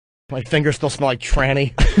My fingers still smell like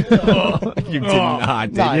tranny. You did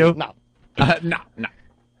not, did you? No. No.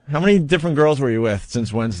 How many different girls were you with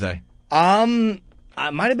since Wednesday? I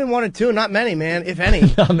might have been one or two, not many, man, if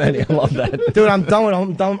any. Not many. I love that. Dude, I'm done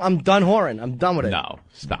with I'm done whoring. I'm done with it. No,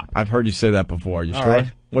 stop. I've heard you say that before. You All sure?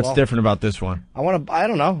 right. What's Well- different about this one? I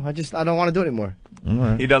don't know. I don't want to do it anymore.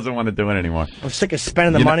 He doesn't want to do it anymore. I'm sick of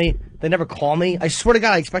spending the money. They never call me. I swear to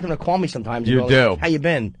God, I expect them to call me sometimes. You Go, do. How you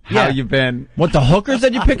been? How you been? What, the hookers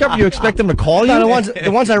that you pick up? You expect them to call you? No,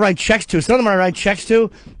 the ones I write checks to. Some of them I write checks to,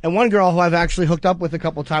 and one girl who I've actually hooked up with a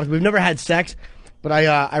couple of times. We've never had sex, but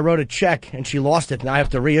I wrote a check and she lost it, and I have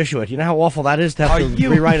to reissue it. You know how awful that is to have to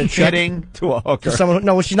rewrite a check to a hooker? to someone.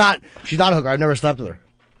 No, she's not. She's not a hooker. I've never slept with her.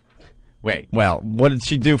 Wait. Well, what did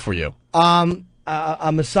she do for you?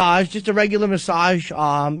 A massage, just a regular massage. You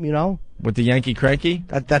know, With the Yankee Cranky?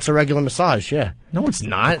 that's a regular massage. Yeah, No, it's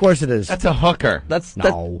not. of course it is. That's a hooker. That's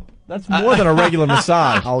no. That's more than a regular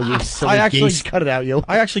massage. Oh, you silly I actually- geese. Cut it out, you.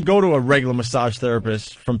 I actually go to a regular massage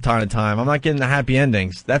therapist from time to time. I'm not getting the happy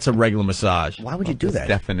endings. That's a regular massage. Why would you do that?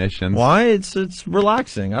 Definitions. Why? It's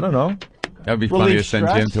relaxing. I don't know. That would be funny to Relieve send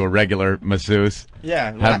stress? Jim to a regular masseuse.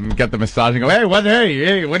 Yeah. Have him get the massage and go, hey, what are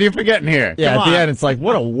you forgetting here? Yeah, Come at the on." end, it's like,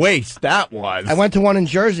 what a waste that was. I went to one in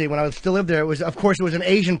Jersey when I still lived there. It was, of course, it was an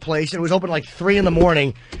Asian place. And it was open like 3 in the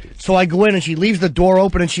morning. So I go in and she leaves the door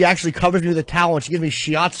open and she actually covers me with a towel and she gives me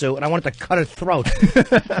shiatsu and I wanted to cut her throat.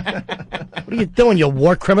 What are you doing, you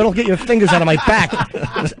war criminal? Get your fingers out of my back.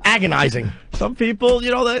 It's agonizing. Some people,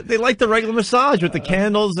 you know, they like the regular massage with the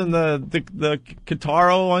candles and the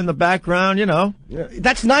guitar in the background, you know.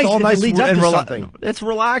 That's nice. All If nice it leads up and to rela- something. It's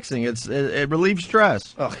relaxing. It relieves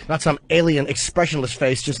stress. Ugh, not some alien expressionless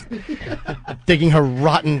face just digging her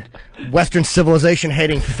rotten Western civilization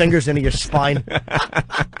hating fingers into your spine.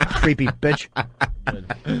 Creepy bitch.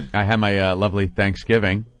 I had my lovely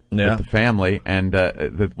Thanksgiving Yeah. with the family, and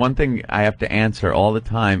the one thing I have to answer all the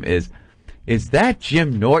time is that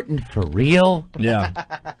Jim Norton for real? Yeah.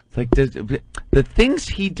 It's like the things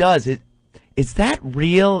he does, is that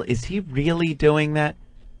real? Is he really doing that?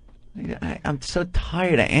 I'm so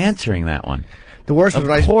tired of answering that one. The worst Of was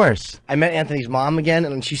when course. I met Anthony's mom again,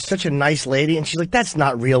 and she's such a nice lady, and she's like, "That's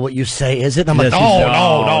not real what you say, is it?" And I'm Yeah, like,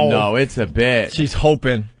 she's- No, it's a bit. She's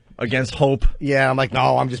hoping against hope. Yeah, I'm like,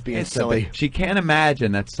 "No, I'm just being It's a silly." bit. She can't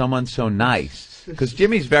imagine that someone's so nice. Because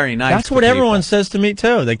Jimmy's very nice. That's to what everyone people. says to me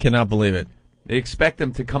too. They cannot believe it. They expect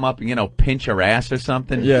him to come up and, pinch her ass or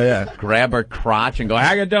something. Yeah. Grab her crotch and go,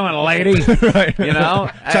 how you doing, lady? Right. You know?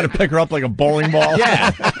 Try to pick her up like a bowling ball.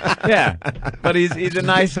 Yeah. But he's a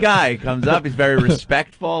nice guy. He comes up, he's very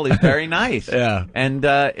respectful, he's very nice. Yeah. And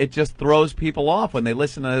it just throws people off when they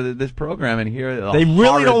listen to this program and hear They really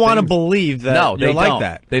horrid don't want to things. believe that No, you're they like don't.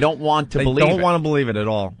 that. They don't want to They believe don't it. want to believe it at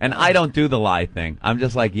all. And I don't do the lie thing. I'm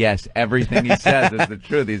just like, yes, everything he says is the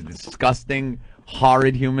truth. He's a disgusting,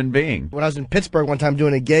 horrid human being. When I was in Pittsburgh one time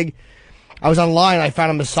doing a gig, I was online. I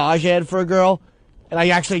found a massage ad for a girl, and I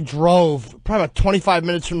actually drove probably about 25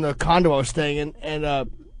 minutes from the condo I was staying in, and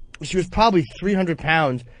she was probably 300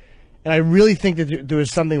 pounds, and I really think that there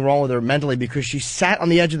was something wrong with her mentally because she sat on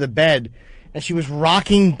the edge of the bed, and she was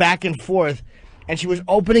rocking back and forth, and she was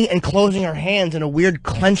opening and closing her hands in a weird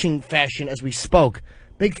clenching fashion as we spoke.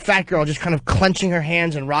 Big fat girl just kind of clenching her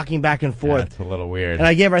hands and rocking back and forth. That's a little weird. And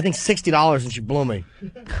I gave her, I think, $60, and she blew me.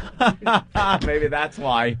 Maybe that's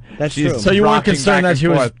why. That's She's true. So you weren't rocking concerned back that she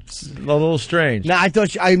and was forth. a little strange. No, I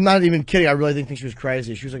thought I'm not even kidding. I really didn't think she was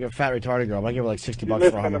crazy. She was like a fat retarded girl. But I gave her like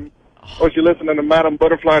 $60 for her. Was you listening to Madam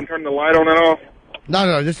Butterfly and turn the light on and off? No,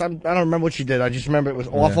 I don't remember what she did. I just remember it was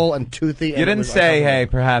awful and toothy. You didn't say, hey,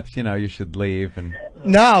 perhaps, you should leave. And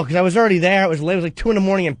No, because I was already there. It was late. It was like 2 in the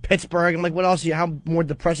morning in Pittsburgh. I'm like, what else? How more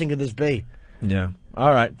depressing could this be? Yeah.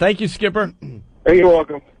 All right. Thank you, Skipper. Hey, you're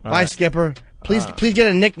welcome. Bye, Skipper. Please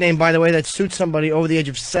get a nickname, by the way, that suits somebody over the age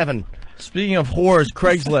of 7. Speaking of whores,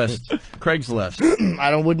 Craigslist. Craigslist.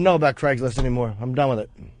 I wouldn't know about Craigslist anymore. I'm done with it.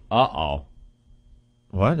 uh-oh.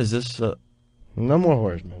 What is this? No more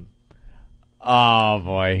whores, man. Oh,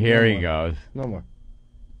 boy, here he goes. No more.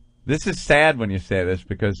 This is sad when you say this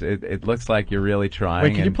because it looks like you're really trying. Wait,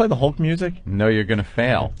 can you and play the Hulk music? No, you're going to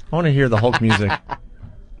fail. I want to hear the Hulk music.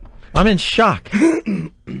 I'm in shock.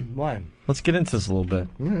 Why? Let's get into this a little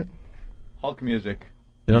bit. Hulk music.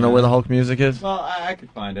 You don't know where the Hulk music is? Well, I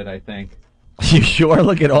could find it, I think. You sure?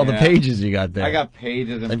 Look at all the Yeah. pages you got there. I got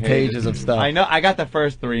pages and pages of stuff. I know. I got the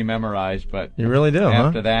first 3 memorized, but You really do,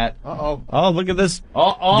 after huh? that... Uh-oh. Oh, look at this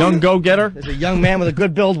Oh, young go-getter. There's a young man with a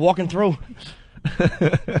good build walking through.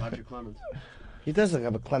 He does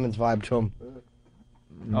have a Clemens vibe to him.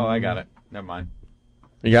 Oh, I got it. Never mind.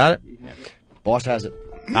 You got it? Boss has it.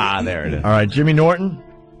 Ah, there it is. All right, Jimmy Norton.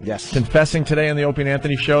 Yes. confessing today on the Opie and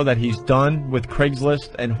Anthony show that he's done with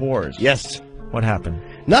Craigslist and whores. Yes. What happened?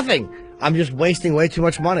 Nothing. I'm just wasting way too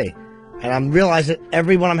much money. And I'm realizing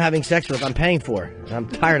everyone I'm having sex with, I'm paying for. And I'm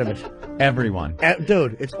tired of it. Everyone.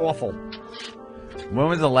 Dude, it's awful. When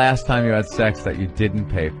was the last time you had sex that you didn't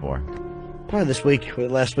pay for? Probably this week, or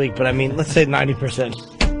last week, but I mean, let's say 90%.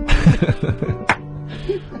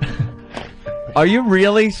 Are you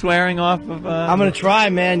really swearing off of? I'm gonna try,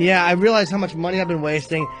 man. Yeah, I realize how much money I've been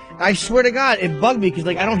wasting. I swear to God, it bugged me because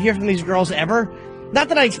like I don't hear from these girls ever. Not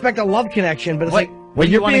that I expect a love connection, but it's like, Well,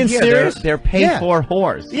 you're being serious? They're paid-for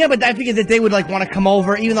whores. yeah, but I figured that they would like want to come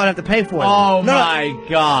over, even though I'd have to pay for it. Oh No, my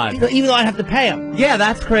God. even though I'd have to pay them. Yeah,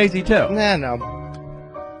 that's crazy too. Nah, no.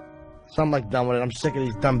 So I'm like done with it. I'm sick of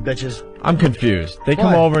these dumb bitches. I'm confused. They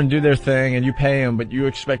come Why? over and do their thing, and you pay them, but you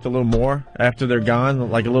expect a little more after they're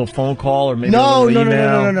gone, like a little phone call or maybe a No, little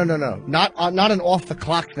email. no. Not an off the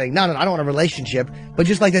clock thing. No, I don't want a relationship. But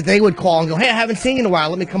just like that, they would call and go, "Hey, I haven't seen you in a while.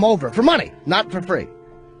 Let me come over for money, not for free."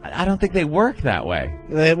 I don't think they work that way.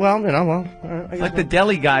 Well, It's like the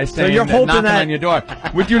deli guy saying, you're hoping knocking that- on your door.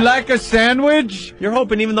 Would you like a sandwich? You're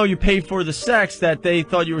hoping, even though you paid for the sex, that they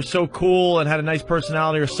thought you were so cool and had a nice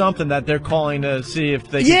personality or something, that they're calling to see if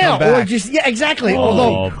they can come back. or just exactly. Oh,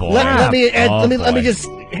 Although boy. let me Oh, let me boy. just.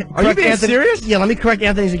 Are you being serious? Yeah, let me correct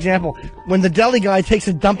Anthony's example. When the deli guy takes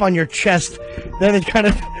a dump on your chest, then it kind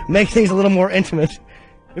of makes things a little more intimate.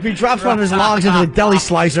 If he drops one of his logs into the deli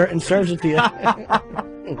slicer and serves it to you,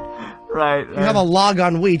 Right. you have a log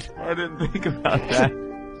on wheat. I didn't think about that.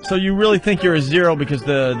 So you really think you're a zero because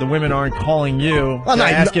the women aren't calling you Well, to no,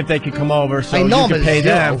 ask if they could come over so I you know I'm can a pay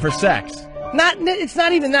zero. them for sex? It's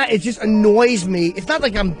not even that. It just annoys me. It's not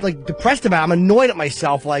like I'm like depressed about it. I'm annoyed at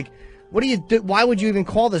myself. Like, what do you do? Why would you even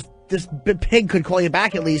call this? This pig could call you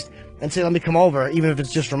back at least and say, "Let me come over," even if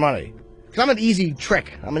it's just for money. Because I'm an easy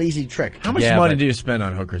trick. How much Yeah, money but- do you spend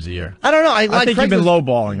on hookers a year? I don't know. I think you've been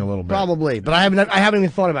lowballing a little bit. Probably, but I haven't even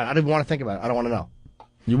thought about it. I didn't want to think about it. I don't want to know.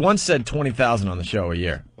 You once said 20,000 on the show a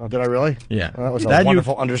year. Oh, did I really? Yeah. Well, that was a That you-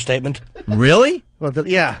 wonderful understatement. Really? Well,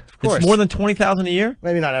 yeah, of course. It's more than 20,000 a year?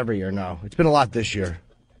 Maybe not every year. No, it's been a lot this year.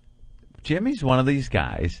 Jimmy's one of these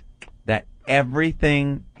guys that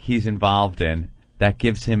everything he's involved in that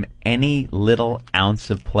gives him any little ounce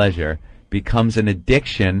of pleasure becomes an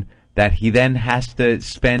addiction that he then has to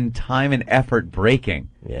spend time and effort breaking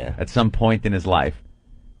Yeah. at some point in his life.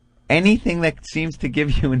 Anything that seems to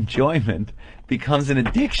give you enjoyment becomes an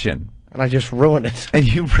addiction, And I just ruined it. and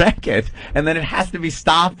you wreck it, and then it has to be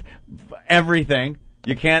stopped. Everything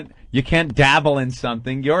you can't dabble in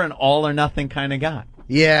something. You're an all or nothing kind of guy.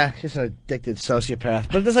 Yeah, just an addicted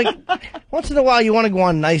sociopath. But there's like, once in a while you want to go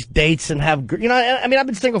on nice dates and have, I mean, I've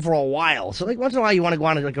been single for a while. So like once in a while you want to go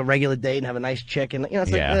on like a regular date and have a nice chick. And,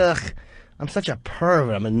 it's Yeah. like, ugh, I'm such a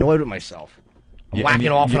pervert. I'm annoyed with myself. I'm Yeah, whacking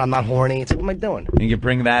and off when I'm not horny. It's like, what am I doing? And you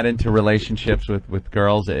bring that into relationships with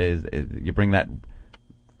girls. Is you bring that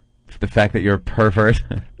the fact that you're a pervert?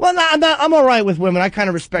 Well, no, I'm all right with women. I kind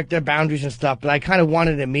of respect their boundaries and stuff, but I kind of want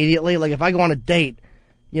it immediately. Like if I go on a date,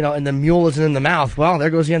 and the mule isn't in the mouth, well, there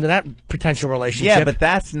goes the end of that potential relationship. Yeah, but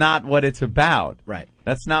that's not what it's about. Right.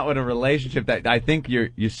 That's not what a relationship that I think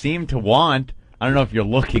you seem to want. I don't know if you're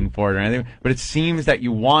looking for it or anything, but it seems that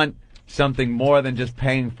you want something more than just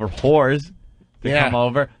paying for whores to Yeah. come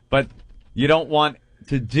over, but you don't want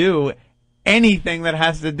to do anything that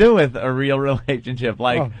has to do with a real relationship,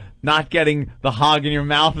 like Oh. not getting the hog in your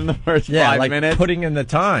mouth in the first 5 like minutes. putting in the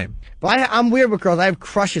time. But I'm weird with girls. I have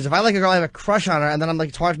crushes. If I like a girl, I have a crush on her, and then I'm like,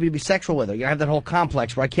 it's hard for me to be sexual with her. I have that whole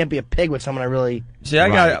complex where I can't be a pig with someone I really. See, I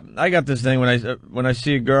got this thing when I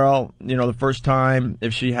see a girl, the first time,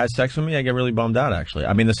 if she has sex with me, I get really bummed out. Actually,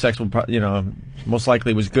 I mean, the sex will, most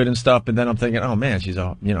likely was good and stuff, but then I'm thinking, oh man, she's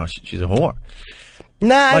a whore.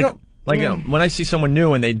 Nah, I don't. When I see someone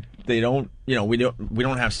new and they don't, we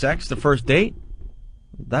don't have sex the first date,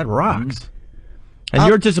 that rocks. And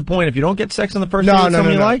you're disappointed if you don't get sex on the first date with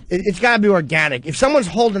someone you like? It's got to be organic. If someone's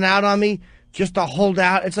holding out on me just to hold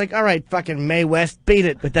out, it's like, all right, fucking Mae West, beat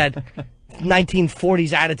it with that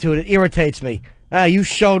 1940s attitude. It irritates me. You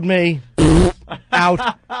showed me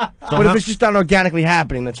out. But if it's just not organically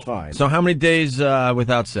happening, that's fine. So how many days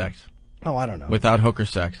without sex? Oh, I don't know. Without hooker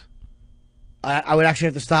sex? I would actually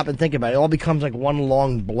have to stop and think about it. It all becomes like one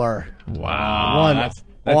long blur. Wow. One That's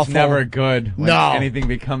awful, never good when No. anything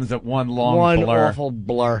becomes one long blur. awful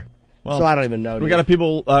blur. Well, so I don't even know. We got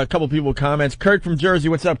a couple people with comments. Kurt from Jersey,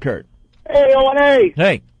 what's up, Kurt? Hey, O&A.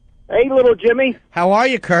 Hey. Hey, little Jimmy. How are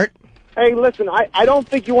you, Kurt? Hey, listen, I don't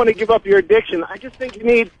think you want to give up your addiction. I just think you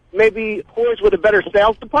need maybe whores with a better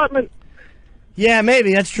sales department. Yeah,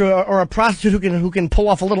 maybe that's true. Or a prostitute who can pull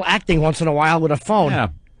off a little acting once in a while with a phone. Yeah.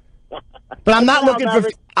 But I'm not looking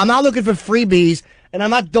for freebies, and I'm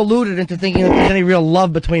not deluded into thinking that there's any real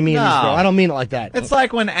love between me and this No. girl. I don't mean it like that. It's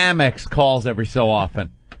like when Amex calls every so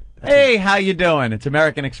often. Hey, how you doing? It's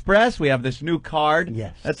American Express. We have this new card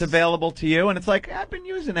that's available to you. And it's like, I've been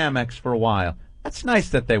using Amex for a while. That's nice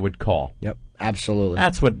that they would call. Yep, absolutely.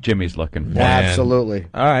 That's what Jimmy's looking for. Absolutely.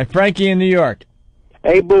 All right, Frankie in New York.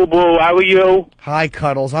 Hey, boo-boo, how are you? Hi,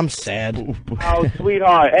 Cuddles. I'm sad. Oh,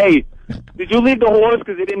 sweetheart. Hey, did you leave the horse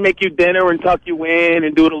because they didn't make you dinner and tuck you in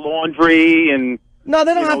and do the laundry and... No,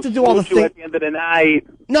 they don't have to do all the smooch you things. at the end of the night?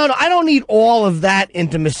 No, I don't need all of that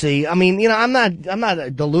intimacy. I mean, I'm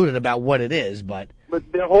not deluded about what it is, but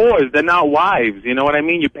they're whores. They're not wives. You know what I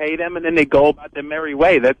mean? You pay them and then they go about their merry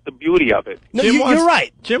way. That's the beauty of it. no, you're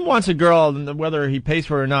right. Jim wants a girl, whether he pays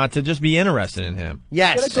for it or not, to just be interested in him.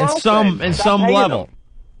 Yes. Get a girlfriend. In Stop some paying level. them.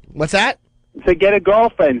 What's that? To get a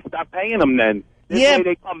girlfriend, stop paying them then. This way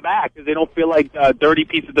they come back because they don't feel like dirty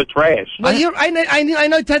pieces of trash. Well, I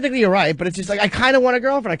know technically you're right, but it's just like I kind of want a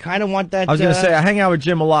girlfriend. I kind of want that. I was going to say, I hang out with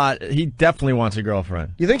Jim a lot. He definitely wants a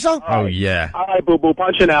girlfriend. You think so? Oh, yeah. All right, boo-boo,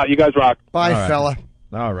 punching out. You guys rock. Bye, All right. fella.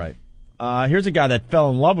 All right. Here's a guy that fell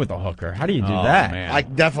in love with a hooker. How do you do that? Man. I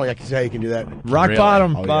can see how you can do that. Rock Really?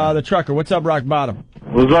 Bottom, Oh, yeah. the trucker. What's up, Rock Bottom?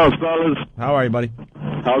 What's up, fellas? How are you, buddy?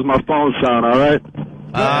 How's my phone sound, all right?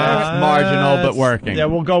 Marginal, but working. Yeah,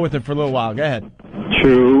 we'll go with it for a little while. Go ahead.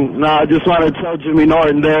 True. No, I just want to tell Jimmy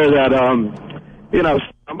Norton there that, I'm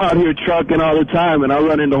out here trucking all the time, and I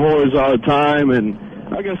run into whores all the time, and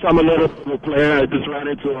I guess I'm a little bit of a player. I just ran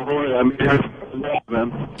into a whore. I mean,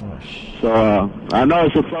 man. So I know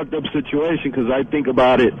it's a fucked up situation because I think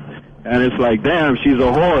about it, and it's like, damn, she's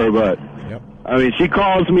a whore, but... I mean, she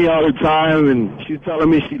calls me all the time, and she's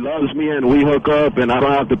telling me she loves me, and we hook up, and I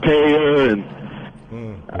don't have to pay her, and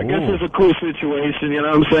I guess it's a cool situation, you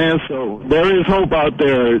know what I'm saying? So there is hope out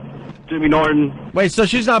there, Jimmy Norton. Wait, so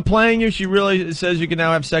she's not playing you? She really says you can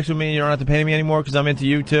now have sex with me and you don't have to pay me anymore because I'm into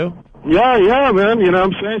you, too? Yeah, man, you know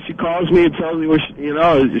what I'm saying? She calls me and tells me,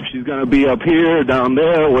 if she's going to be up here, down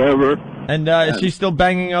there, wherever. And is she still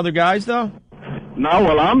banging other guys, though? No,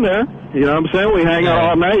 well, I'm there, you know what I'm saying? We hang out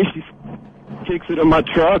all night. She kicks it in my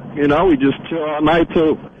truck, we just chill all night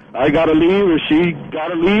till I gotta leave or she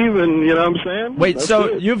gotta leave, and you know what I'm saying? Wait, That's so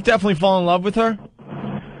it. you've definitely fallen in love with her?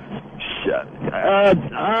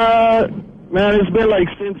 Man, it's been like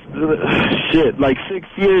since like 6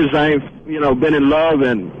 years I've been in love,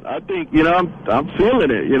 and I think I'm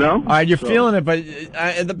feeling it, All right, you're feeling it, but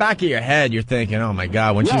in the back of your head, you're thinking, oh my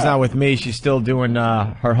God, when she's not with me, she's still doing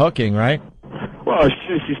her hooking, right? Well,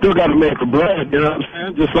 she still got to make her bread, you know what I'm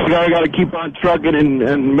saying? Just like I got to keep on trucking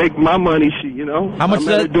and make my money, How much I'm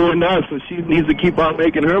never doing that, so she needs to keep on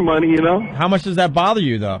making her money, How much does that bother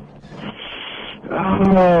you, though?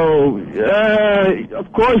 Oh, yeah,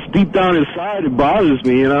 of course, deep down inside it bothers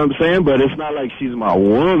me, you know what I'm saying? But it's not like she's my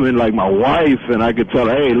woman, like my wife, and I could tell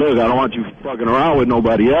her, hey, look, I don't want you fucking around with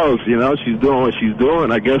nobody else, She's doing what she's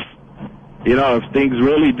doing. I guess, if things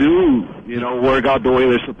really do, work out the way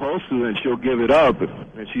they're supposed to, then she'll give it up.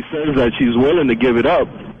 And she says that she's willing to give it up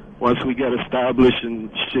once we get established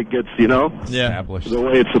and shit gets, Established. the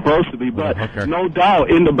way it's supposed to be. But hooker. no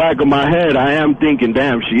doubt, in the back of my head, I am thinking,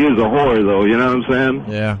 damn, she is a whore, though, you know what I'm saying?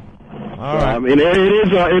 Yeah. All So, right. I mean, it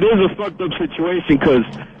is a fucked up situation because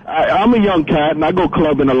I'm a young cat and I go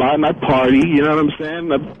clubbing a lot and I party, you know what I'm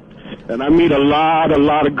saying? And I meet a lot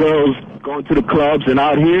of girls going to the clubs and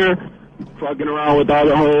out here fucking around with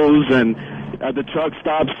other hoes and at the truck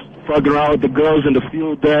stops fucking around with the girls in the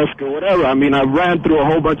fuel desk or whatever. I mean, I ran through a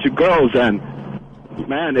whole bunch of girls and,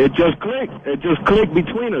 man, it just clicked. It just clicked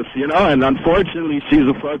between us, and unfortunately she's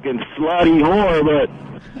a fucking slutty whore,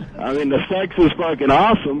 but I mean, the sex is fucking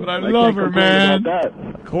awesome. But I can't love her, complain man. about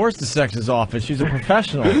that. Of course the sex is off, and she's a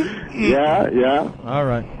professional. Yeah. All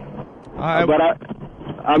right. All right. But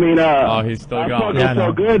I mean, he's still I going. fuck Yeah, I her know.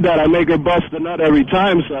 so good that I make her bust a nut every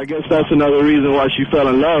time, so I guess that's another reason why she fell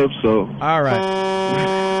in love, so. All right.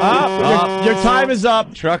 Your time is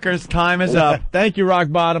up. Trucker's time is up. Thank you,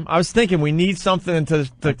 Rock Bottom. I was thinking we need something to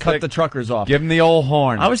cut it. the truckers off. Give him the old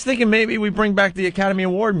horn. I was thinking maybe we bring back the Academy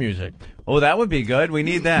Award music. Oh, that would be good. We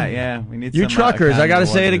need that. Yeah, we need You some, truckers, I Academy got to Award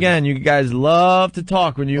say it music. again. You guys love to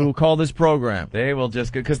talk when you call this program. They will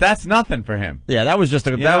just because that's nothing for him. Yeah, that was just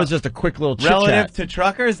a Yeah. quick little chit Relative chat. to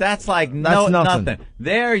truckers, that's like That's nothing.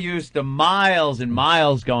 They're used to miles and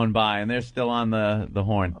miles going by, and they're still on the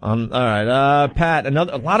horn. All right, Pat. A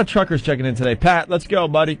lot of truckers checking in today. Pat, let's go,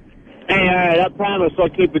 buddy. Hey, all right, I promise I'll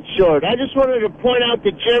keep it short. I just wanted to point out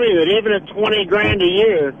to Jimmy that even at $20,000 a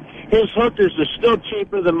year, his hookers are still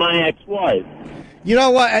cheaper than my ex-wife. You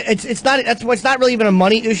know what? It's not. It's not really even a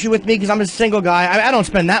money issue with me because I'm a single guy. I don't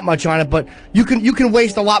spend that much on it, but you can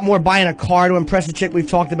waste a lot more buying a car to impress a chick. We've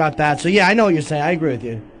talked about that. So yeah, I know what you're saying. I agree with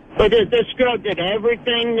you. But this girl did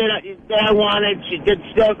everything that I wanted. She did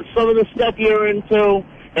some of the stuff you're into,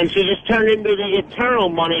 and she just turned into the eternal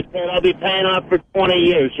money that I'll be paying off for 20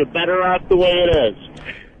 years. You're better off the way it is.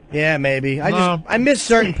 Yeah, maybe. I miss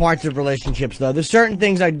certain parts of relationships though. There's certain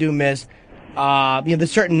things I do miss.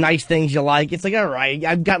 There's certain nice things you like. It's like, all right,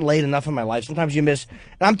 I've gotten laid enough in my life. Sometimes you miss,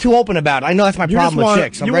 and I'm too open about it. I know that's my problem with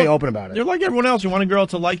chicks. I'm very open about it. You're like everyone else. You want a girl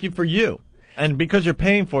to like you for you. And because you're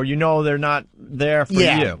paying for it, you know they're not there for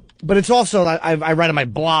you. But it's also, I write on my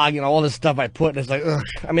blog, all this stuff I put, and it's like, ugh.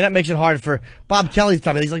 I mean, that makes it hard for Bob Kelly's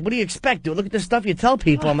telling me. He's like, what do you expect, dude? Look at the stuff you tell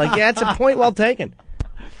people. I'm like, yeah, it's a point well taken.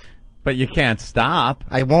 But you can't stop.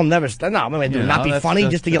 I won't never stop. No, I'm going to not be funny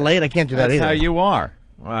just to get laid. I can't do that either. That's how you are.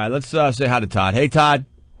 All right, let's say hi to Todd. Hey, Todd.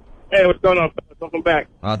 Hey, what's going on? Welcome back.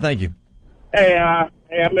 Thank you. Hey, I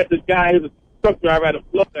met this guy who's a truck driver out of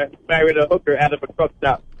Florida. He married a hooker out of a truck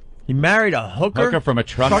stop. He married a hooker? Hooker from a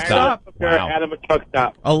truck stop? Hooker out of a truck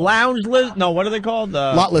stop. A lounge lizard? No, what are they called?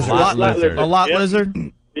 Lot lizard. Lot lizard. A lot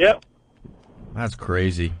lizard? Yep. That's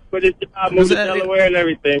crazy. But his job moved to Delaware and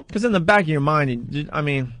everything. Because in the back of your mind,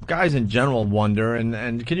 guys in general wonder,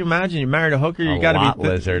 and can you imagine you married a hooker? You got to be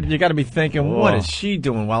lizard. You got to be thinking, what is she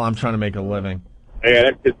doing while I'm trying to make a living? Yeah,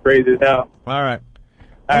 that's just crazy as hell. All right.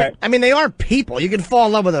 I mean, they are people. You can fall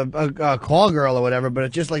in love with a call girl or whatever, but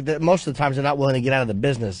it's just like that. Most of the times they're not willing to get out of the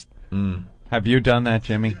business. Have you done that,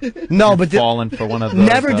 Jimmy? No, but fallen for one of those.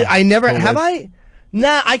 Never did. I never have. I.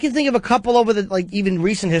 Nah, I can think of a couple over the even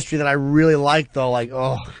recent history that I really like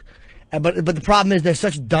though. But the problem is they're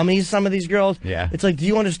such dummies. Some of these girls. Yeah. It's like, do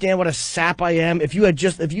you understand what a sap I am? If you a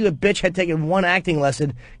bitch had taken one acting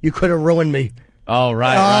lesson, you could have ruined me. Oh,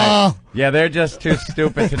 right. Yeah, they're just too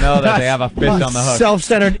stupid to know that they have a fish on the hook.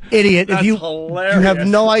 Self-centered idiot. That's if you have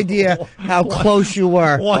no idea how close you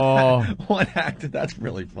were. One actor. That's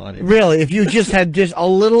really funny. Really, if you just had just a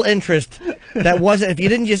little interest, if you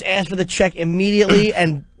didn't just ask for the check immediately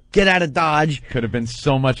and get out of Dodge. Could have been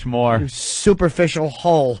so much more. Superficial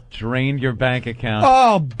hole. Drained your bank account.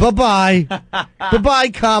 Oh, bye-bye. Bye-bye,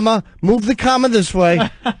 comma. Move the comma this way.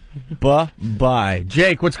 Bye-bye.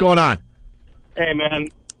 Jake, what's going on? Hey, man.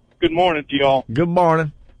 Good morning to y'all. Good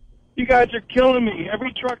morning. You guys are killing me.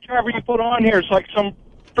 Every truck driver you put on here is like some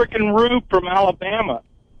freaking Rube from Alabama.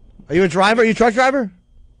 Are you a driver? Are you a truck driver?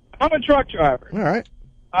 I'm a truck driver. All right.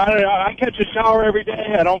 I catch a shower every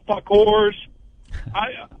day. I don't fuck whores.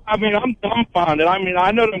 I mean, I'm dumbfounded. I mean,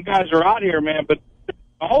 I know them guys are out here, man, but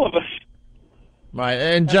all of us. Right.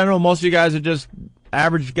 In general, most of you guys are just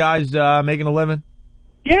average guys making a living?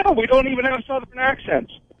 Yeah, we don't even have southern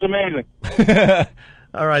accents. It's amazing.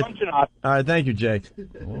 All right. All right. Thank you, Jake.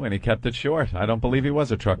 Oh, and he kept it short. I don't believe he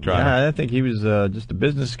was a truck driver. Yeah, I think he was just a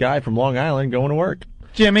business guy from Long Island going to work.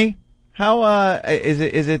 Jimmy, how is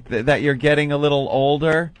it that you're getting a little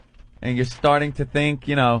older and you're starting to think,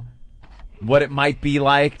 what it might be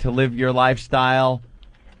like to live your lifestyle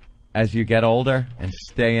as you get older and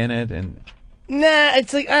stay in it? And nah,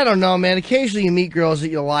 it's like, I don't know, man. Occasionally you meet girls that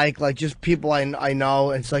you like just people I know.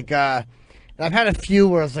 It's like, I've had a few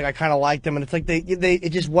where it's like I kind of like them, and it's like it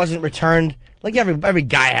just wasn't returned. Like every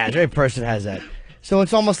guy has, every person has that. So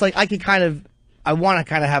it's almost like I want to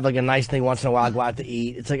kind of have like a nice thing once in a while. Go out to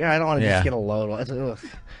eat. It's like I don't want to just get a load. It's like, ugh.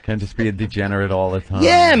 Can't just be a degenerate all the time.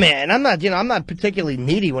 Yeah, man. I'm not particularly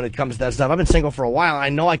needy when it comes to that stuff. I've been single for a while. I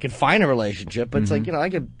know I could find a relationship, but it's like I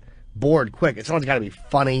get bored quick. Someone's got to be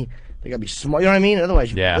funny. They got to be smart. You know what I mean?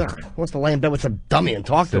 Otherwise, wants to lay in bed with some dummy and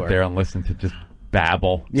talk to her. Sit there and listen to just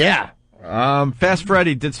babble. Yeah. Fast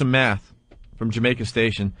Freddy did some math from Jamaica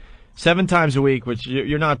Station. 7 times a week, which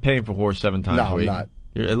you're not paying for horse 7 times a week. No, I'm not.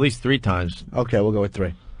 You're at least 3 times. Okay, we'll go with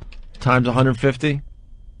 3. Times 150?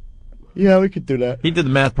 Yeah, we could do that. He did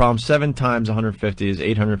the math problem. 7 times 150 is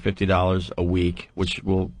 $850 a week, which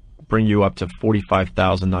will bring you up to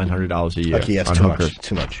 $45,900 a year. Okay, that's too much.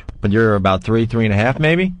 Too much. But you're about 3.5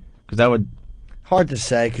 maybe? Because that would... Hard to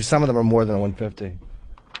say, because some of them are more than 150.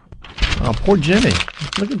 Oh, poor Jimmy.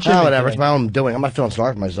 Look at Jimmy. Whatever. It's my own doing. I'm not feeling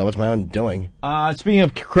sorry for myself. It's my own doing. Speaking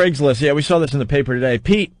of Craigslist, yeah, we saw this in the paper today.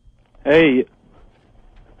 Pete. Hey.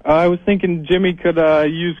 I was thinking Jimmy could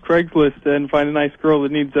use Craigslist and find a nice girl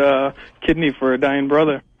that needs a kidney for a dying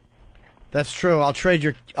brother. That's true. I'll trade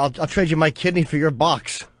you my kidney for your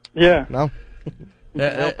box. Yeah. No?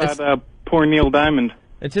 Help out poor Neil Diamond.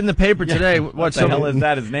 It's in the paper today. What the hell is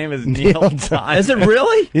that? His name is Neil Diamond. Is it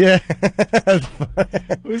really? Yeah.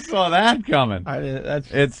 Who saw that coming?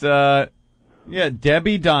 It's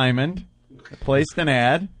Debbie Diamond placed an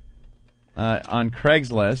ad on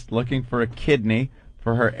Craigslist looking for a kidney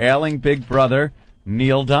for her ailing big brother,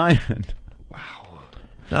 Neil Diamond.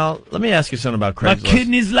 Now, let me ask you something about Craigslist. My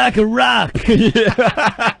kidney's like a rock.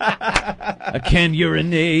 I can't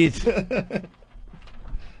urinate.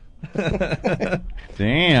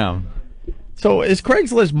 Damn. So is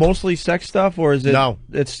Craigslist mostly sex stuff, or is it? No.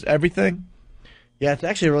 It's everything? Yeah, it's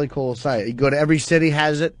actually a really cool site. You go to every city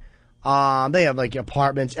has it. They have like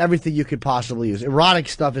apartments, everything you could possibly use. Erotic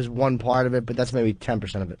stuff is one part of it, but that's maybe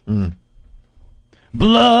 10% of it.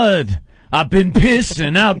 Blood. I've been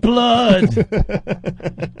pissing out blood.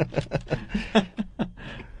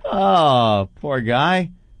 Oh, poor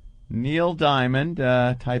guy. Neil Diamond,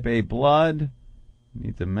 type A blood.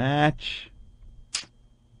 Needs a match.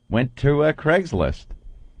 Went to Craigslist.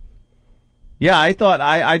 Yeah, I thought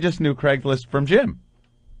I just knew Craigslist from Jim.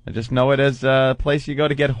 I just know it as a place you go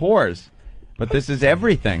to get whores. But this is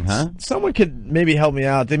everything, huh? Someone could maybe help me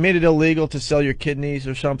out. They made it illegal to sell your kidneys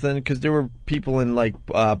or something because there were people in like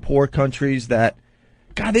poor countries that,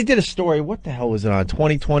 God, they did a story. What the hell was it on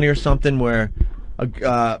 2020 or something where like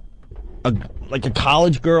a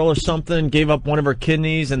college girl or something gave up one of her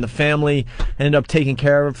kidneys and the family ended up taking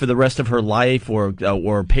care of it for the rest of her life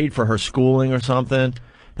or paid for her schooling or something.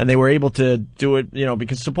 And they were able to do it,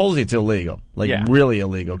 because supposedly it's illegal, really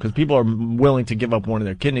illegal, because people are willing to give up one of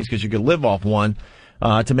their kidneys because you could live off one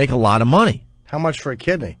to make a lot of money. How much for a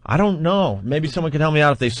kidney? I don't know. Maybe someone could help me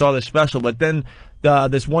out if they saw this special. But then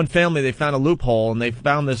this one family, they found a loophole, and they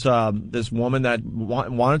found this this woman that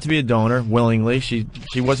wanted to be a donor willingly. She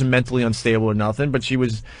wasn't mentally unstable or nothing, but she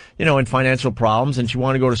was, in financial problems, and she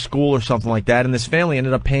wanted to go to school or something like that. And this family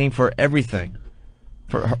ended up paying for everything.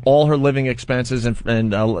 For all her living expenses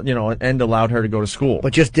and allowed her to go to school.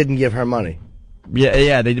 But just didn't give her money.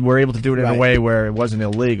 Yeah, they were able to do it in a way where it wasn't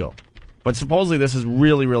illegal. But supposedly this is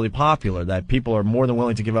really, really popular, that people are more than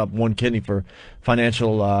willing to give up one kidney for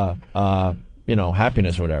financial,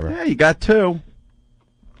 happiness or whatever. Yeah, you got two.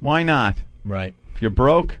 Why not? Right. If you're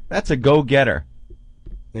broke, that's a go-getter.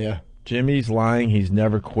 Yeah. Jimmy's lying. He's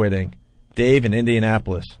never quitting. Dave in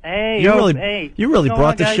Indianapolis. Hey, you really what's brought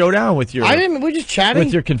going the on, show down with your. I didn't. We're just chatting.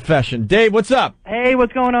 With your confession, Dave. What's up? Hey,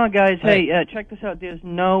 what's going on, guys? Hey, check this out. There's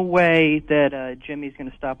no way that Jimmy's going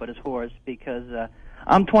to stop at his whores because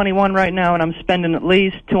I'm 21 right now and I'm spending at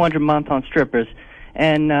least $200 a month on strippers.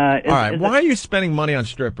 And all right, why are you spending money on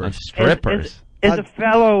strippers? As a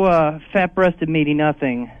fellow fat-breasted meaty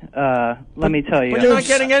nothing, let me tell you. But you're not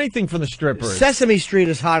getting anything from the strippers. Sesame Street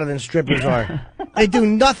is hotter than strippers are. They do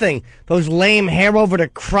nothing. Those lame hair over the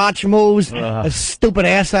crotch moves, a stupid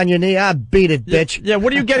ass on your knee. I beat it, bitch. Yeah,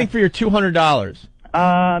 what are you getting for your $200?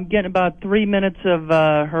 I'm getting about 3 minutes of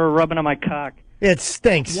her rubbing on my cock. It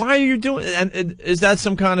stinks. Why are you doing? And is that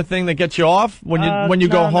some kind of thing that gets you off when you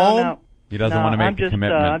go home? No. He doesn't want to make the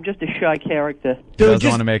commitment. I'm just a shy character. He doesn't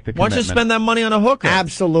want to make the Why commitment. don't you spend that money on a hooker?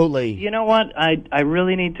 Absolutely. You know what? I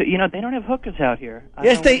really need to. They don't have hookers out here.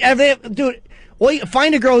 Yes, they dude. Well,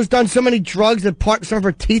 find a girl who's done so many drugs that some of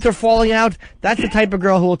her teeth are falling out. That's the type of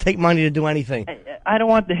girl who will take money to do anything. I don't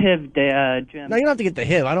want the HIV, Jim. No, you don't have to get the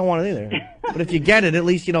HIV. I don't want it either. But if you get it, at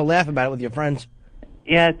least laugh about it with your friends.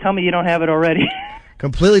 Yeah, tell me you don't have it already.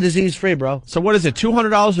 Completely disease-free, bro. So what is it?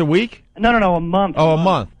 $200 a week? No, a month. Oh, a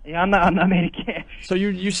month. Yeah, I'm not made of cash. So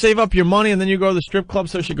you save up your money and then you go to the strip club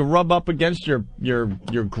so she can rub up against your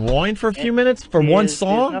groin for a few minutes for one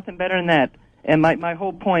song? There's nothing better than that. And my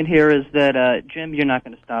whole point here is that Jim, you're not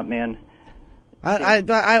going to stop, man. I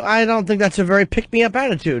don't think that's a very pick-me-up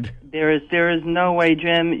attitude. There is no way,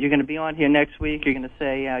 Jim. You're going to be on here next week. You're going to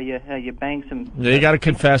say you banged some. Yeah, you got to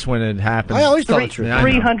confess when it happens. I always tell the truth.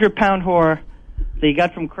 300-pound whore that you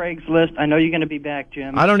got from Craigslist. I know you're going to be back,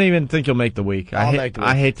 Jim. I don't even think you'll make the week. I'll make the week.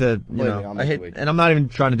 I hate to, and I'm not even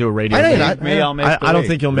trying to do a radio. I know you're not. I'll make the I don't week.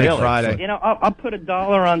 think you'll make Friday. I'll put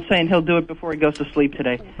 $1 on saying he'll do it before he goes to sleep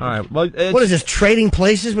today. All right. Well, what is this, trading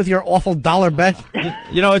places with your awful dollar bet?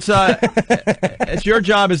 It's your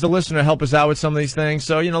job as the listener to help us out with some of these things.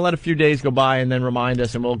 So, let a few days go by and then remind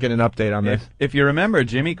us, and we'll get an update on this. If you remember,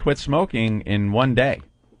 Jimmy quit smoking in one day.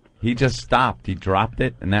 He just stopped. He dropped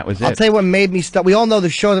it, and that was it. I'll tell you what made me stop. We all know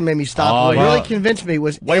the show that made me stop. Oh, what yeah. really convinced me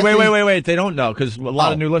was... Wait. They don't know, because a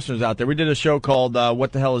lot of new listeners out there. We did a show called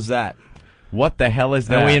What the Hell Is That? What the hell is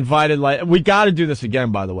that? And we invited, we got to do this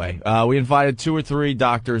again, by the way. We invited 2 or 3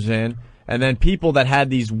 doctors in, and then people that had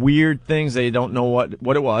these weird things, they don't know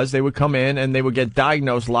what it was, they would come in and they would get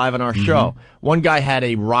diagnosed live on our show. One guy had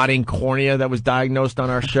a rotting cornea that was diagnosed on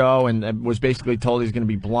our show and was basically told he's going to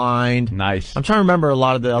be blind. Nice. I'm trying to remember a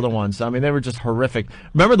lot of the other ones. I mean, they were just horrific.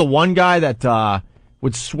 Remember the one guy that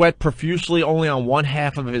would sweat profusely only on one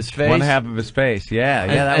half of his face. One half of his face. Yeah,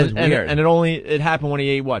 that was weird. And it happened when he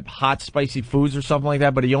ate hot spicy foods or something like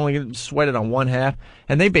that. But he only sweated on one half.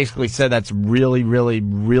 And they basically said that's really, really,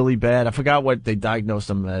 really bad. I forgot what they diagnosed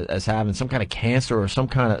him as having, some kind of cancer or some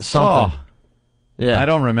kind of something. Oh, yeah, I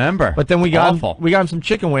don't remember. But then we got him some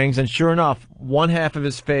chicken wings, and sure enough, one half of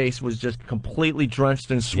his face was just completely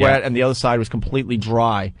drenched in sweat, and the other side was completely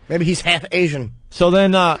dry. Maybe he's half Asian. So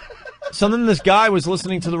then this guy was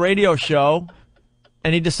listening to the radio show,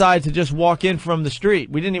 and he decided to just walk in from the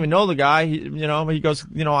street. We didn't even know the guy. He goes,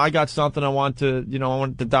 I got something I want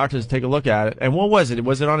the doctors to take a look at it. And what was it?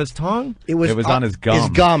 Was it on his tongue? It was on his gum. His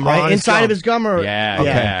gum, right? Inside of his gum? Or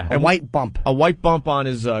Yeah. A white bump. A white bump on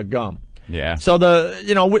his gum. Yeah. So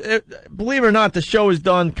believe it or not, the show is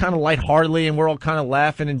done kind of lightheartedly, and we're all kind of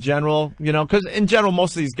laughing in general, because in general,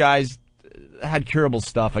 most of these guys had curable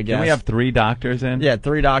stuff, I guess. Can we have 3 doctors in? Yeah,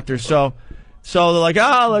 3 doctors. So they're like,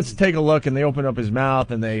 let's take a look, and they open up his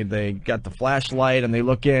mouth, and they got the flashlight, and they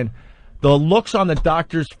look in. The looks on the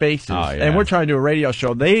doctors' faces, and we're trying to do a radio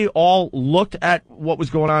show, they all looked at what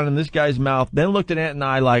was going on in this guy's mouth, then looked at Ant and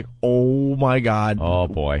I like, oh, my God. Oh,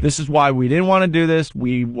 boy. This is why we didn't want to do this.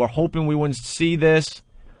 We were hoping we wouldn't see this.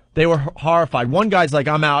 They were horrified. One guy's like,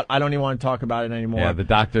 I'm out. I don't even want to talk about it anymore. Yeah, the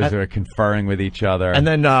doctors are conferring with each other. And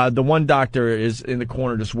then the one doctor is in the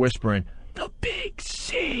corner just whispering, the big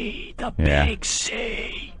C, the big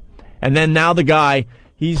C. And then now the guy,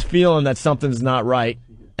 he's feeling that something's not right.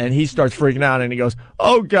 And he starts freaking out, and he goes,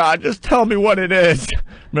 oh, God, just tell me what it is.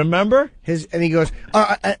 Remember? And he goes,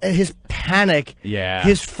 his panic, yeah,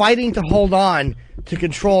 his fighting to hold on to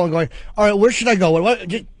control and going, all right, where should I go?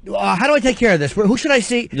 How do I take care of this? Who should I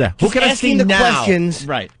see? Yeah. Who can I see the now? Questions,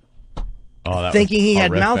 right? Thinking he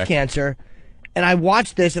had mouth cancer. And I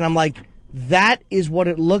watched this, and I'm like, that is what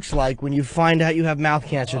it looks like when you find out you have mouth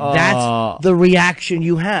cancer. That's the reaction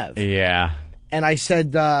you have. Yeah. And I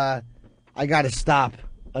said, I got to stop.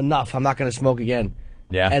 Enough. I'm not going to smoke again.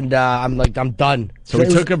 Yeah. And I'm done. So we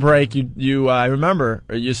took a break. I remember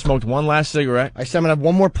you smoked one last cigarette. I said I'm going to have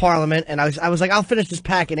one more Parliament, and I was like, I'll finish this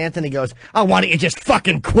pack. And Anthony goes, oh, why don't you just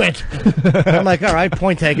fucking quit? I'm like, all right,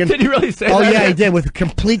 point taken. Did he really say that? Oh, yeah, he did, with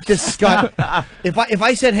complete disgust. If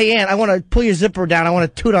I said, hey, Ant, I want to pull your zipper down, I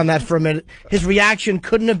want to toot on that for a minute, his reaction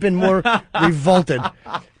couldn't have been more revolted.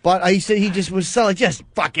 But he said he just was so like, just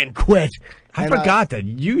fucking quit. I forgot that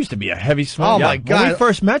you used to be a heavy smoker. Oh, my God. When we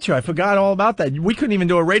first met you, I forgot all about that. We couldn't even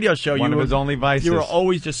do a radio show. One of his only vices. You were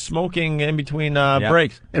always just smoking in between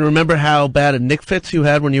breaks. And remember how bad a Nick fits you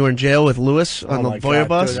had when you were in jail with Lewis on the Voyeur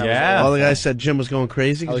bus? Dude, yeah. All the guys said Jim was going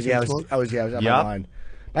crazy. I was out of my mind.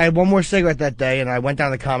 I had one more cigarette that day, and I went down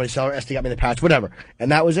to the Comedy Cellar. Esty got me the patch, whatever.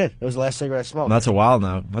 And that was it. It was the last cigarette I smoked. That's a while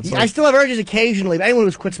now. I still have urges occasionally. But anyone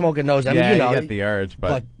who's quit smoking knows that. Yeah, I mean, you get the urge,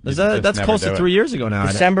 but that's close to 3 years ago now.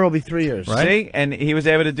 December will be 3 years. Right? See? And he was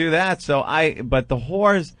able to do that. But the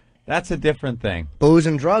whores, that's a different thing. Booze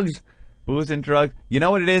and drugs. Booze and drugs. You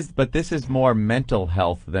know what it is? But this is more mental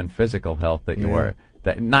health than physical health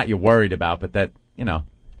that not you're worried about, but that,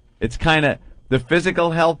 it's kind of the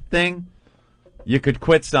physical health thing. You could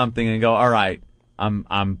quit something and go, all right,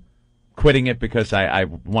 I'm quitting it because I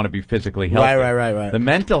want to be physically healthy. Right. The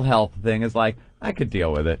mental health thing is like, I could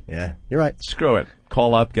deal with it. Yeah, you're right. Screw it.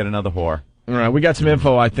 Call up, get another whore. All right, we got some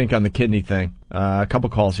info, I think, on the kidney thing. A couple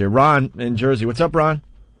calls here. Ron in Jersey. What's up, Ron?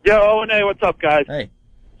 Yo, O&A, what's up, guys? Hey.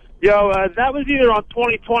 Yo, that was either on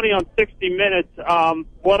 2020 on 60 Minutes.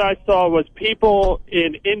 What I saw was people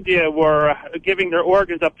in India were giving their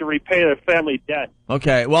organs up to repay their family debt.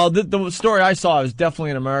 Okay, well, the story I saw was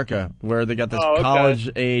definitely in America, where they got this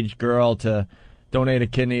college-age girl to donate a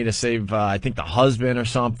kidney to save, I think, the husband or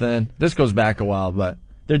something. This goes back a while, but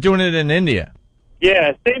they're doing it in India.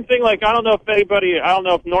 Yeah, same thing. Like, I don't know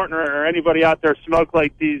if Norton or anybody out there smoked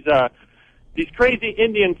like these crazy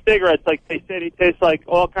Indian cigarettes, like they said, it tastes like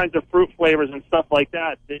all kinds of fruit flavors and stuff like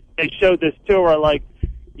that. They showed this too, where like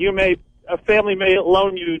a family may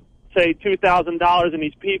loan you, say, $2,000, and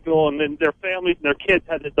these people and then their families and their kids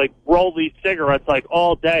had to like roll these cigarettes like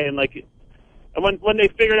all day, and when they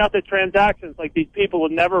figured out the transactions, like these people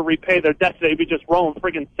would never repay their debts, they'd be just rolling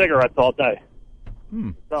friggin' cigarettes all day.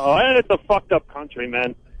 So it's a fucked up country,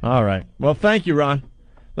 man. All right. Well, thank you, Ron.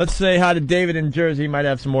 Let's say hi to David in Jersey. He might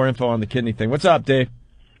have some more info on the kidney thing. What's up, Dave?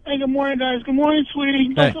 Hey, good morning, guys. Good morning,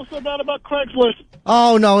 sweetie. Hey. Don't feel so bad about Craigslist.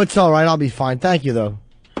 Oh, no, it's all right. I'll be fine. Thank you, though.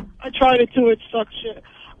 I tried it, too. It sucks shit.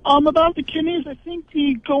 About the kidneys, I think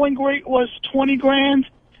the going rate was $20,000,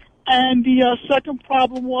 and the second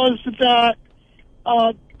problem was that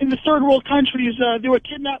in the third world countries, they were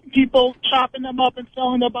kidnapping people, chopping them up, and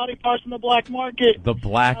selling their body parts in the black market. The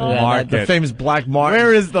black Yeah, market. The famous black market.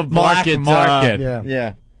 Where is the black market?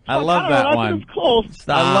 Yeah. I love that one. Close.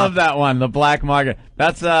 I love that one. The black market.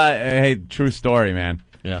 That's hey, true story, man.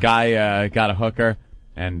 Yeah. Guy got a hooker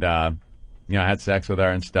and had sex with her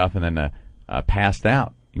and stuff, and then passed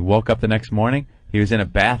out. He woke up the next morning. He was in a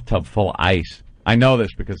bathtub full of ice. I know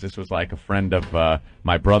this because this was like a friend of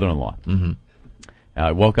my brother-in-law. Mm-hmm.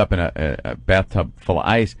 I woke up in a bathtub full of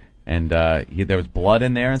ice, and there was blood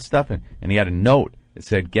in there and stuff, and he had a note that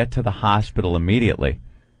said, "Get to the hospital immediately."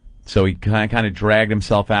 So he kind of dragged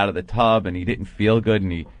himself out of the tub, and he didn't feel good,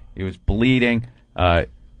 and he was bleeding. And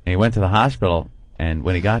he went to the hospital, and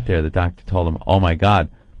when he got there, the doctor told him, "Oh my God,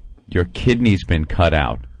 your kidney's been cut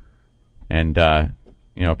out." And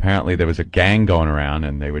apparently there was a gang going around,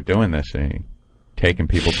 and they were doing this, taking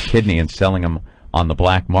people's kidney and selling them on the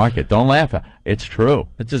black market. Don't laugh. It's true.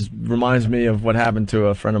 It just reminds me of what happened to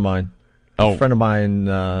a friend of mine. Oh. A friend of mine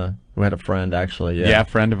who had a friend, actually. Yeah. Yeah,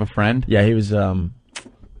 friend of a friend? Yeah, he was,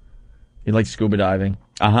 he liked scuba diving.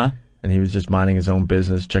 Uh-huh. And he was just minding his own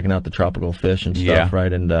business, checking out the tropical fish and stuff, Yeah.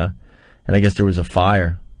 right? And I guess there was a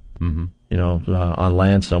fire, Mm-hmm. on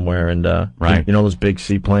land somewhere. And, Right. you know those big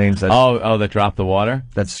seaplanes that, that dropped the water?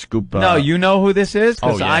 that scoop... No, you know who this is?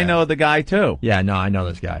 Because Oh, yeah. I know the guy, too. Yeah, no, I know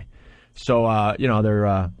this guy. So,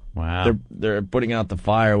 they're... Wow. They're putting out the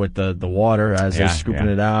fire with the water as they're scooping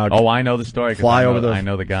it out. Oh, I know the story. 'Cause Fly I know, over the I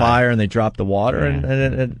know the guy. fire, and they drop the water, Yeah.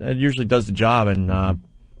 and it usually does the job, and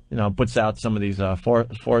puts out some of these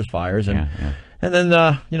forest fires, and Yeah. and then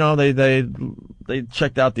they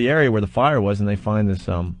checked out the area where the fire was, and they find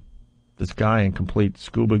this guy in complete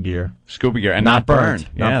scuba gear, and not burned.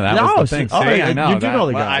 Yeah, that was the thing. See, I know. You do know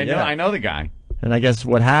the Well, guy. I know the guy. And I guess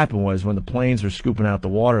what happened was when the planes were scooping out the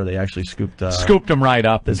water, they actually scooped him right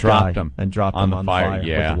up and this dropped guy him and dropped on him the on fire. with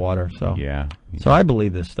Yeah. the water. So Yeah. so I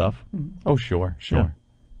believe this stuff. Oh, sure. Yeah.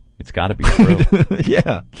 It's got to be true.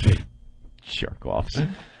 Yeah. Jerk offs.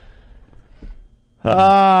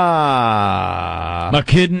 My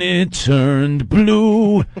kidney turned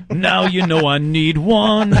blue. Now you know I need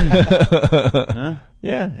one. Huh?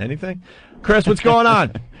 Yeah, anything? Chris, what's going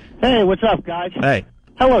on? Hey, what's up, guys? Hey.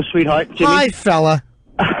 Hello, sweetheart. Jimmy. Hi, fella.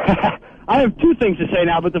 I have two things to say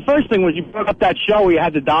now, but the first thing was you brought up that show where you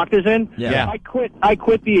had the doctors in. Yeah. I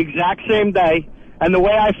quit the exact same day, and the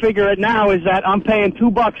way I figure it now is that I'm paying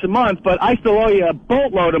 $2 a month, but I still owe you a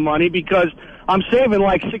boatload of money because I'm saving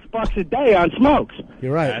like $6 a day on smokes.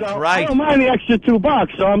 You're right. That's So right. I don't mind the extra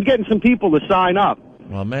 $2, so I'm getting some people to sign up.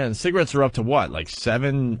 Well, man, cigarettes are up to what, like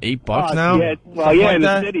 $7, $8 now? Yeah, well, Something yeah, like in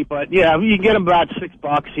that? the city, but yeah, you can get them about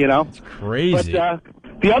 $6, you know. Crazy. But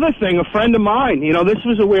the other thing, a friend of mine, this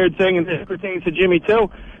was a weird thing, and this pertains to Jimmy too.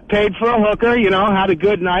 Paid for a hooker, had a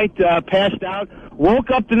good night, passed out,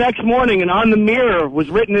 woke up the next morning, and on the mirror was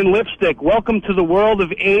written in lipstick, "Welcome to the world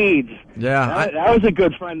of AIDS." Yeah, That was a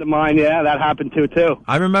good friend of mine. Yeah, that happened too.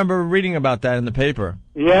 I remember reading about that in the paper.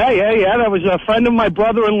 Yeah. That was a friend of my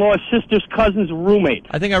brother-in-law's sister's cousin's roommate.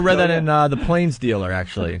 I think I read that in the Plains Dealer,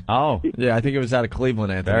 actually. Oh. Yeah, I think it was out of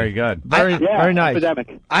Cleveland, Anthony. Very good. Very nice.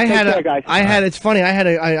 Epidemic. I Take had care, guys. it's funny.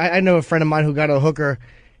 I know a friend of mine who got a hooker,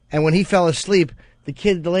 and when he fell asleep,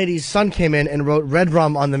 the lady's son came in and wrote "Red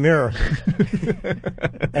Rum" on the mirror,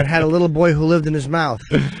 and had a little boy who lived in his mouth.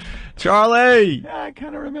 Charlie! Yeah, I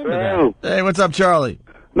kind of remember that. Hey, what's up, Charlie?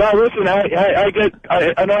 No, listen,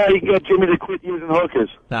 I know how you can get Jimmy to quit using hookers.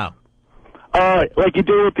 Now. Like you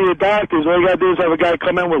do with the doctors, all you gotta do is have a guy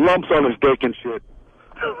come in with lumps on his dick and shit.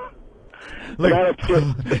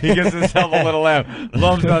 He gives himself a little laugh.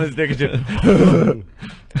 Lumps on his dick and shit.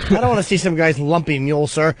 I don't want to see some guy's lumpy mule,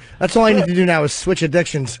 sir. That's all I need to do now is switch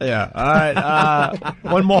addictions. Yeah. All right.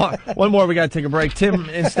 One more. We got to take a break. Tim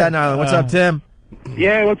in Staten Island. What's up, Tim?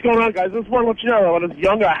 Yeah, what's going on, guys? I just want to let you know, when I was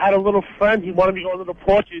younger, I had a little friend. He wanted me to go to the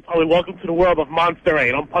porch. He told me, "Welcome to the world of Monster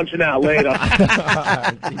 8. I'm punching out later."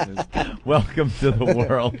 Welcome to the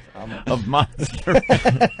world of Monster.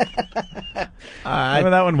 Remember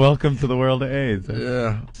that one? Welcome to the world of AIDS.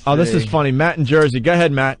 Yeah. Oh, this is funny. Matt in Jersey. Go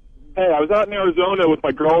ahead, Matt. Hey, I was out in Arizona with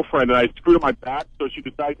my girlfriend, and I screwed up my back, so she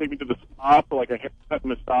decided to take me to the spa for like a haircut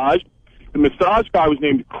and massage. The massage guy was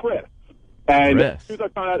named Chris. And as soon as I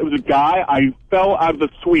found out it was a guy, I fell out of the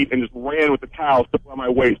suite and just ran with the towel still around my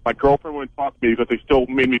waist. My girlfriend wouldn't talk to me because they still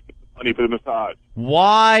made me pay money for the massage.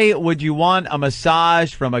 Why would you want a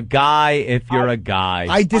massage from a guy if you're a guy?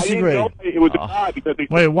 I disagree. I didn't know it was a guy because they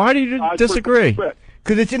Wait, why do you disagree?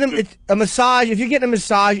 Because it's a massage. If you're getting a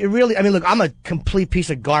massage, it really. I mean, look, I'm a complete piece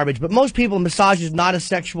of garbage, but most people, massage is not a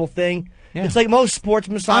sexual thing. Yeah. It's like most sports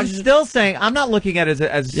I'm massages. still saying I'm not looking at it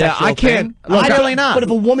as a Yeah, sexual I can't- thing. I'm really not. But if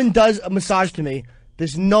a woman does a massage to me,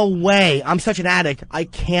 there's no way. I'm such an addict. I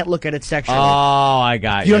can't look at it sexually. Oh, I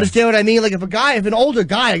got Do you understand what I mean? Like if an older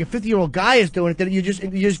guy, like a 50-year-old guy is doing it, then you're just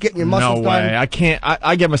getting your muscles No way. done. I can't.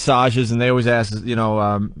 I get massages, and they always ask,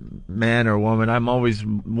 man or woman. I'm always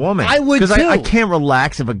woman. I would, because too. I can't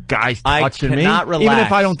relax if a guy's I touching me. cannot Even if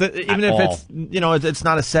relax I don't. Even at if all. it's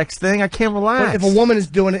not a sex thing. I can't relax. But if a woman is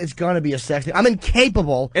doing it, it's gonna be a sex thing. I'm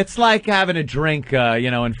incapable. It's like having a drink,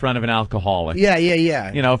 in front of an alcoholic. Yeah.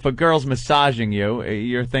 If a girl's massaging you,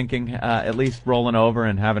 you're thinking at least rolling over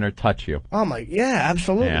and having her touch you. Oh my, yeah,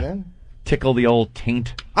 absolutely, Yeah. man. Tickle the old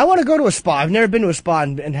taint. I want to go to a spa. I've never been to a spa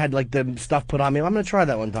and had like the stuff put on me. I'm gonna try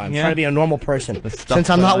that one time. Yeah. Try to be a normal person. stuff Since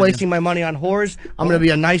I'm put not on you. wasting my money on whores, I'm gonna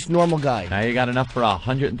be a nice normal guy. Now you got enough for a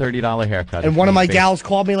 $130 haircut. And if one of need my be. gals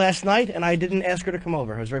called me last night, and I didn't ask her to come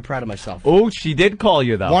over. I was very proud of myself. Oh, she did call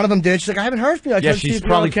you though. One of them did. She's like, I haven't heard from you. I Yeah, tried to see she's if you're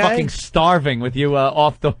probably okay. fucking starving with you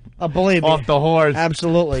off the believe me. off the horse.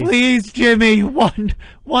 Absolutely. Please, Jimmy, one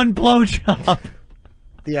blowjob.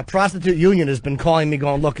 The prostitute union has been calling me,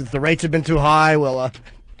 going, look, if the rates have been too high, well,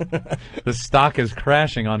 The stock is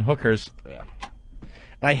crashing on hookers. And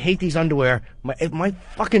I hate these underwear. If my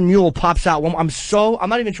fucking mule pops out, I'm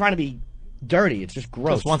not even trying to be dirty. It's just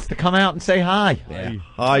gross. Just wants to come out and say hi. Yeah.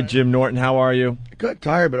 Hi, Jim Norton. How are you? Good,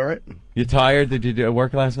 tired, but all right. You tired? Did you do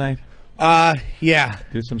work last night? Yeah.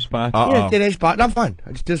 Do some spots? Yeah, did a spot. No, I'm fine.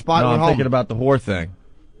 I just did a spot No, and I'm went home. thinking about the whore thing.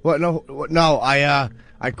 What? No.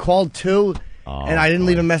 I called two, and I didn't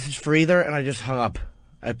leave a message for either, and I just hung up.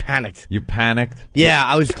 I panicked. You panicked? Yeah,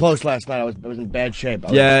 I was close last night. I was in bad shape.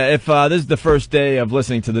 Yeah, if this is the first day of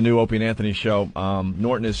listening to the new Opie and Anthony show,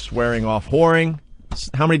 Norton is swearing off whoring.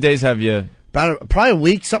 How many days have you? Probably a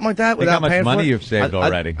week, something like that. Think how Without much paying money for it. you've saved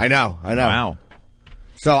already. I know. Wow.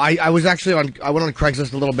 So I was actually I went on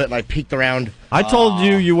Craigslist a little bit, and I peeked around. I told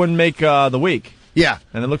you wouldn't make the week. Yeah,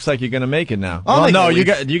 and it looks like you're gonna make it now. I'll Well, make no, the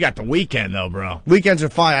week. you got the weekend though, bro. Weekends are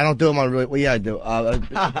fine. I don't do them on really. Well, yeah, I do.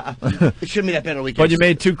 It shouldn't be that bad on weekends. But you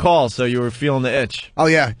made 2 calls, so you were feeling the itch. Oh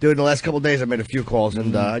yeah, dude. In the last couple of days, I made a few calls,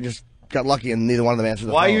 and I just got lucky, and neither one of them answered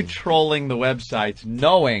the Why are phone. you trolling the websites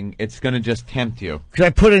knowing it's going to just tempt you? Because I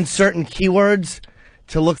put in certain keywords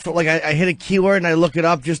to look for, like I hit a keyword and I look it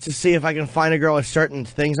up just to see if I can find a girl with certain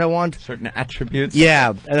things I want. Certain attributes? Yeah,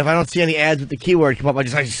 and if I don't see any ads with the keyword come up, I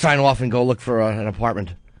just sign off and go look for an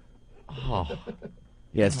apartment. Oh.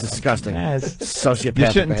 Yeah, it's disgusting. Yes. Sociopathic You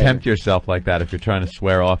shouldn't behavior. tempt yourself like that if you're trying to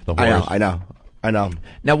swear off the horse. I know.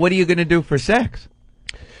 Now, what are you going to do for sex?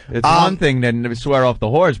 It's one thing to swear off the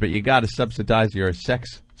horse, but you got to subsidize your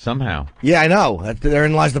sex somehow. Yeah, I know.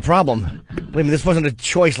 Therein lies the problem. Believe me, this wasn't a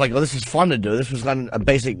choice like, oh, this is fun to do. This was not a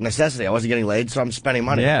basic necessity. I wasn't getting laid, so I'm spending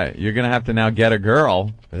money. Yeah, you're going to have to now get a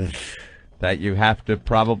girl that you have to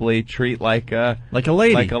probably treat like a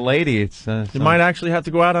lady. Like a lady. It's You might actually have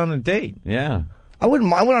to go out on a date. Yeah. I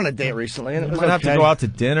wouldn't. I went on a date recently, and it You was might have to okay. go out to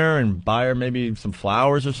dinner and buy her maybe some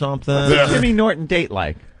flowers or something. What's Jimmy Norton date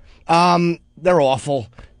like? They're awful.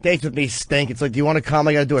 Dates with me stink. It's like, do you want to come?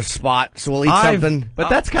 I got to do a spot, so we'll eat something. But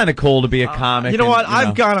that's kind of cool to be a comic. You know what? and,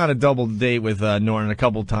 I've gone on a double date with Norton a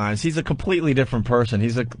couple times. He's a completely different person.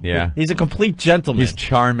 He's a complete gentleman. He's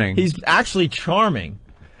charming. He's actually charming.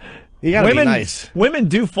 You gotta be nice. Women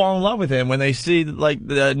do fall in love with him when they see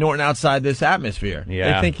Norton outside this atmosphere.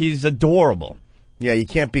 Yeah. They think he's adorable. Yeah, you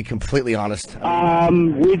can't be completely honest. There's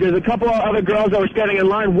a couple of other girls that were standing in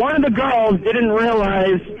line. One of the girls didn't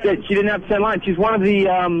realize that she didn't have to stand in line. She's one of the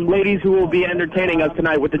ladies who will be entertaining us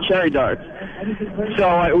tonight with the cherry darts.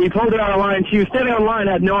 So we pulled it on a line. She was standing on line,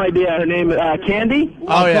 had no idea. Her name Candy.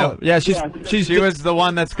 Oh, yeah. Yeah, she was the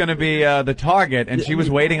one that's going to be the target, and she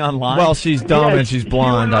was waiting online. Well, she's dumb and she's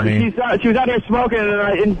blonde. I mean, She was out here smoking,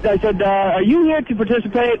 and I said, are you here to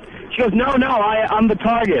participate? She goes, no, I'm the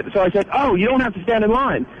target. So I said, oh, you don't have to stand in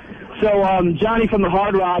line. So Johnny from the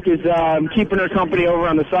Hard Rock is keeping her company over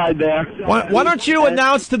on the side there. why don't you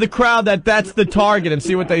announce to the crowd that that's the target and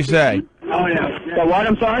see what they say? Oh, yeah. So what?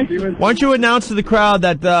 I'm sorry? Why don't you announce to the crowd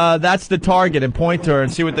that that's the target and point to her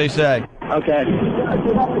and see what they say? Okay.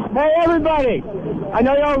 Hey, everybody. I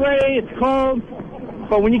know you're all ready. It's cold.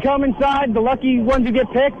 But when you come inside, the lucky ones who get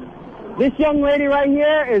picked, this young lady right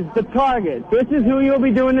here is the target. This is who you'll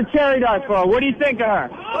be doing the cherry dart for. What do you think of her?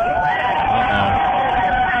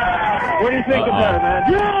 What do you think of her,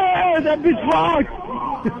 man? Yeah, that bitch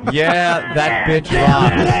rocks. Yeah, that bitch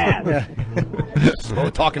rocks. Slow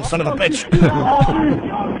talking son of a bitch.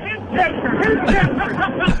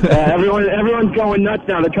 Everyone's going nuts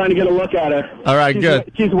now. They're trying to get a look at her. All right,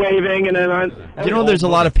 good. She's waving, and then There's a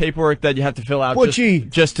lot of paperwork that you have to fill out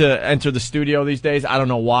just to enter the studio these days. I don't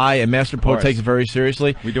know why, and Master Poe takes it very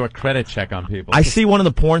seriously. We do a credit check on people. I see one of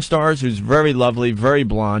the porn stars who's very lovely, very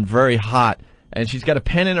blonde, very hot, and she's got a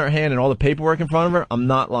pen in her hand and all the paperwork in front of her. I'm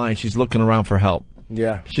not lying. She's looking around for help.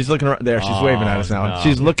 Yeah. She's looking around there. She's waving at us now. No.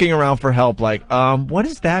 She's looking around for help. Like, what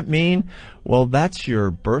does that mean? Well, that's your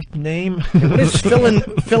birth name. What is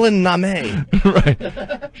Philin Name?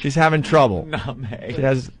 Right. She's having trouble. Name. She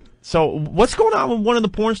has. So, what's going on with one of the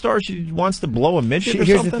porn stars? She wants to blow a midget or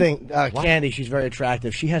Here's something? the thing. Candy, she's very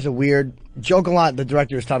attractive. She has a weird... Joe Gallant, the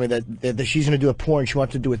director, is telling me that she's going to do a porn she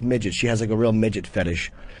wants to do with midgets. She has like a real midget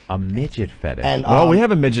fetish. A midget fetish? And, well, we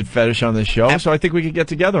have a midget fetish on this show, so I think we could get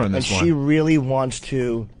together on this and one. she really wants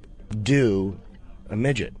to do a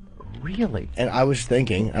midget. Really? And I was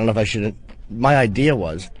thinking, I don't know if I should... My idea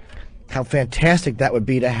was how fantastic that would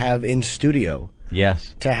be to have in studio.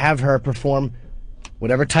 Yes. To have her perform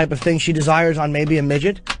whatever type of thing she desires on maybe a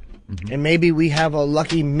midget. Mm-hmm. And maybe we have a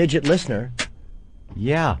lucky midget listener.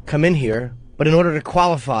 Yeah. Come in here. But in order to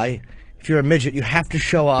qualify, if you're a midget, you have to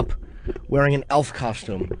show up wearing an elf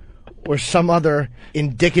costume or some other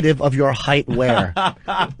indicative of your height wear.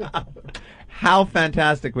 How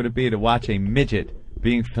fantastic would it be to watch a midget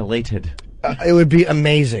being filleted? It would be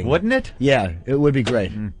amazing. Wouldn't it? Yeah, it would be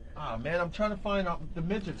great. Oh, man, I'm trying to find out the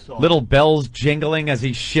midget song. Little bells jingling as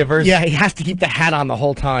he shivers. Yeah, he has to keep the hat on the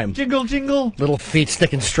whole time. Jingle, jingle. Little feet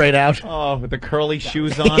sticking straight out. Oh, with the curly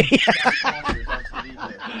shoes on.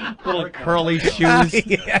 Little curly shoes.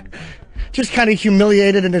 Yeah. Just kind of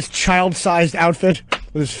humiliated in his child-sized outfit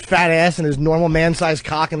with his fat ass and his normal man-sized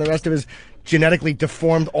cock and the rest of his genetically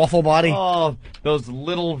deformed, awful body. Oh, those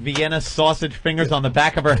little Vienna sausage fingers on the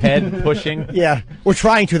back of her head pushing. Yeah, we're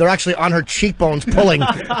trying to. They're actually on her cheekbones pulling,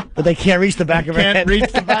 but they can't reach the back of her head. Can't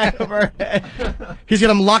reach the back of her head. He's got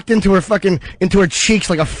them locked into her cheeks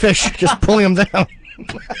like a fish, just pulling them down.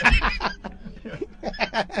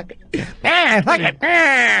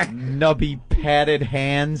 Nubby padded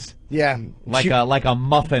hands. Yeah, like a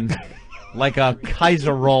muffin, like a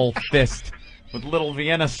Kaiser roll fist with little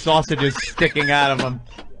Vienna sausages sticking out of them.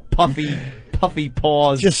 Puffy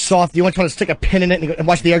paws. Just soft. You want to stick a pin in it and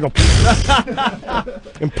watch the air go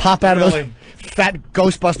and pop out of those fat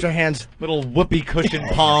Ghostbuster hands. Little whoopee cushion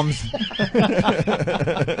palms.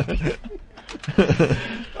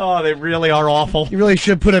 Oh, they really are awful. You really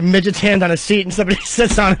should put a midget's hand on a seat and somebody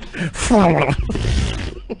sits on it.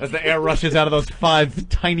 As the air rushes out of those 5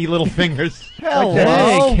 tiny little fingers. Hello.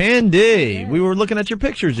 Hey, Candy. We were looking at your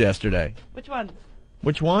pictures yesterday. Which ones?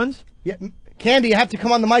 Which ones? Yeah, Candy, you have to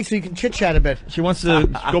come on the mic so you can chit-chat a bit. She wants to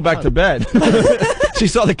go back to bed. She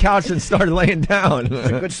saw the couch and started laying down. It's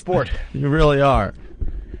a good sport. You really are.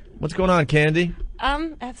 What's going on, Candy?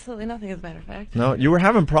 Absolutely nothing, as a matter of fact. No, you were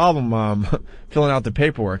having a problem filling out the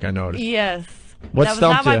paperwork, I noticed. Yes. What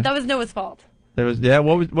stumped you? That was Noah's fault.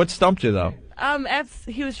 What stumped you, though?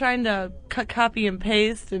 He was trying to copy and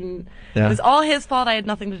paste, and Yeah. it was all his fault. I had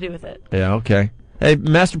nothing to do with it. Yeah, okay. Hey,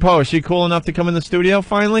 Master Poe, is she cool enough to come in the studio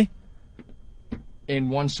finally? In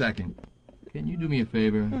 1 second. Can you do me a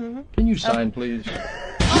favor? Mm-hmm. Can you sign, please?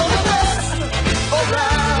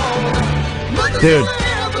 Dude,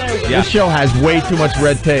 this show has way too much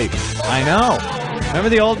red tape. I know. Remember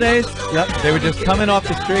the old days? Yep. They would just come in off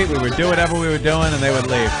the street, we would do whatever we were doing, and they would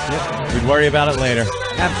leave. Yep. We'd worry about it later.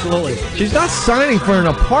 Absolutely. She's not signing for an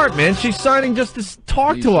apartment. She's signing just to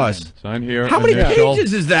talk to us. Sign here. How many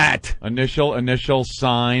pages is that? Initial,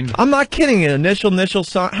 sign. I'm not kidding you. Initial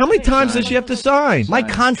sign. How many times does she have to sign? My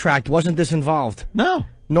contract wasn't this involved. No.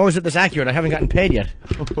 Nor is it this accurate. I haven't gotten paid yet.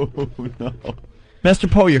 Oh, no. Master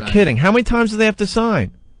Poe, you're kidding. How many times do they have to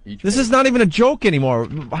sign? This is not even a joke anymore.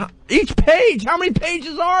 Each page. How many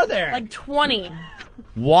pages are there? Like 20.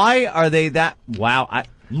 Why are they that? Wow.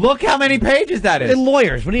 Look how many pages that is. They're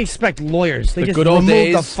lawyers. What do you expect? Lawyers. They The just good old remove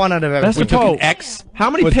days. the fun out of everything. Master Poe, X. how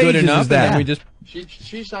many was good pages enough, is that? and then we just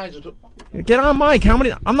She signs it. Get on mic. How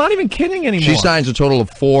many? I'm not even kidding anymore. She signs a total of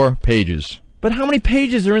 4 pages. But how many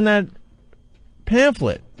pages are in that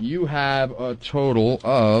pamphlet? You have a total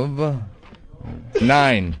of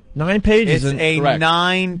 9. 9 pages. It's a correct.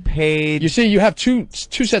 9-page. You see, you have two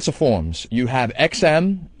sets of forms. You have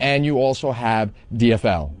XM and you also have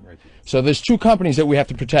DFL. So there's 2 companies that we have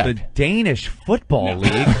to protect. The Danish Football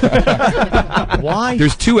League. Why?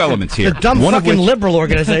 There's 2 elements here. The dumb One of fucking which- liberal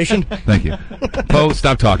organization. Thank you. Poe,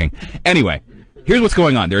 stop talking. Anyway, here's what's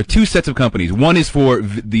going on. There are 2 sets of companies. One is for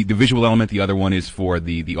the visual element. The other one is for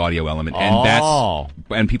the audio element. And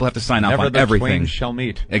and people have to sign off Never on the everything. twain shall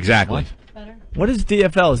meet. Exactly. What is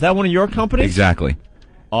DFL? Is that one of your companies? Exactly.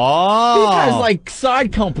 Oh. You guys like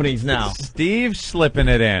side companies now. Steve's slipping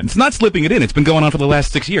it in. It's not slipping it in. It's been going on for the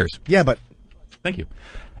last 6 years. Yeah, but Thank you.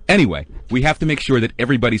 Anyway, we have to make sure that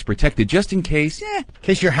everybody's protected just in case. in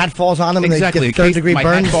case your hat falls on them Exactly. and In they get case third-degree my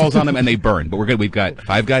burns. hat falls on them and they burn. But we're good. We've got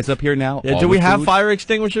 5 guys up here now. Yeah, all do we with have food. fire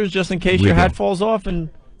extinguishers just in case We your hat do. falls off and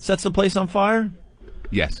sets the place on fire?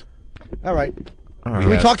 Yes. All right. All right. Can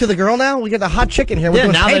we talk to the girl now? We got the hot chick in here. We're Yeah,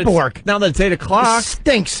 doing now paperwork. now that it's 8 o'clock. It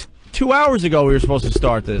stinks. 2 hours ago we were supposed to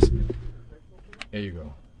start this. There you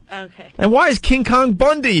go. Okay. And why is King Kong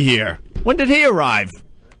Bundy here? When did he arrive?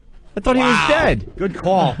 I thought he was dead. Good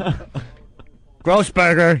call.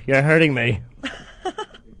 Grossberger, you're hurting me.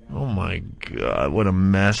 Oh my God, what a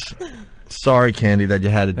mess. Sorry, Candy, that you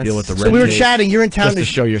had to deal with the red So we were tape chatting. You're in town just to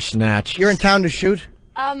show your snatch. You're in town to shoot.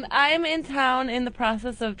 I'm in town in the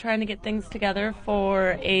process of trying to get things together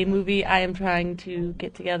for a movie I am trying to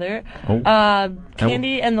get together.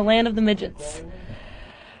 Candy and the Land of the Midgets.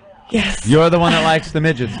 Yes. You're the one that likes the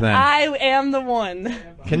midgets, then. I am the one.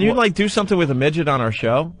 Can you like do something with a midget on our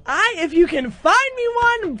show? If you can find me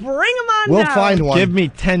one, bring them on We'll down. find one. Give me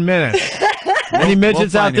 10 minutes. Any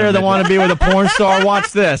midgets we'll out find you there a that want to be with a porn star,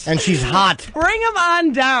 watch this. And she's hot. Bring them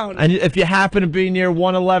on down. And if you happen to be near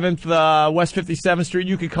 111th West 57th Street,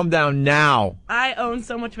 you could come down now. I own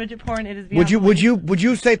so much midget porn. It is beyond Would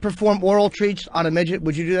you say perform oral treats on a midget?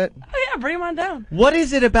 Would you do that? Oh yeah, bring them on down. What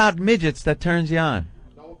is it about midgets that turns you on?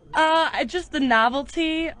 Just the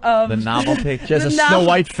novelty of The novelty? She has a Snow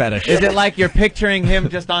White fetish. Is it like you're picturing him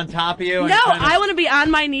just on top of you? and No, trying to- I want to be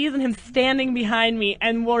on my knees and him standing behind me,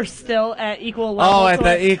 and we're still at equal level. Oh, at so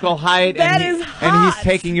the equal height. That and is And he's hot.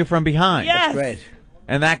 taking you from behind. Yes. Great.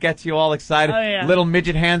 And that gets you all excited. Oh, yeah. Little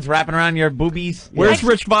midget hands wrapping around your boobies. Where's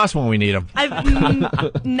Rich Voss when we need him?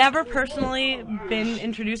 I've never personally been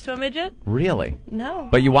introduced to a midget. Really? No.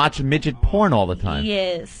 But you watch midget porn all the time.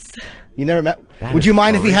 Yes. You never met. That Would is you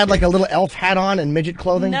mind if he had horrific. like a little elf hat on and midget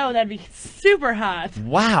clothing? No, that'd be super hot.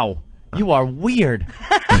 Wow. You are weird.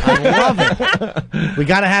 I love it. We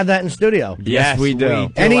got to have that in studio. Yes, we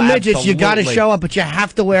do. Any midgets, you got to absolutely. show up, but you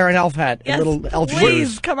have to wear an elf hat Yes, and little elf please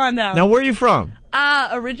shoes. come on down. Now, where are you from?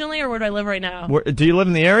 Originally, or where do I live right now? Do you live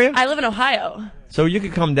in the area? I live in Ohio. So you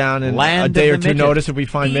could come down in Land a of day the or two midgets. notice if we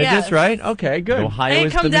find midgets, Yes. right? Okay, good. Ohio I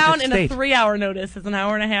is come the down midget in state. a 3-hour notice. It's an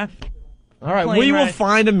hour and a half. All right, plane we will ride.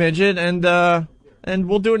 find a midget and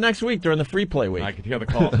we'll do it next week during the free play week. I could hear the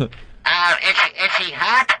call. Is she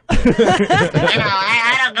hot?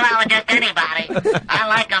 I don't go out with just anybody. I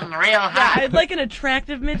like them real Yeah, hot. I'd like an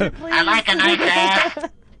attractive midget, please. I like a nice ass.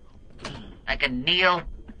 Like a Neil.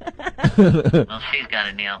 Well, she's got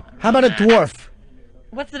a Neil. How about a dwarf?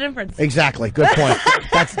 What's the difference? Exactly. Good point.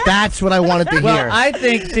 That's what I wanted to hear. Well, I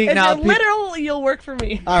think If now you're literal, you'll work for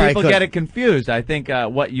me. All right, people good. get it confused. I think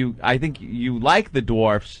I think you like the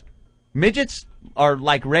dwarfs. Midgets are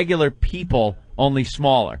like regular people, only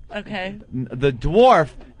smaller. Okay. The dwarf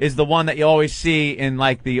is the one that you always see in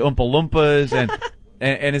like the Oompa Loompas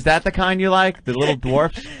and is that the kind you like? The little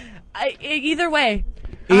dwarfs? Either way.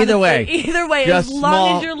 Either Honestly, way. Either way, Just as long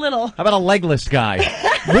small- as you're little. How about a legless guy?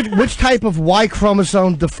 Which type of Y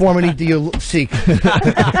chromosome deformity do you seek?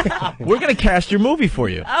 We're going to cast your movie for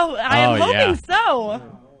you. Oh, I am hoping yeah. so.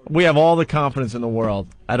 We have all the confidence in the world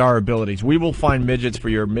at our abilities. We will find midgets for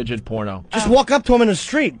your midget porno. Just walk up to him in the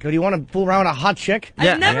street. Do you want to fool around with a hot chick?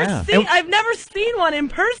 Yeah. I've never seen one in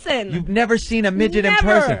person. You've never seen a midget in Never.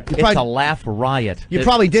 person. You It's probably- a laugh riot. You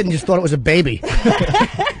probably didn't. Just thought it was a baby.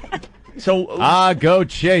 So go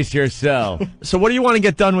chase yourself. So what do you want to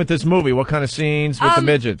get done with this movie? What kind of scenes with the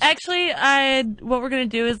midgets? Actually, what we're gonna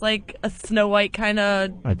do is like a Snow White kind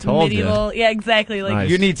of I told you. medieval. Yeah, exactly. Like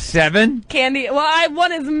You need 7? candy. Well, I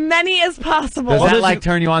want as many as possible. Does that like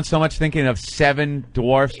turn you on so much thinking of 7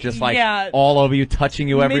 dwarfs just like Yeah. all over you, touching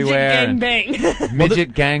you everywhere? Midget gang bang.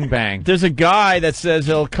 Midget gangbang. There's a guy that says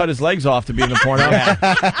he'll cut his legs off to be in the porno,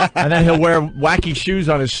 and then he'll wear wacky shoes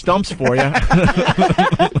on his stumps for you.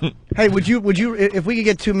 Hey, would you, if we could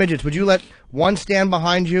get 2 midgets, would you let one stand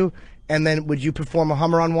behind you, and then would you perform a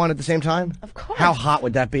Hummer on one at the same time? Of course. How hot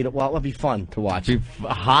would that be? Well, it would be fun to watch.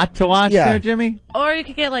 Hot to watch Yeah. there, Jimmy? Or you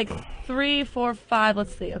could get like 3, 4, 5.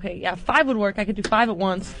 Let's see. Okay, yeah, 5 would work. I could do 5 at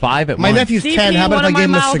once. 5 at My once. nephew's DP, 10. How about one if I in my gave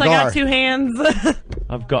him a mouth, I cigar? got 2 hands.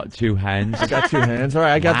 I've got 2 hands. I got 2 hands. All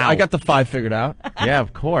right, I got the 5 figured out. Yeah,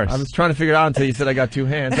 of course. I was trying to figure it out until you said I got 2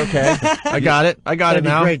 hands. Okay, I got it. I got it That'd be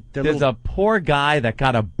now. great. They're There's little- a poor guy that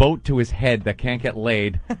got a boat to his head that can't get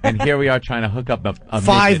laid, and here we are trying to hook up a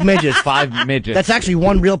 5 midget. midgets. 5 midgets. That's actually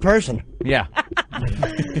one real person. Yeah.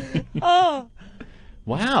 Oh.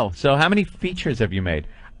 Wow. So how many features have you made?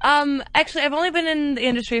 Actually, I've only been in the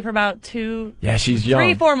industry for about 2. Yeah, she's young.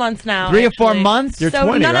 3-4 months now. 3 or 4 actually. months? You're So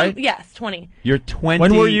 20, none of- right? Yes, 20. You're 20.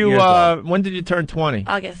 When were you? years old. When did you turn 20?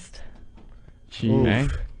 August. She Okay.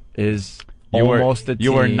 is You almost were, a teen.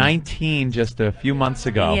 You were 19 just a few months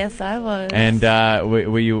ago. Yes, I was. And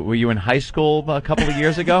were you in high school a couple of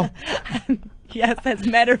years ago? Yes, as a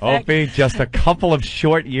matter of fact. Opie, just a couple of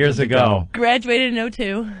short years ago. Graduated in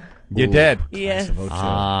 02. You did? Yes.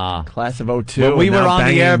 Class of 02. When we were now on the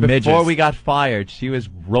banging air before midgets. we got fired, she was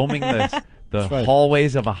roaming the right.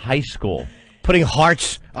 hallways of a high school. Putting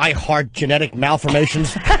hearts, I heart genetic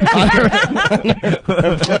malformations.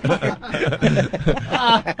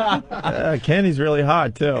 Candy's really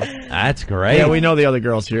hot too. That's great. Yeah, we know the other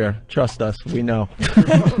girls here. Trust us, we know.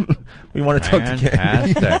 We want to talk to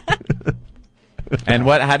Candy. Fantastic. And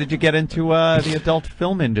how did you get into the adult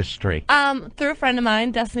film industry? Through a friend of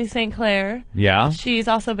mine, Destiny St. Clair. Yeah? She's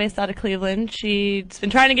also based out of Cleveland. She's been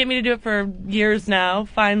trying to get me to do it for years now.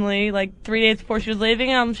 Finally, like 3 days before she was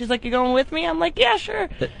leaving, she's like, "You going with me?" I'm like, "Yeah, sure."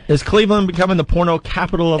 Is Cleveland becoming the porno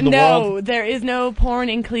capital of the No, world? there is no porn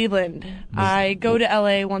in Cleveland. I go to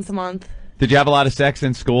LA once a month. Did you have a lot of sex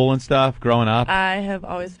in school and stuff growing up? I have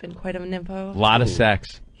always been quite a nympho. A lot of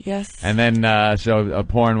sex. Yes. And then, so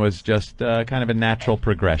porn was just kind of a natural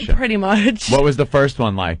progression. Pretty much. What was the first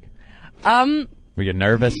one like? Were you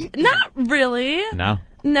nervous? Not really. No?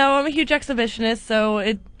 No, I'm a huge exhibitionist, so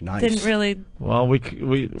it didn't really. Well, we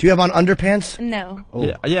Do you have on underpants? No.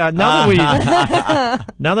 Yeah.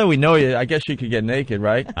 Now that we know you, I guess you could get naked,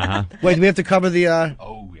 right? Wait, do we have to cover the?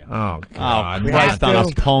 Oh God! Christ on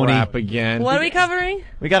a pony. Crap again. What are we covering?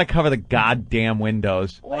 We got to cover the goddamn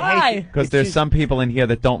windows. Why? Because there's some people in here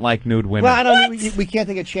that don't like nude women. Well, I don't. We can't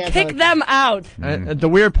take a chance. Kick them out. And the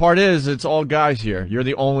weird part is, it's all guys here. You're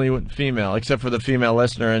the only female, except for the female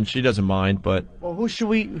listener, and she doesn't mind. But Well, who should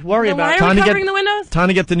we worry Then why about? are we covering the windows? time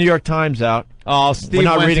to get the New York Times out. Oh, Steve We're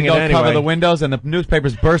not went reading to go it cover anyway. the windows, and the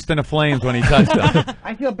newspapers burst into flames when he touched them.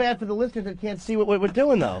 I feel bad for the listeners that can't see what we're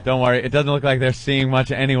doing, though. Don't worry, it doesn't look like they're seeing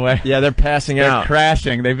much anyway. Yeah, they're passing They're out.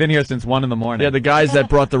 crashing. They've been here since 1 in the morning. Yeah, the guys that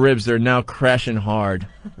brought the ribs, they're now crashing hard,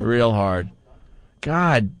 real hard.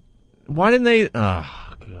 God, why didn't they?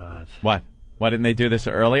 Oh God. What? Why didn't they do this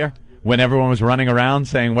earlier? When everyone was running around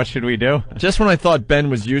saying, "What should we do?" Just when I thought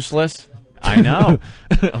Ben was useless. I know.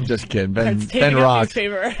 I'm just kidding. Ben Starts taping up rocks.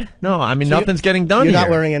 newspaper. No, I mean So nothing's getting done You're here. not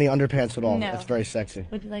wearing any underpants at all. No. That's very sexy.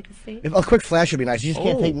 Would you like to see? If, a quick flash would be nice. You just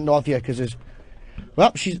can't take it off yet because there's.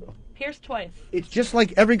 Well, she's. Pierced twice. It's just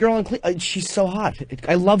like every girl in Cleveland. She's so hot.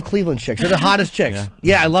 I love Cleveland chicks. They're the hottest chicks.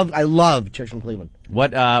 Yeah, I love chicks from Cleveland.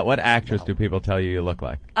 What actress do people tell you look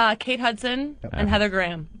like? Kate Hudson and Heather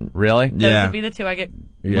Graham. Really? Those would be the two I get.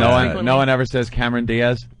 No one ever says Cameron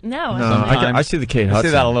Diaz. No. No, I see the Kate Hudson. I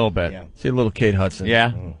see that a little bit. Yeah. See a little Kate Hudson.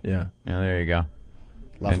 Yeah. Yeah. Yeah, there you go.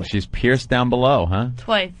 Lovely. And she's pierced down below, huh?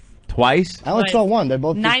 Twice. Twice? I only saw one. They're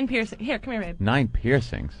both. 9 piercings. Here, come here, babe. 9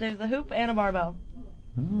 piercings. There's a hoop and a barbell.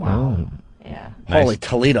 Wow. Yeah. Nice. Holy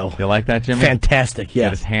Toledo. You like that, Jimmy? Fantastic. He Yeah.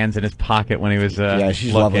 had his hands in his pocket when he was Yeah,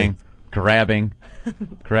 she's looking, lovely.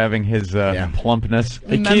 grabbing his plumpness.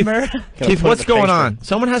 Hey, Remember? Keith, what's the face going there. on?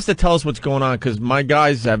 Someone has to tell us what's going on because my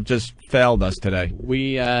guys have just failed us today.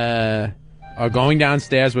 We are going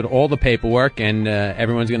downstairs with all the paperwork, and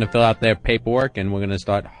everyone's going to fill out their paperwork, and we're going to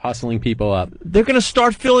start hustling people up. They're going to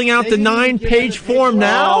start filling out the 9-page form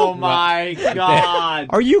now? Oh my God!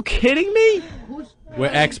 Are you kidding me? We're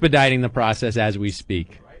expediting the process as we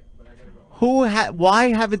speak.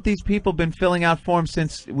 Why haven't these people been filling out forms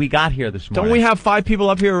since we got here this morning? Don't we have 5 people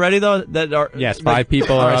up here already though? That are Yes, 5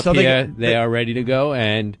 people All are right, up so here. They are ready to go,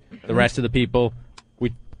 and the rest of the people,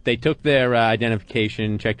 they took their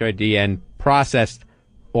identification, checked their ID, and processed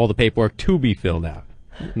all the paperwork to be filled out.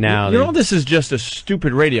 Now, You know this is just a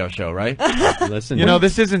stupid radio show, right? listen. You know,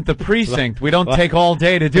 this isn't the precinct. We don't take all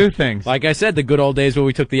day to do things. Like I said, the good old days where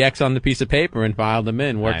we took the X on the piece of paper and filed them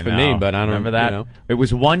in worked I for know. me, but I don't remember that. You know. It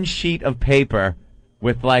was 1 sheet of paper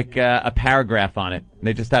with like a paragraph on it.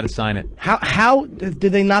 They just had to sign it. How did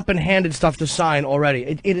they not been handed stuff to sign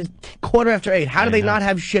already? It is 8:15. How do they not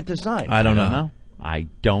have shit to sign? I don't know. I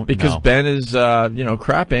don't Because know. Ben is,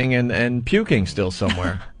 crapping and puking still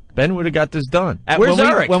somewhere. Ben would have got this done. Where's when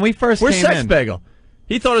Eric? when we first Where's came Sex in, Bagel?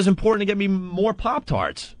 He thought it was important to get me more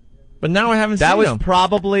Pop-Tarts. But now I haven't that seen was them.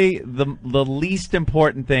 probably the least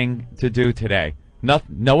important thing to do today.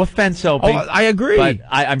 No offense, Opie. Oh, I agree. But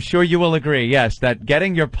I'm sure you will agree, yes, that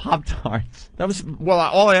getting your Pop-Tarts. That was,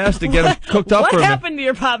 all I asked to get them cooked up What for me. happened to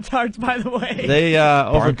your Pop-Tarts, by the way? They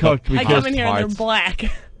overcooked I because come in here and they're black.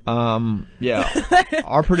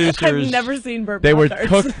 our producers. I've never seen burnt They were Pop-Tarts.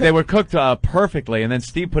 cooked. They were cooked perfectly, and then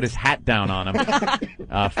Steve put his hat down on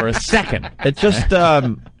them for a second. It just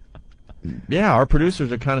Yeah, our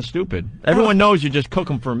producers are kind of stupid. Everyone knows you just cook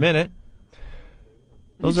them for a minute.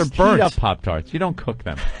 Those are burnt. Heat up Pop-Tarts. You don't cook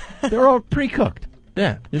them. They're all pre-cooked.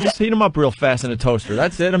 Yeah, you just heat them up real fast in a toaster.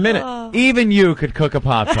 That's it, a minute. Even you could cook a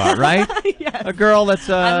Pop-Tart, right? Yes. A girl that's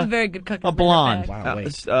I'm a very good cook. a blonde.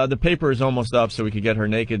 The paper is almost up, so we could get her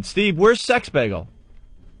naked. Steve, where's Sex Bagel?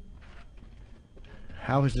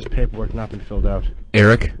 How has this paperwork not been filled out?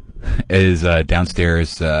 Eric is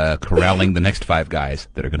downstairs corralling the next 5 guys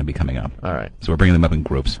that are going to be coming up. All right. So we're bringing them up in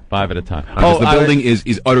groups. 5 at a time. Because the building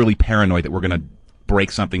is utterly paranoid that we're going to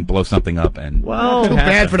break something, blow something up, and... Well, too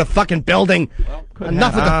bad for the fucking building.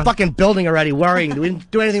 Enough with the fucking building already worrying. We didn't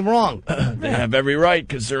do anything wrong. They have every right,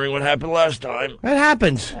 considering what happened last time. That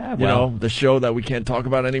happens. You know, the show that we can't talk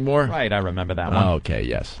about anymore. Right, I remember that one. Oh, okay,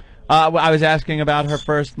 yes. I was asking about her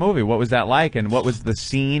first movie. What was that like, and what was the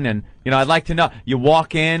scene? And, I'd like to know. You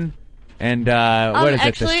walk in, and what is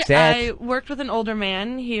actually, it, the set? I worked with an older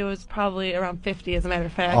man. He was probably around 50, as a matter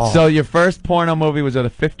of fact. So your first porno movie was with a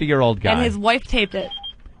 50-year-old guy. And his wife taped it.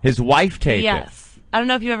 His wife taped it? Yes. I don't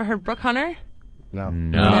know if you ever heard Brooke Hunter. No.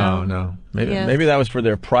 Maybe Yes. maybe that was for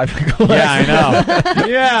their private collection. Yeah, I know.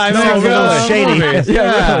 Yeah, I know. Really shady.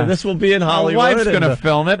 Yeah, really. This will be in My Hollywood. wife's going to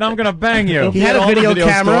film it, and I'm going to bang you. He had a video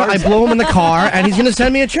camera. I blew him in the car, and he's going to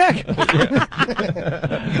send me a check.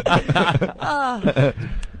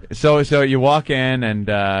 So you walk in,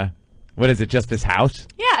 and what is it, just this house?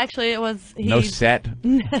 Yeah, actually, it was... No set?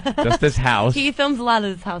 Just this house? He films a lot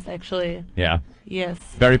of this house, actually. Yeah. Yes.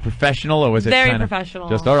 Very professional, or was it Very kinda professional.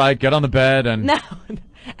 Just, all right, get on the bed and... No.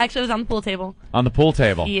 Actually, it was on the pool table. On the pool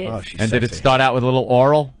table? Yes. Oh, she's and did it sexy. start out with a little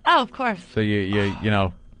oral? Oh, of course. So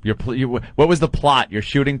what was the plot? You're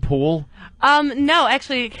shooting pool? No,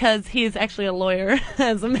 actually, because he's actually a lawyer,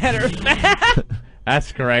 as a matter of fact.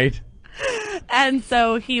 That's great. And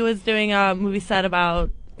so he was doing a movie set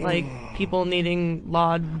about, like, people needing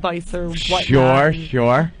law advice or whatnot.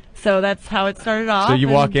 Sure. So that's how it started off. So you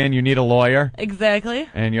and- walk in, you need a lawyer, Exactly.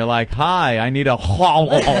 and you're like, hi, I need a...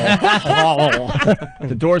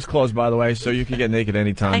 The door's closed, by the way, so you can get naked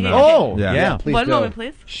anytime. I can now. get Oh, Yeah. yeah. Please One do. moment,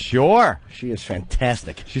 please. Sure. She is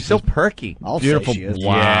fantastic. She's so perky. I'll Beautiful. say she is.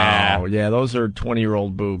 Wow. Yeah, those are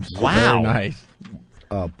 20-year-old boobs. Wow. Very nice.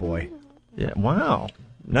 Oh, boy. Yeah. Wow.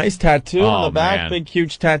 Nice tattoo on Oh, the back. man. Big,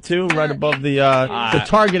 huge tattoo right above the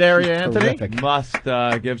target area, Anthony. Terrific. Must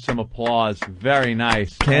give some applause. Very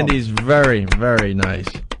nice. Candy's very, very nice.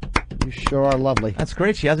 You sure are lovely. That's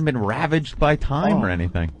great. She hasn't been ravaged by time or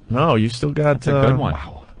anything. No, you still got That's a good one.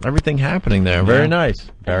 everything happening there. Very nice.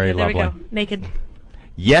 Very There lovely. we go. Naked.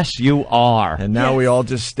 Yes, you are. And now we all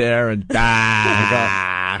just stare and All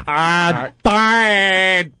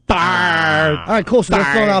right, cool. So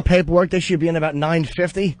they're filling out paperwork. They should be in about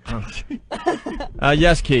 9:50.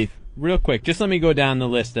 Yes, Keith. Real quick, just let me go down the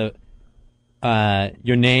list of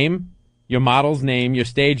your name, your model's name, your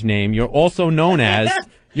stage name, you're also known as,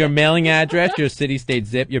 your mailing address, your city, state,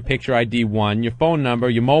 zip, your picture ID 1, your phone number,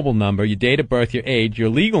 your mobile number, your date of birth, your age, your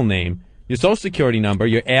legal name, your social security number,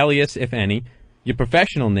 your alias, if any, your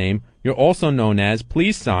professional name, you're also known as,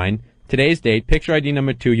 please sign, today's date, picture ID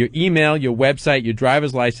number 2, your email, your website, your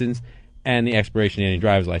driver's license, and the expiration date of your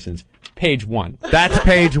driver's license. Page 1. That's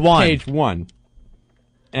page 1. Page 1.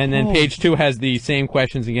 And then page 2 has the same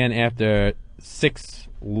questions again after 6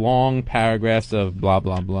 long paragraphs of blah,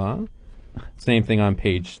 blah, blah. Same thing on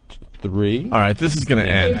page 3. All right, this is going to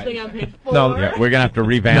end. Same thing on page 4. No, Yeah, we're going to have to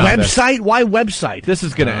revamp this. Website? Why website? This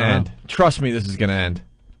is going to end. Trust me, this is going to end.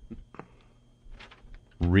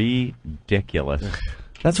 Ridiculous.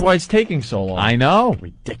 That's why it's taking so long. I know.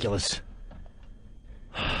 Ridiculous.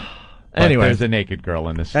 But Anyway. there's a naked girl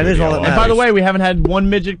in this That studio. is all that And by matters. the way, we haven't had one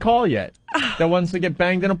midget call yet that wants to get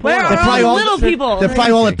banged in a porno. Where They're are probably all all the little people? They're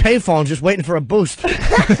probably all at payphones just waiting for a boost.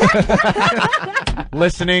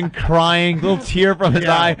 Listening, crying, little tear from his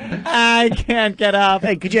eye. I can't get up.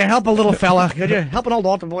 Hey, could you help a little fella? Could you help an old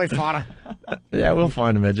altar boy father? Yeah, we'll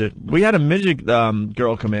find a midget. We had a midget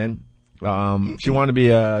girl come in. She wanted to be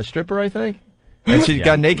a stripper, I think. And she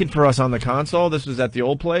got naked for us on the console. This was at the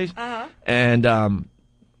old place. Uh-huh. And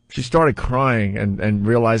she started crying and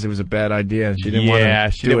realized it was a bad idea. And she didn't want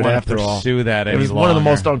to she didn't do it want after to all. pursue that It any was one of the longer.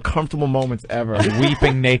 most uncomfortable moments ever.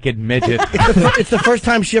 Weeping naked midget. It's the first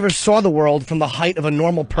time she ever saw the world from the height of a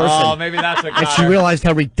normal person. Oh, maybe that's a And she realized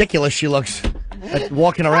how ridiculous she looks at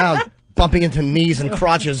walking around, bumping into knees and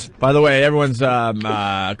crotches. By the way, everyone's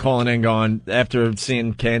calling in going, after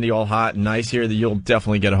seeing Candy all hot and nice here, that you'll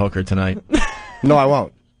definitely get a hooker tonight. No, I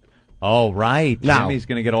won't. Oh, right. No. Jimmy's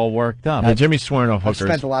going to get all worked up. Yeah, Jimmy's swearing off I've hookers.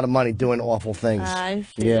 spent a lot of money doing awful things. I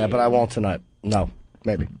see. Yeah, but I won't tonight. No,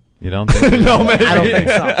 maybe. You don't think? No, maybe. I don't think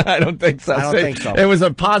so. I don't think so. I don't think so. It was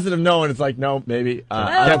a positive no, and it's like, no, maybe.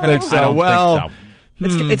 I don't think so. I don't well,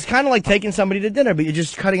 think so. It's kind of like taking somebody to dinner, but you're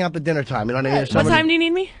just cutting out the dinner time. You know what I mean? What time do you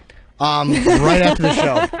need me? Right after the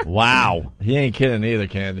show. Wow. He ain't kidding either,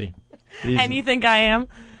 Candy. And you think I am?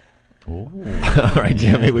 All right,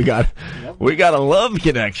 Jimmy, we got a love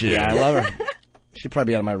connection. Yeah, I love her. She'd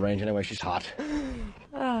probably be out of my range anyway. She's hot.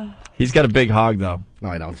 He's got a big hog, though. No,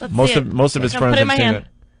 I don't. Most of his friends have seen it.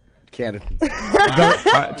 Can't.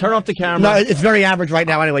 Turn off the camera. No, it's very average right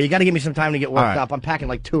now anyway. You got to give me some time to get worked All right. up. I'm packing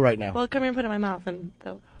like 2 right now. Well, come here and put it in my mouth, and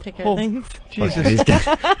they'll take care of things. Jesus.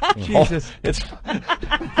 Jesus. It's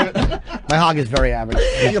My hog is very average.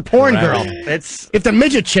 She's a porn girl. If the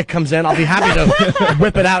midget chick comes in, I'll be happy to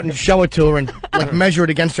whip it out and show it to her and like measure it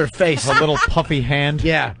against her face. A little puffy hand.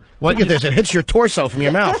 Yeah. Look at this. It hits your torso from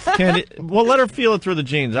your mouth. Candy. Well, let her feel it through the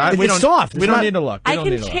jeans. It's soft. We don't need to look. I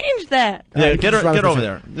can change that. Yeah, get over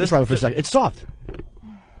there. Just run for a second. It's soft.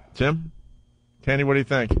 Tim? Candy, what do you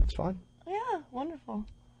think? It's fine. Yeah, wonderful.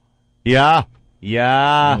 Yeah.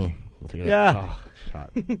 Yeah. Yeah.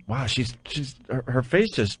 Wow, she's her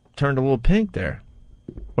face just turned a little pink there.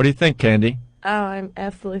 What do you think, Candy? Oh, I'm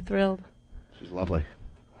absolutely thrilled. She's lovely.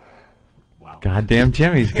 Goddamn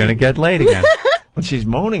Jimmy's gonna get laid again. But she's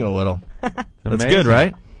moaning a little. That's amazing. good,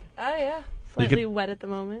 right? Oh, yeah. Slightly wet at the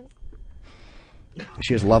moment.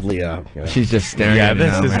 She is lovely. She's just staring Yeah, at you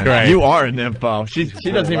this now, is man. great. You are a nympho. She doesn't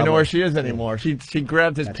even know lovely. where she is anymore. She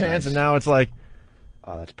grabbed his pants and now it's like,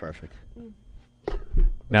 Oh, that's perfect.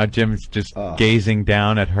 Now Jim's just gazing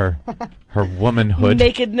down at her womanhood.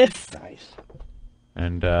 Nakedness. Nice.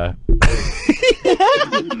 And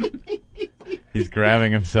he's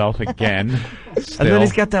grabbing himself again. and then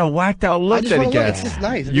he's got that whacked out look I just that he wanna look. gets. It's just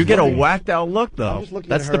nice. I'm You just get a looking. whacked out look I'm though. just looking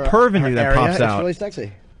That's at the her, perv in her you that area. pops It's out. really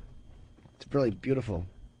sexy. It's really beautiful.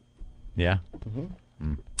 Yeah.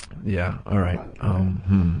 Yeah. All right.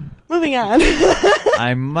 Moving on.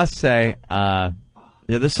 I must say, yeah,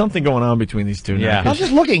 there's something going on between these two. Yeah. Now. I'm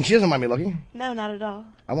just looking. She doesn't mind me looking. No, not at all.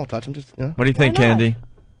 I won't touch him. Just you know. What do you think, Why not? Candy?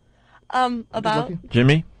 About?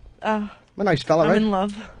 Jimmy? I'm a nice fella, I'm right? in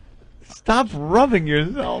love. stop rubbing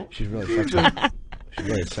yourself. She's really sexy. She's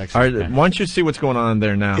really sexy. All right. Why don't you see what's going on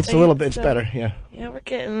there now? It's a little bit. It's better. Yeah. Yeah, we're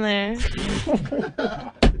getting there.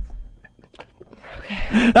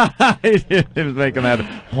 He was making that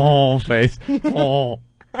whole face. Oh.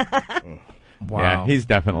 Wow. Yeah, he's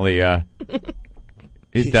definitely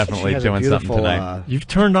She has a doing something beautiful, tonight. You've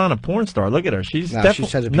turned on a porn star. Look at her. She's No,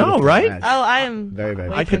 definitely she has a beautiful right. eyes. Oh, I am Very, very.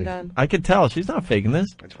 way turned on. I could tell she's not faking this.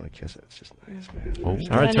 I just want to kiss it. It's just nice, man. Oh.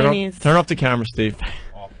 All right, on your knees. turn off the camera, Steve.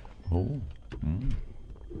 Oh.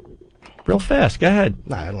 Real fast. Go ahead.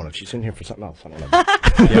 Nah, I don't want to. She's in here for something else. I don't know.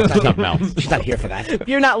 Yeah, something else. She's not here for that.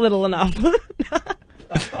 You're not little enough.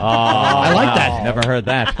 Oh, I like that. Never heard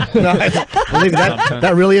that. No, I believe that.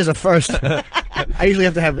 That really is a first. I usually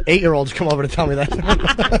have to have 8-year-olds come over to tell me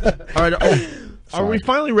that. All right. Are we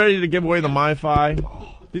finally ready to give away the MiFi?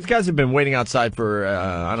 These guys have been waiting outside for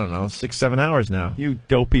I don't know 6-7 hours now. You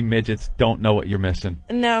dopey midgets don't know what you're missing.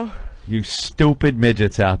 No. You stupid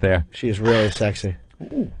midgets out there. She is really sexy.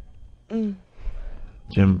 Jim,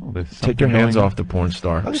 there's take something your hands going off the porn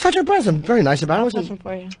star. I'm just touching her breast. I'm very nice about it. Touch them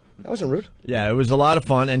for you. That wasn't rude. Yeah, it was a lot of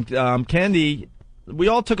fun. And Candy, we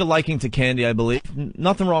all took a liking to Candy, I believe.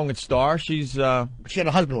 Nothing wrong with Star. She's. She had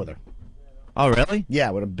a husband with her. Oh, really? Yeah,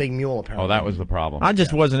 with a big mule, apparently. Oh, that was the problem. I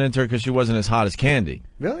just wasn't into her because she wasn't as hot as Candy.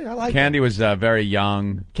 Really? I like Candy was very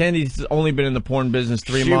young. Candy's only been in the porn business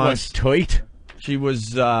 3 She months. was tight. She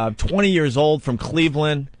was 20 years old from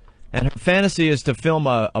Cleveland, and her fantasy is to film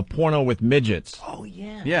a porno with midgets. Oh,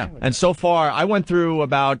 yeah. Yeah. And so far, I went through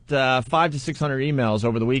about 500 to 600 emails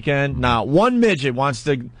over the weekend. Now, one midget wants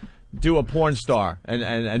to do a porn star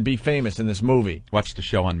and be famous in this movie. Watched the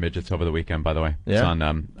show on midgets over the weekend, by the way. It's Yeah?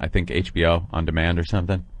 on, I think, HBO On Demand or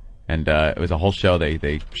something. And it was a whole show.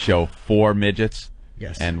 They show 4 midgets.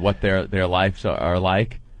 Yes. And what their lives are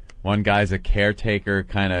like. One guy's a caretaker,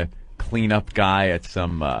 kind of cleanup guy at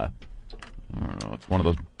some, I don't know, it's one of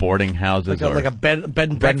those boarding houses. Like a bed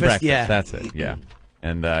and breakfast? Yeah. That's it, yeah.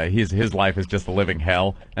 And his life is just a living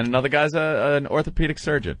hell. And another guy's an orthopedic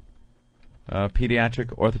surgeon. A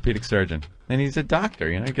pediatric orthopedic surgeon. And he's a doctor,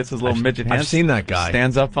 you know. He gets his little midget hands. I've seen that guy.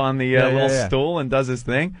 Stands up on the Yeah, little yeah. stool and does his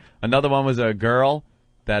thing. Another one was a girl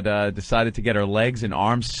that decided to get her legs and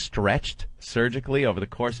arms stretched surgically over the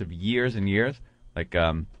course of years and years. Like,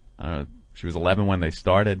 I don't know, She was 11 when they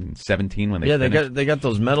started and 17 when they Yeah, finished. they got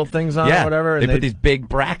those metal things on Yeah, or whatever. they And put these big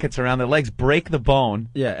brackets around their legs, break the bone.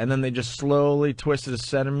 Yeah, and then they just slowly twist it a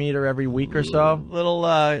centimeter every week or so. Little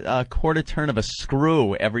quarter turn of a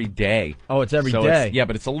screw every day. Oh, it's every So day. yeah,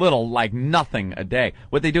 but it's a little like nothing a day.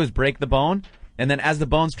 What they do is break the bone, and then as the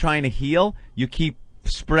bone's trying to heal, you keep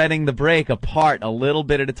spreading the break apart a little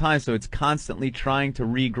bit at a time, so it's constantly trying to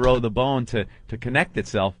regrow the bone to connect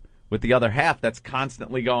itself with the other half that's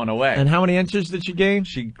constantly going away. And how many inches did she gain?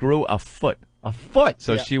 She grew a foot. A foot?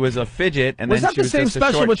 So she was a fidget, and was then that she the was same just a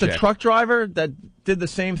special short with the chick. truck driver that did the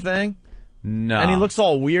same thing? No. And he looks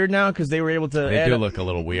all weird now because they were able to. They do look a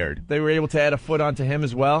little weird. They were able to add a foot onto him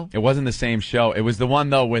as well. It wasn't the same show. It was the one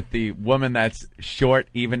though with the woman that's short,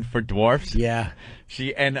 even for dwarfs. Yeah.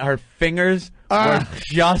 She and her fingers were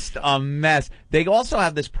just a mess. They also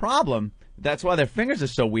have this problem. That's why their fingers are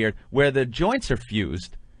so weird, where the joints are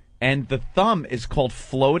fused. And the thumb is called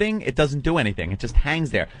floating. It doesn't do anything. It just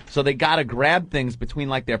hangs there. So they got to grab things between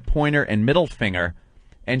like their pointer and middle finger.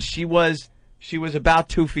 And she was about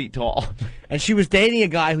 2 feet tall. And she was dating a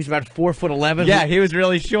guy who's about 4'11". Yeah, he was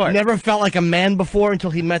really short. Never felt like a man before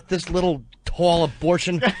until he met this little tall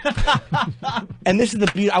abortion. And this is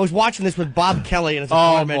the beauty. I was watching this with Bob Kelly in his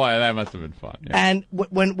apartment. Oh boy, that must have been fun. Yeah. And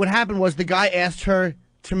when what happened was the guy asked her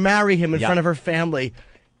to marry him in front of her family.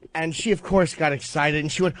 And she, of course, got excited,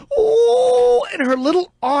 and she went, "Oh!" And her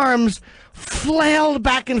little arms flailed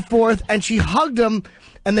back and forth, and she hugged him,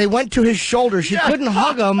 and they went to his shoulder. She couldn't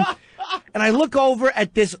hug him. And I look over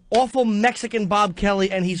at this awful Mexican Bob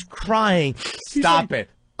Kelly, and he's crying. Stop it.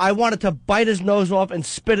 I wanted to bite his nose off and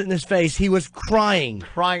spit it in his face. He was crying.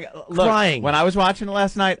 Look, crying. When I was watching it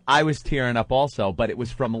last night, I was tearing up also, but it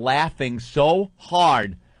was from laughing so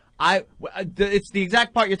hard. It's the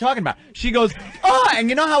exact part you're talking about. She goes, "Oh," and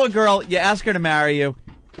you know how a girl, you ask her to marry you.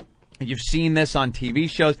 You've seen this on TV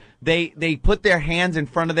shows. They put their hands in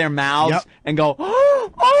front of their mouths and go,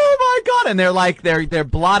 "Oh my God," and they're like they're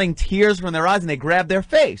blotting tears from their eyes, and they grab their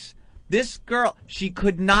face. This girl, she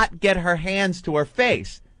could not get her hands to her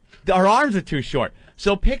face. Her arms are too short.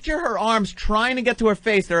 So picture her arms trying to get to her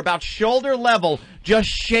face. They're about shoulder level, just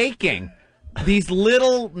shaking. These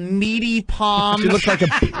little meaty palms. She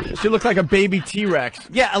looked like a baby T-Rex.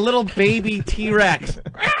 Yeah, a little baby T-Rex.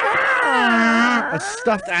 A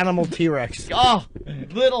stuffed animal T-Rex. Oh,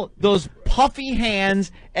 those puffy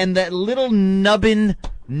hands and that little nubbin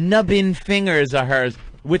fingers of hers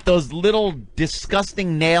with those little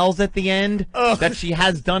disgusting nails at the end that she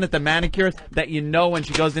has done at the manicurist that you know when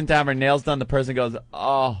she goes in to have her nails done, the person goes,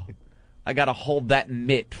 "Oh, I gotta hold that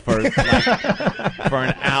mitt for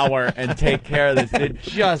an hour and take care of this." They're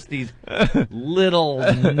just these little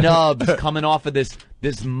nubs coming off of this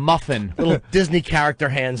muffin. Little Disney character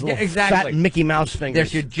hands. Little exactly. Fat Mickey Mouse fingers. There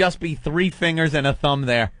should just be 3 fingers and a thumb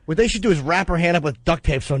there. What they should do is wrap her hand up with duct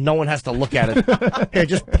tape so no one has to look at it. Here,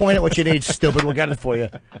 just point at what you need, stupid. We'll get it for you.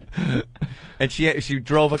 And she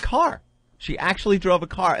drove a car. She actually drove a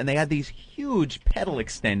car, and they had these huge pedal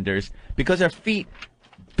extenders because her feet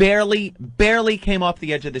barely came off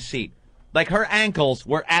the edge of the seat. Like her ankles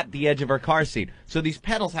were at the edge of her car seat. So these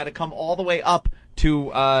pedals had to come all the way up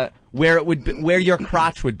to where your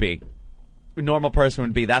crotch would be. A normal person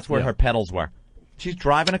would be. That's where her pedals were. She's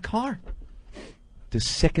driving a car. The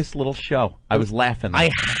sickest little show. I was laughing.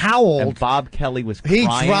 I howled. And Bob Kelly was He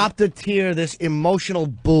crying. dropped a tear, this emotional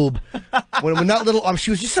boob. when that little she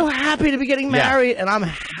was just so happy to be getting married, and I'm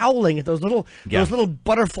howling at those little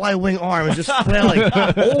butterfly wing arms just flailing.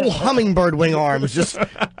 Old hummingbird wing arms just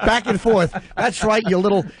back and forth. That's right, you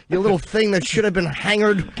little thing that should have been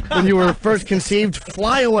hangered when you were first conceived.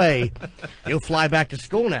 Fly away. You'll fly back to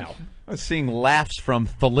school now. I was seeing laughs from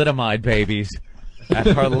thalidomide babies at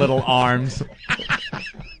her little arms.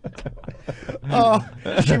 Oh,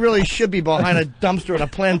 she really should be behind a dumpster at a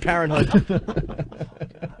Planned Parenthood.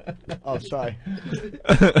 Oh, sorry.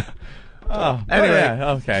 Anyway,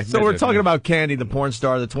 okay. So we're talking about Candy, the porn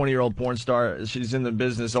star, the 20-year-old porn star. She's in the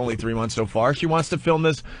business only 3 months so far. She wants to film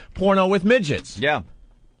this porno with midgets. Yeah.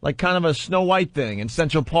 Like kind of a Snow White thing in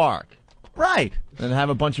Central Park. Right. And have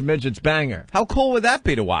a bunch of midgets bang her. How cool would that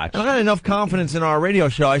be to watch? And I got enough confidence in our radio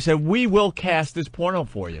show. I said, we will cast this porno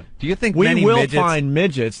for you. Do you think we will find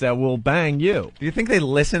midgets that will bang you? Do you think they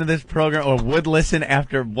listen to this program or would listen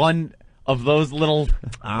after one of those little...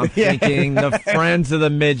 I'm thinking the friends of the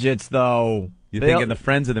midgets, though. You're thinking the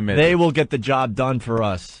friends of the midgets? They will get the job done for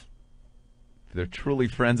us. They're truly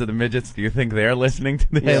friends of the midgets. Do you think they're listening to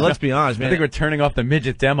this? Hey, let's be honest, man. I think we're turning off the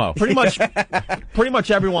midget demo. Pretty much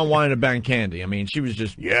everyone wanted to bang Candy. I mean, she was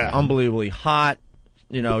just unbelievably hot,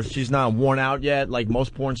 she's not worn out yet, like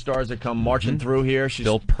most porn stars that come marching through here. She's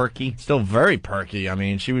still perky. Still very perky. I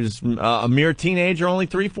mean, she was a mere teenager only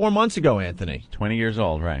 3-4 months ago, Anthony. 20 years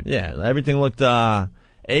old, right. Yeah, everything looked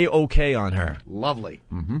A-OK on her. Lovely.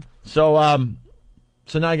 Mm-hmm. So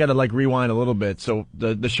now I got to rewind a little bit. So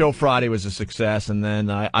the show Friday was a success, and then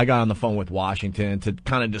I got on the phone with Washington to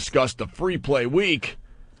kind of discuss the free play week.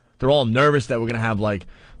 They're all nervous that we're going to have live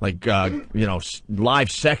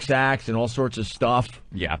sex acts and all sorts of stuff.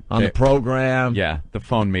 Yeah, on the program. Yeah, the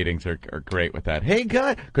phone meetings are great with that. Hey,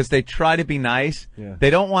 guys, because they try to be nice. Yeah.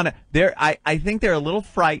 They don't want to. I think they're a little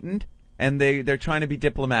frightened, and they're trying to be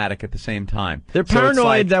diplomatic at the same time. They're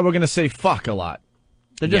paranoid that we're going to say fuck a lot.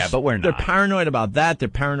 Yeah, but we're not. They're paranoid about that. They're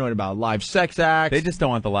paranoid about live sex acts. They just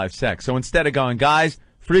don't want the live sex. So instead of going, guys,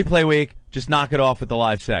 free play week, just knock it off with the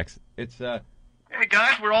live sex. It's Hey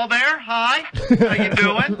guys, we're all there. Hi, how you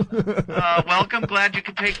doing? Welcome. Glad you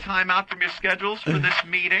could take time out from your schedules for this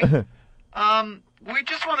meeting. We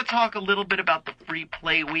just want to talk a little bit about the free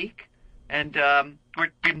play week, and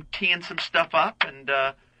we've been teeing some stuff up, and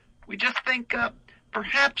we just think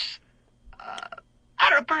perhaps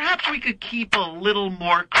we could keep a little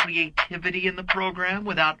more creativity in the program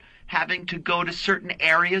without having to go to certain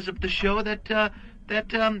areas of the show that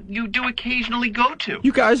you do occasionally go to.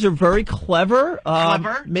 You guys are very clever.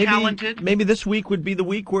 Talented. Maybe this week would be the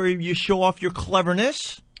week where you show off your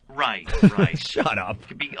cleverness. Right. Shut up.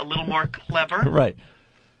 Could be a little more clever. Right.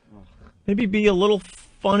 Maybe be a little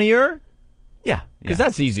funnier. Yeah. Because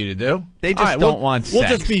that's easy to do. They just don't want sex. We'll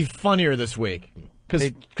just be funnier this week.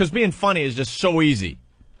 Because being funny is just so easy.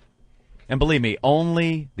 And believe me,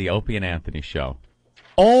 only the Opie and Anthony show.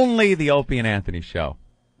 Only the Opie and Anthony show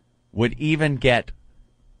would even get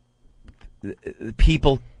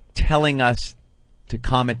people telling us to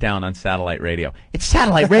calm it down on satellite radio. It's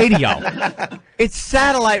satellite radio. It's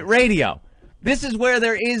satellite radio. This is where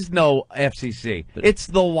there is no FCC. It's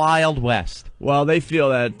the Wild West. Well, they feel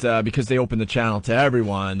that because they open the channel to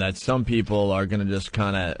everyone, that some people are going to just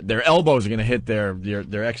kind of, their elbows are going to hit their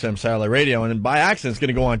XM satellite radio, and by accident it's going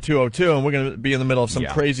to go on 202, and we're going to be in the middle of some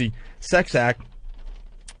crazy sex act.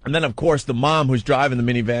 And then, of course, the mom who's driving the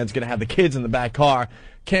minivan is going to have the kids in the back car.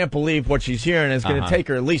 Can't believe what she's hearing. It's going to take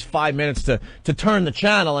her at least 5 minutes to turn the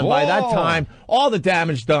channel, and by that time, all the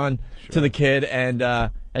damage done to the kid, and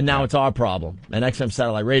now it's our problem, and XM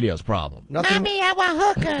Satellite Radio's problem. Mommy, I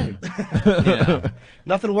want hooker.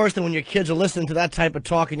 Nothing worse than when your kids are listening to that type of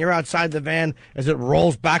talk, and you're outside the van as it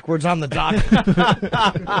rolls backwards on the dock.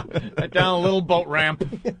 Down a little boat ramp.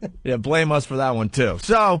 Yeah, blame us for that one, too.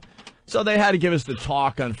 So they had to give us the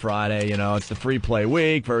talk on Friday. It's the free play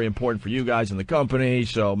week, very important for you guys in the company.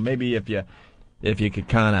 So maybe if you could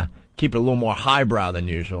kind of keep it a little more highbrow than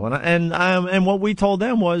usual. And what we told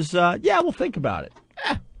them was, we'll think about it.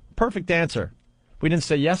 Perfect answer. We didn't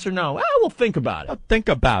say yes or no. We'll think about it. Think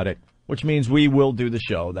about it. Which means we will do the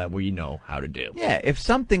show that we know how to do. Yeah, if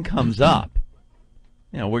something comes up,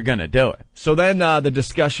 we're going to do it. So then the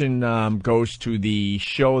discussion goes to the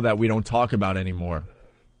show that we don't talk about anymore.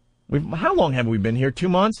 How long have we been here? 2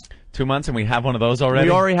 months? 2 months, and we have one of those already?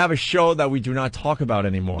 We already have a show that we do not talk about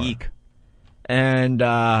anymore. Eek. And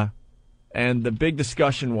the big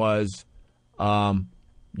discussion was,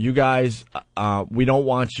 you guys, we don't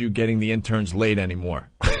want you getting the interns late anymore.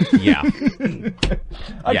 Yeah.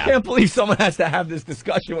 I can't believe someone has to have this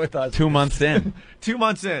discussion with us. 2 months in. 2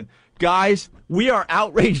 months in. Guys, we are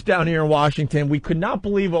outraged down here in Washington. We could not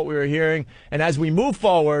believe what we were hearing. And as we move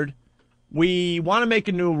forward, we want to make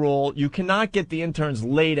a new rule. You cannot get the interns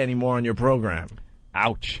late anymore on your program.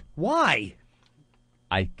 Ouch. Why?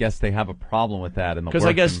 I guess they have a problem with that in the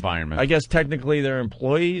work environment. I guess technically they're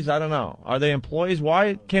employees. I don't know. Are they employees?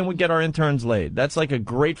 Why can't we get our interns late? That's like a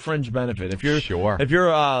great fringe benefit. If you're shooting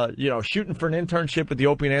for an internship with the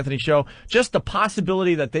Opie and Anthony show, just the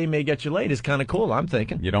possibility that they may get you late is kind of cool, I'm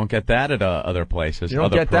thinking. You don't get that at other places. You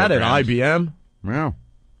don't get that at IBM. No.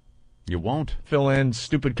 You won't. Fill in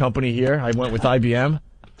stupid company here. I went with IBM.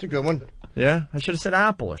 It's a good one. Yeah? I should have said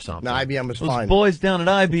Apple or something. No, IBM was Those fine. boys down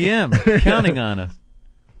at IBM counting on us.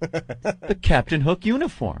 The Captain Hook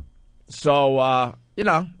uniform. So,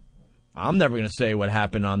 I'm never going to say what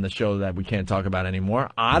happened on the show that we can't talk about anymore.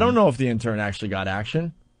 I don't know if the intern actually got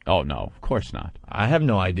action. Oh, no, of course not. I have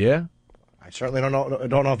no idea. I certainly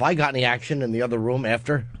don't know if I got any action in the other room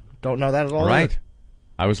after. Don't know that at all. Right.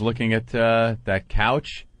 I was looking at that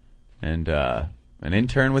couch, and an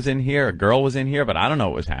intern was in here, a girl was in here, but I don't know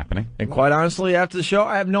what was happening. And quite honestly, after the show,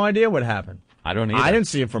 I have no idea what happened. I don't either. I didn't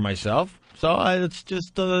see it for myself. So it's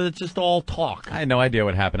just all talk. I had no idea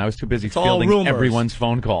what happened. I was too busy fielding everyone's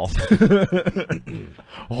phone calls.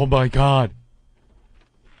 Oh, my God.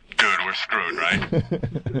 Dude, we're screwed,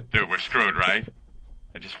 right? Dude, we're screwed, right?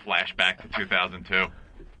 I just flashed back to 2002.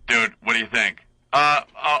 Dude, what do you think? What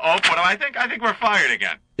do I think? I think we're fired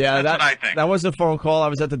again. Yeah, That's what I think. That was a phone call. I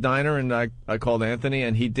was at the diner, and I called Anthony,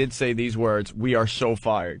 and he did say these words, "We are so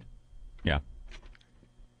fired." Yeah.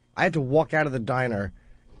 I had to walk out of the diner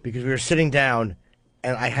because we were sitting down,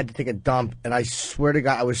 and I had to take a dump, and I swear to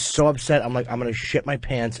God, I was so upset. I'm like, I'm going to shit my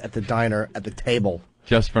pants at the diner, at the table.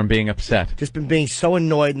 Just from being upset. Just been being so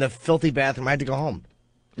annoyed in the filthy bathroom, I had to go home.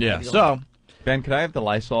 Yeah, so... Ben, could I have the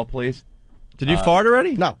Lysol, please? Did you fart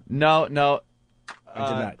already? No. No. I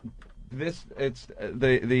did not. It's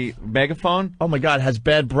the megaphone. Oh my God, it has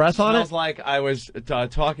bad breath on it? Smells like I was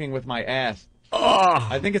talking with my ass. Oh.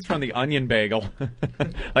 I think it's from the onion bagel.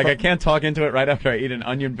 Like I can't talk into it right after I eat an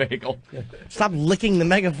onion bagel. Stop licking the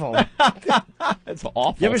megaphone. That's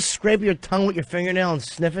awful. You ever scrape your tongue with your fingernail and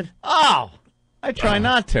sniff it? Oh, I try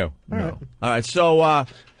not to. No. All right, so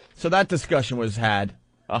that discussion was had.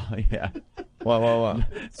 Oh yeah. Whoa.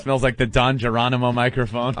 It smells like the Don Geronimo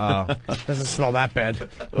microphone. Doesn't smell that bad.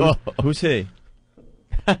 Who's he?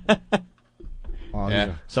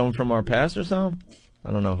 Yeah. Someone from our past or something?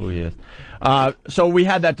 I don't know who he is. So we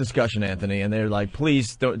had that discussion, Anthony, and they're like,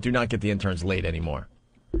 please do not get the interns late anymore.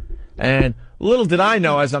 And little did I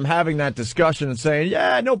know, as I'm having that discussion and saying,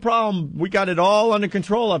 yeah, no problem, we got it all under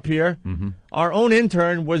control up here, our own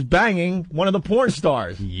intern was banging one of the porn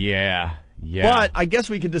stars. Yeah. But I guess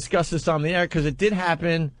we could discuss this on the air because it did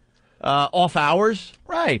happen off hours.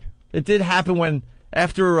 Right. It did happen when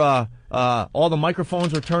after all the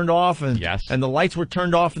microphones were turned off and the lights were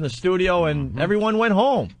turned off in the studio and everyone went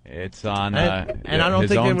home. It's on and I don't his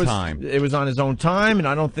think own it was time. It was on his own time, and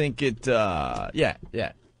I don't think it. It But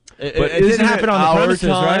didn't isn't happen it on the our premises,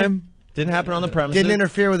 right? time? Didn't happen on the premises. Didn't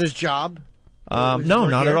interfere with his job? No,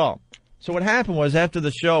 not at all. So what happened was after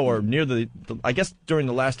the show, or near I guess during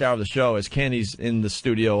the last hour of the show, as Candy's in the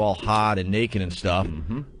studio all hot and naked and stuff,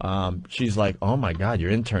 she's like, "Oh my God,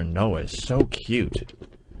 your intern Noah is so cute,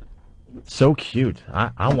 so cute.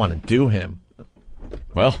 I want to do him."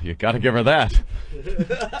 Well, you got to give her that.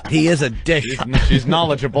 He is a dish. She's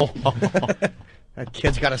knowledgeable. That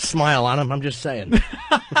kid's got a smile on him, I'm just saying.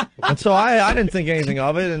 And so I didn't think anything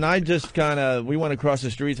of it, and I just we went across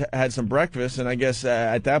the street, had some breakfast, and I guess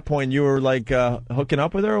at that point you were like hooking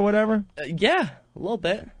up with her or whatever? Yeah, a little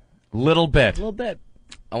bit. Little bit. A little bit.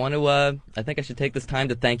 I want to, I think I should take this time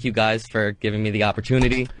to thank you guys for giving me the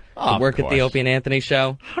opportunity to work at the Opie and Anthony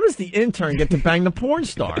show. How does the intern get to bang the porn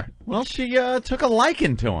star? Well, she took a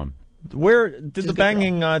liking to him. Where did the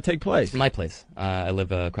banging take place? My place. I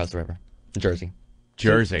live across the river, Jersey.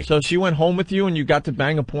 So she went home with you and you got to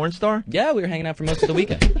bang a porn star? Yeah, we were hanging out for most of the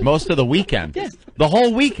weekend. Most of the weekend? Yeah. The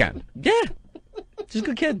whole weekend? Yeah. She's a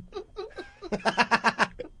good kid.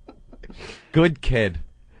 Good kid.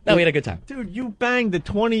 No, we had a good time. Dude, you banged the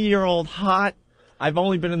 20-year-old hot, I've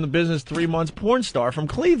only been in the business 3 months porn star from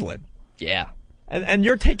Cleveland. Yeah. And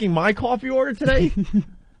you're taking my coffee order today?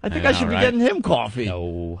 I think I should be getting him coffee.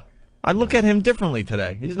 No. I look at him differently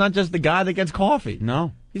today. He's not just the guy that gets coffee.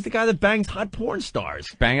 No. He's the guy that bangs hot porn stars.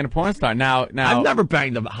 Banging a porn star. Now I've never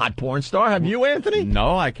banged a hot porn star. Have you, Anthony?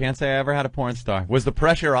 No, I can't say I ever had a porn star. Was the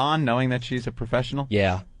pressure on knowing that she's a professional?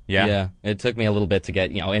 Yeah. Yeah. It took me a little bit to get,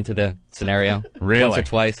 into the scenario. Really? Once or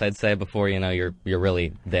twice, I'd say, before, you're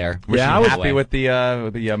really there. Was she happy with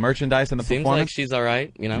the merchandise and the Seems performance? like she's all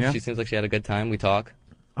right. Yeah. She seems like she had a good time. We talk.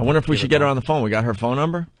 I wonder if we should get her on the phone. We got her phone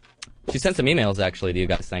number? She sent some emails, actually, to you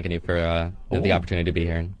guys thanking you for the opportunity to be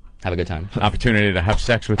here and have a good time. Opportunity to have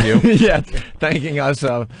sex with you? Yeah, thanking us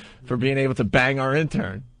for being able to bang our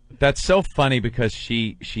intern. That's so funny because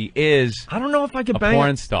she is I don't know if I could a bang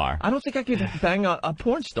porn star. I don't think I could bang a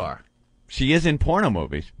porn star. She is in porno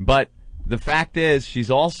movies, but the fact is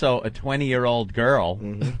she's also a 20-year-old girl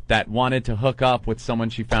that wanted to hook up with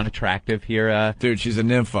someone she found attractive here. Dude, she's a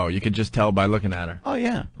nympho. You could just tell by looking at her. Oh,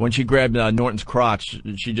 yeah. When she grabbed Norton's crotch,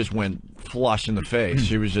 she just went flush in the face.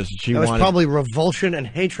 She was wanted probably revulsion and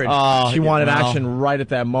hatred. She wanted action right at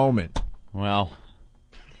that moment. Well,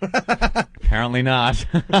 apparently not.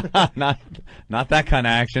 not that kind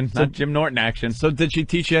of action. Not Jim Norton action. So did she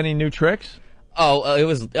teach you any new tricks? Oh, it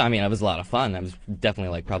was a lot of fun. It was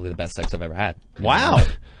definitely probably the best sex I've ever had. Wow.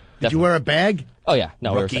 Did you wear a bag? Oh, yeah.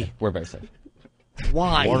 No, Rookie. we're very safe.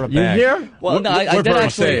 Why? You here? Well, no, I did very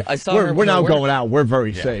actually. safe. I saw her. We're now work. going out. We're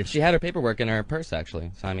very safe. She had her paperwork in her purse,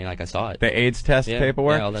 actually. So, I saw it. The AIDS test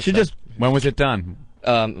paperwork? Yeah, all that She stuff. When was it done?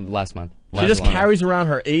 Last month. She just carries around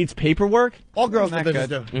her AIDS paperwork? All girls in Isn't the that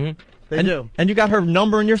business do. Mm-hmm. They do. And you got her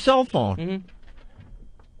number in your cell phone. Mm-hmm.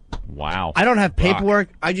 Wow. I don't have paperwork.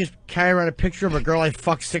 I just carry around a picture of a girl I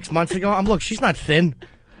fucked 6 months ago. Look, she's not thin.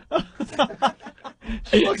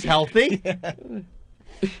 She looks healthy.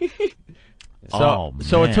 Oh,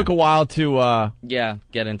 So it man. took a while to. Yeah,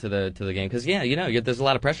 get into the game because there's a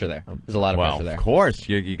lot of pressure there. There's a lot of pressure there. Of course,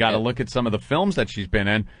 you got to look at some of the films that she's been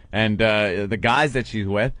in and the guys that she's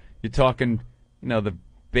with. You're talking, the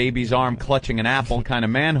baby's arm clutching an apple kind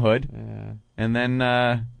of manhood, and then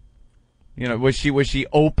was she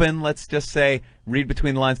open? Let's just say, read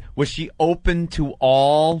between the lines. Was she open to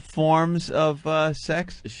all forms of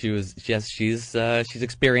sex? She was. Yes, she's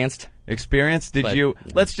experienced. Experienced? Did But- you?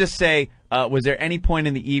 Let's just say, was there any point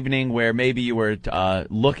in the evening where maybe you were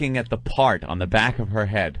looking at the part on the back of her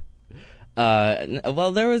head?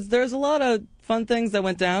 Well, there's a lot of fun things that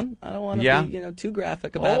went down. I don't want to be too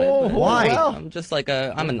graphic about it. But, why? I'm just like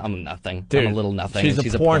I'm a nothing. Dude, I'm a little nothing. She's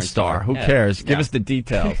and a porn star. Who Yeah. cares? Give Yeah. us the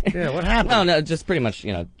details. Yeah, what happened? No, just pretty much,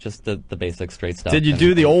 just the basic straight stuff. Did you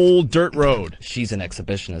do the old dirt road? She's an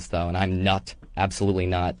exhibitionist, though, and I'm not. Absolutely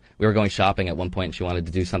not. We were going shopping at one point, and she wanted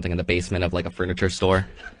to do something in the basement of, like, a furniture store.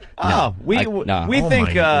 Oh, we no.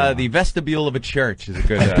 think the vestibule of a church is a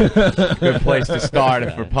good good place to start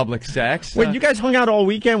for public sex. Wait, you guys hung out all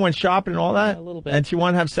weekend, went shopping and all that? a little bit. And she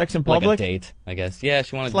wanted to have sex in Like public? a date, I guess. Yeah,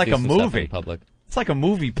 she wanted It's to like do a some stuff movie. in public. It's like a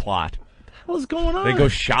movie plot. What's going on? They go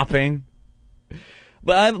shopping.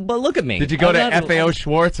 But look at me. Did you go I'm to not- FAO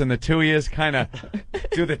Schwartz and the two of yous kind of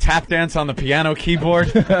do the tap dance on the piano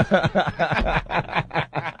keyboard?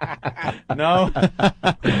 No?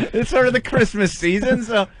 It's sort of the Christmas season,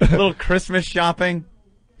 so a little Christmas shopping.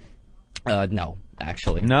 No,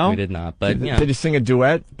 actually. No? We did not. But, Did you sing a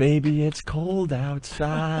duet? Baby, it's cold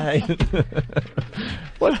outside.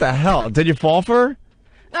 What the hell? Did you fall for her?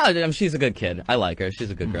 No, I mean, she's a good kid. I like her. She's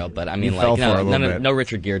a good girl. But, I mean, You fell like, for her a little bit. no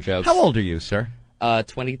Richard Gere jokes. How old are you, sir?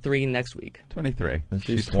 23 next week. 23.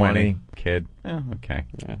 She's 20. Kid. Oh, okay.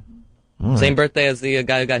 Yeah. All Same right. birthday as the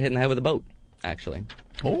guy who got hit in the head with a boat, actually.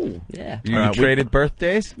 Oh. Yeah. You traded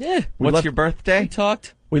birthdays? Yeah. What's your birthday? We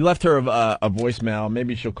talked. We left her a voicemail.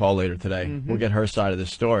 Maybe she'll call later today. Mm-hmm. We'll get her side of the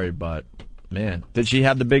story. But, man, did she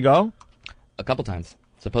have the big O? A couple times.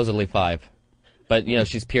 Supposedly 5. But,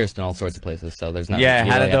 she's pierced in all sorts of places, so there's not Yeah, much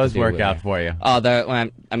you how really did have to those do work with out her. for you? Oh,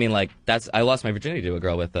 I mean, like, I lost my virginity to a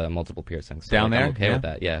girl with multiple piercings. So, Down like, there? I'm okay Yeah. with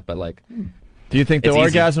that, yeah. But, like... Do you think the It's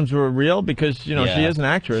easy. orgasms were real? Because, she Yeah. is an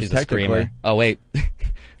actress, She's a technically. screamer. Oh, wait.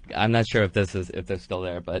 I'm not sure if they're still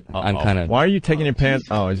there, but I'm kind of... Why are you taking your pants?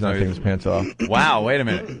 Oh, he's not taking his pants off. Wow, wait a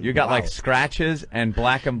minute. You got like scratches and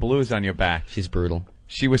black and blues on your back. She's brutal.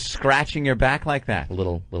 She was scratching your back like that? A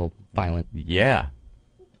little violent. Yeah.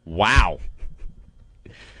 Wow.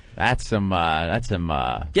 That's some Yeah, so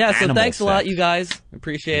animal thanks a lot, sex. you guys.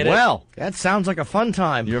 Appreciate it. Well, That sounds like a fun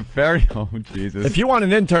time. you're very... Oh, Jesus. if you want an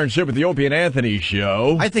internship with the Opie and Anthony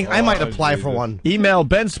show, I think I might apply for one. email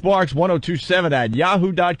bensparks1027 at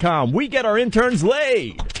yahoo.com. We get our interns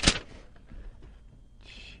laid.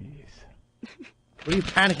 What are you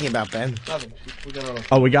panicking about, Ben?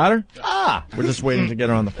 Oh, we got her? We're just waiting to get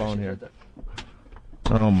her on the phone here.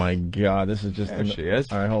 Oh, my God. This is just... There she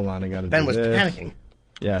is. All right, hold on. I got to Ben do was this. panicking.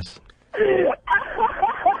 Yes.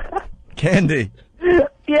 Candy,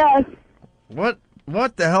 Yes. what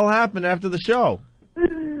the hell happened after the show?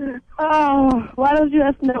 Oh, why don't you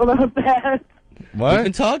ask know about that? What? We've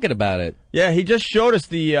been talking about it. Yeah, he just showed us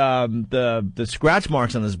the scratch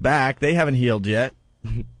marks on his back. They haven't healed yet.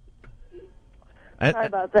 Sorry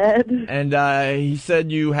about that. And he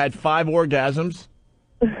said you had 5 orgasms.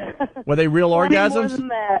 Were they real Plenty more orgasms? than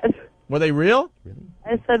that. Were they real?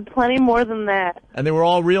 I said plenty more than that. And they were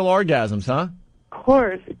all real orgasms, huh? Of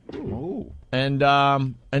course. And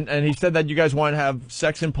he said that you guys want to have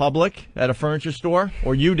sex in public at a furniture store,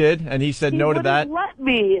 or you did, and he said no to that. Let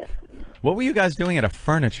me. What were you guys doing at a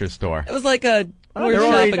furniture store? It was like we were they're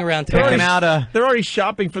already- shopping around they're town. Picking out a They're already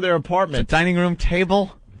shopping for their apartment. dining room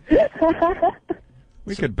table?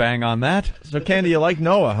 We could bang on that. So, Candy, you like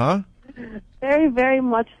Noah, huh? Very, very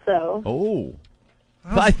much so. Oh.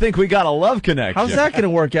 I think we got a love connection. How's that going to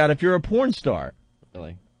work out if you're a porn star?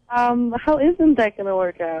 Really? How isn't that going to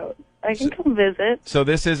work out? I can come visit. So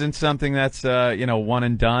this isn't something that's one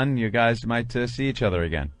and done. You guys might see each other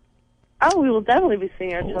again. Oh, we will definitely be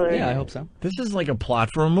seeing each other. Yeah, I hope so. This is like a plot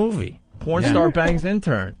for a movie. Porn star bangs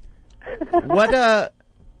intern.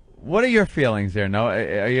 What are your feelings there, Noah?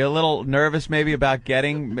 Are you a little nervous maybe about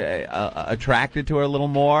getting attracted to her a little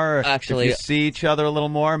more? Actually- if you see each other a little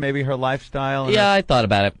more, maybe her lifestyle. and Yeah, I thought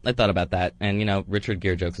about it. I thought about that, and Richard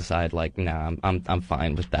Gere jokes aside, like, nah, I'm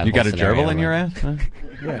fine with that. You got a whole scenario. gerbil in your ass?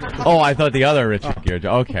 Huh? Oh, I thought the other Richard Gere.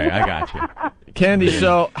 Okay, I got you. Candy,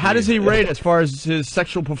 so how does he rate as far as his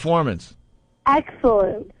sexual performance?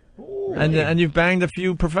 Excellent. And you've banged a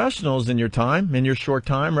few professionals in your short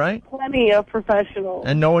time, right? Plenty of professionals.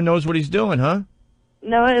 And no one knows what he's doing, huh?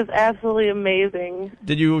 Noah is absolutely amazing.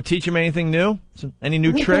 Did you teach him anything new? Any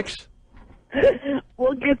new tricks?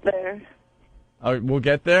 We'll get there. Oh, we'll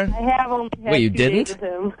get there. I have only had Wait, you 2 days didn't? with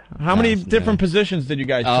him. How many different positions did you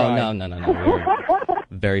guys try? Oh, no. We're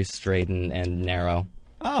very straight and narrow.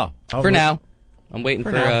 Oh. For now. I'm waiting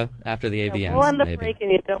for after the AVN. We'll end up maybe.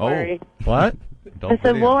 breaking you, don't worry. What? I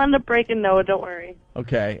said we'll end up breaking Noah, don't worry.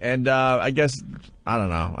 Okay, and I guess, I don't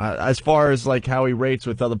know, as far as like how he rates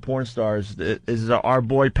with other porn stars, is our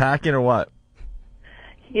boy packing or what?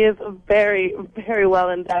 He is very, very well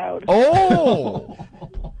endowed. Oh!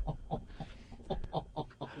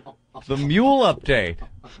 The mule update.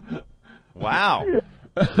 Wow.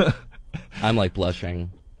 I'm like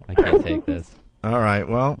blushing. I can't take this. All right,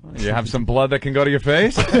 well. You have some blood that can go to your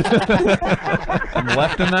face? Some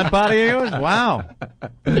left in that body of yours? Wow.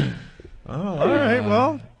 Oh, all right,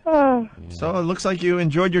 well. So it looks like you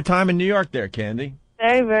enjoyed your time in New York there, Candy.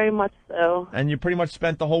 Very, very much so. And you pretty much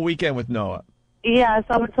spent the whole weekend with Noah. Yeah,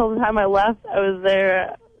 so until the time I left, I was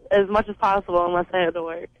there as much as possible unless I had to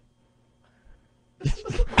work.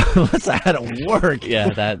 Unless I had to work. Yeah,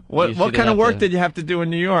 that. What kind of work did you have to do in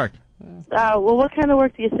New York? Well, what kind of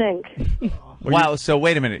work do you think? Wow, so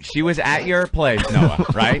wait a minute. She was at your place, Noah,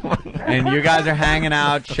 right? And you guys are hanging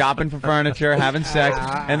out, shopping for furniture, having sex,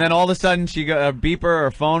 and then all of a sudden a beeper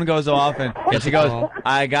or phone goes off, and she goes,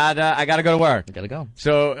 I gotta go to work. I gotta go.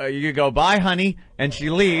 So you go, bye, honey, and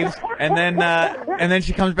she leaves, and then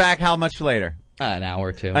she comes back how much later? An hour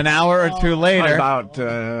or two. An hour or two later. About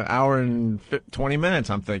hour and 20 minutes,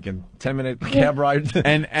 I'm thinking. 10-minute cab ride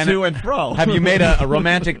and to and fro. Have you made a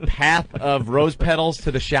romantic path of rose petals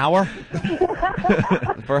to the shower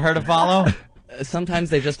for her to follow? Sometimes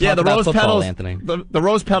they just talk the about rose football, petals, Anthony. The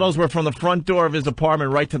rose petals were from the front door of his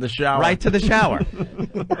apartment right to the shower. Right to the shower.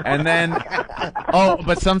 And then,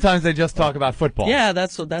 but sometimes they just talk about football. Yeah,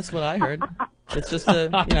 that's what I heard. It's just oh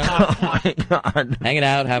my God. Hanging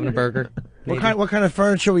out, having a burger. What kind of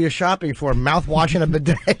furniture were you shopping for? Mouthwash and a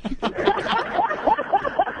bidet?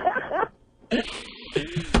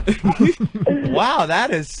 Wow,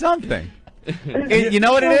 that is something. You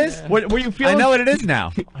know what it is? What were you feeling? I know what it is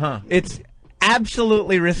now. Huh. It's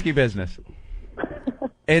absolutely risky business.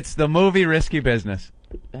 It's the movie Risky Business.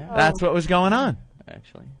 That's what was going on.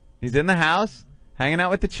 Actually, he's in the house, hanging out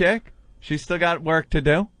with the chick. She's still got work to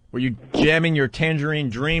do. Were you jamming your Tangerine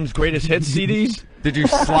Dreams greatest hits CDs? Did you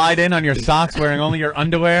slide in on your socks wearing only your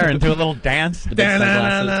underwear and do a little dance?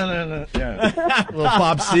 Yeah. Little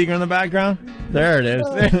Bob Seger in the background. There it is.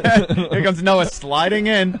 Here comes Noah sliding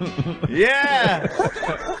in. Yeah.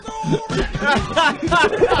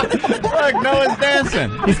 Look, Noah's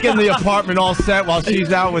dancing. He's getting the apartment all set while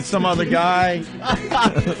she's out with some other guy.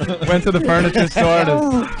 Went to the furniture store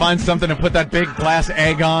to find something to put that big glass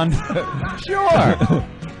egg on. Sure.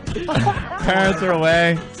 Parents are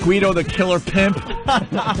away. Guido the killer pimp.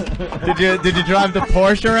 Did you drive the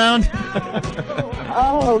Porsche around?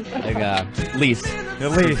 Oh. Like lease.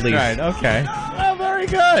 Lease. Right. Okay. Oh, very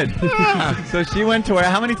good. So she went to work.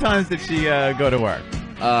 How many times did she go to work?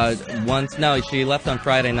 Once. No, she left on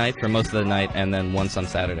Friday night for most of the night, and then once on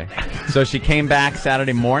Saturday. So she came back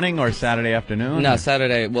Saturday morning or Saturday afternoon? No,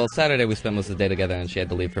 Saturday. Well, Saturday we spent most of the day together, and she had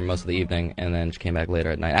to leave for most of the evening, and then she came back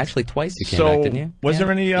later at night. Actually, twice you came back, didn't you? Was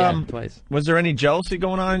there any twice. Was there any jealousy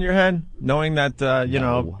going on in your head, knowing that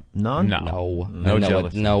know, none? No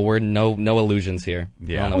jealousy. No, we're no illusions here.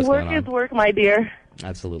 Yeah. Know what's Work going is on. work, my dear.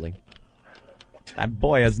 Absolutely. That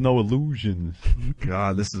boy has no illusions.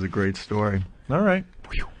 God, this is a great story. All right.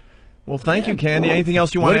 Well, thank you, Candy. Anything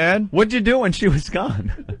else you want to add? What'd you do when she was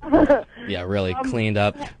gone? Yeah, really cleaned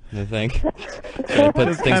up, I think.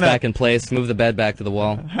 Put things back in place, move the bed back to the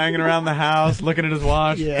wall. Hanging around the house, looking at his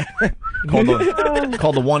watch. Yeah. Called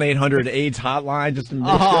the 1-800-AIDS hotline just to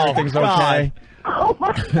make sure everything's okay. Oh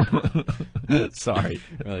my. Sorry.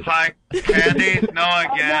 Hi, Candy. Noah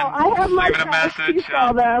again. No, I have my Leaving a message. Please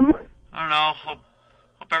call them. I don't know.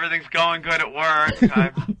 Hope everything's going good at work.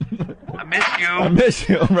 I miss you. I miss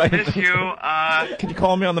you, right? Miss you. Can you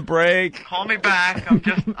call me on the break? Call me back.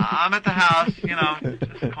 I'm at the house.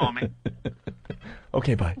 Just call me.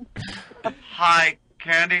 Okay, bye. Hi,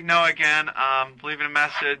 Candy. Noah again. Leaving a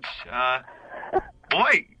message.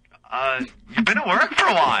 Boy, you've been at work for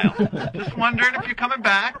a while. Just wondering if you're coming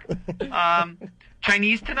back.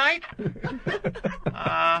 Chinese tonight?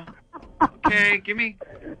 Okay, give me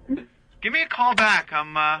a call back.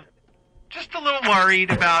 I'm just a little worried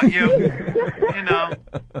about you.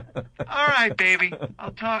 All right, baby.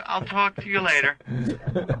 I'll talk to you later.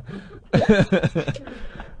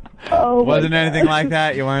 Wasn't anything like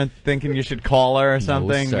that? You weren't thinking you should call her or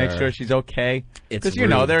something, sir. make sure she's okay? It's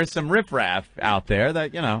Because, there's some riffraff out there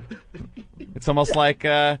that, it's It's almost like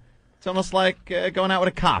going out with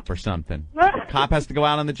a cop or something. Cop has to go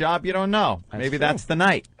out on the job. You don't know. Maybe that's the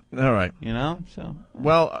night. All right. You know. So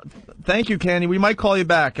well, thank you, Candy. We might call you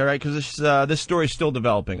back. All right, because this story's still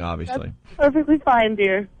developing, obviously. That's perfectly fine,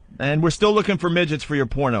 dear. And we're still looking for midgets for your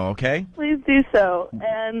porno. Okay. Please do so.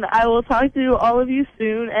 And I will talk to all of you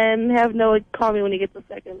soon and have Noah call me when he gets a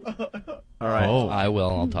second. All right. Oh, I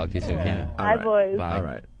will. I'll talk to you soon. Yeah. Bye, boys. Bye. All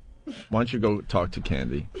right. Why don't you go talk to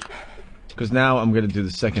Candy? Because now I'm going to do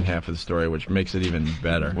the second half of the story, which makes it even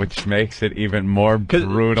better. Which makes it even more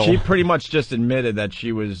brutal. She pretty much just admitted that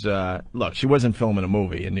she was, look, she wasn't filming a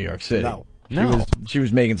movie in New York City. No. She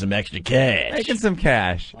was making some extra cash. Making some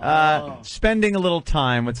cash. Spending a little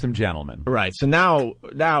time with some gentlemen. Right. So now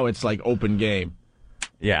it's like open game.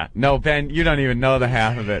 Yeah. No, Ben, you don't even know the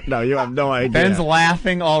half of it. No, you have no idea. Ben's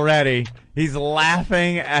laughing already. He's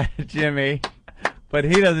laughing at Jimmy, but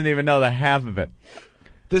he doesn't even know the half of it.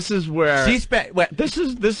 This is where this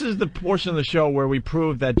is the portion of the show where we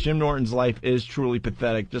prove that Jim Norton's life is truly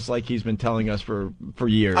pathetic, just like he's been telling us for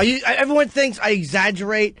years. Everyone thinks I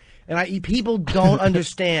exaggerate, and people don't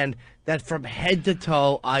understand that from head to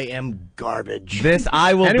toe I am garbage.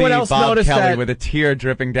 I will be Bob Kelly with a tear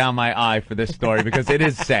dripping down my eye for this story because it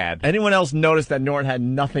is sad. Anyone else notice that Norton had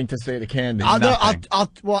nothing to say to Candy?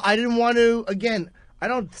 Well, I didn't want to again. I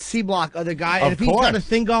don't C-block other guy, and if he's got a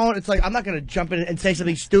thing going, it's like I'm not going to jump in and say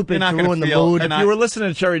something stupid to ruin the mood. If you were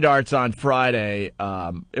listening to Cherry Darts on Friday,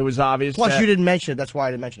 it was obvious. Plus, you didn't mention it. That's why I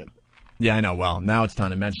didn't mention it. Yeah, I know. Well, now it's time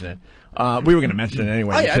to mention it. We were going to mention it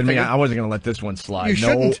anyway. I wasn't going to let this one slide. You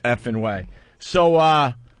shouldn't. No effing way.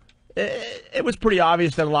 So it was pretty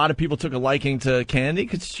obvious that a lot of people took a liking to Candy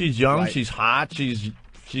because she's young, she's hot, she's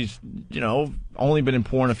only been in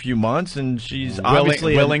porn a few months, and she's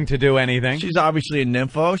obviously willing to do anything. She's obviously a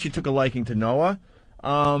nympho. She took a liking to Noah.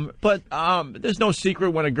 But there's no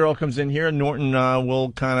secret when a girl comes in here, Norton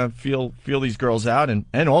will kind of feel these girls out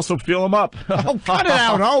and also feel them up. Oh, cut it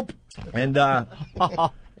out, Hope.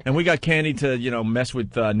 And we got Candy to, mess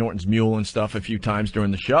with Norton's mule and stuff a few times during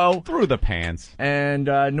the show. Through the pants. And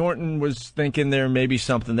Norton was thinking there may be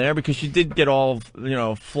something there because she did get all,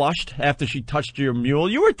 flushed after she touched your mule.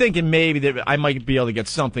 You were thinking maybe that I might be able to get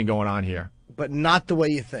something going on here. But not the way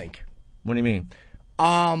you think. What do you mean?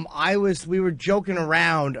 We were joking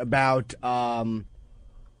around about, Norton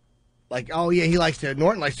likes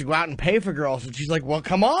to go out and pay for girls. And she's like, well,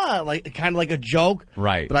 come on. Like, kind of like a joke.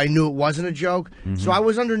 Right. But I knew it wasn't a joke. Mm-hmm. So I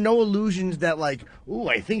was under no illusions that, I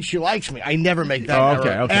think she likes me. I never make that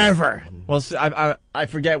error. Ever. Well, I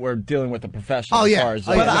forget we're dealing with a professional. Oh, yeah.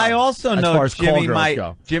 But I also know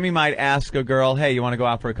Jimmy might ask a girl, hey, you want to go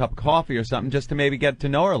out for a cup of coffee or something just to maybe get to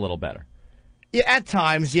know her a little better. Yeah, at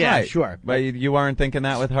times, yeah, right. Sure. But you weren't thinking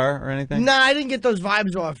that with her or anything? No, I didn't get those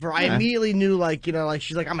vibes off her. I immediately knew,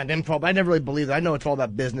 she's like, I'm an info, but I never really believed it. I know it's all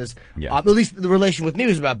about business. Yeah. At least the relation with me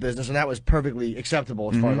was about business, and that was perfectly acceptable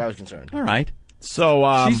as far as I was concerned. All right.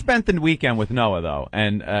 So she spent the weekend with Noah, though,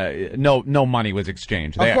 and no money was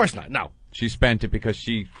exchanged. Of course not, no. She spent it because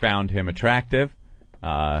she found him attractive,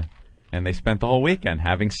 and they spent the whole weekend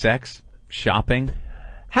having sex, shopping.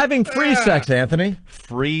 Having free sex, Anthony.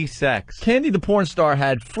 Free sex. Candy the porn star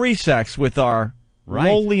had free sex with our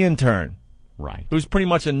lowly intern. Right. Who's pretty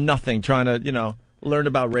much a nothing trying to, learn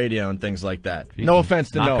about radio and things like that. No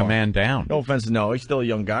offense to Noah. Knock a man down. No offense to Noah. He's still a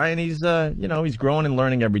young guy, and he's, he's growing and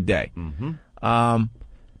learning every day. Mm-hmm.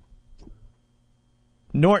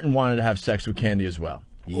 Norton wanted to have sex with Candy as well.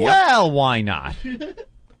 Yep. Well, why not?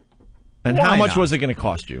 And how much was it going to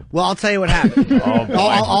cost you? Well, I'll tell you what happened.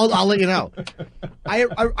 I'll let you know.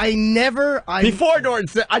 I never. Before Norton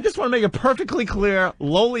said, I just want to make it perfectly clear: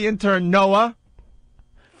 lowly intern Noah,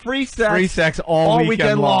 free sex all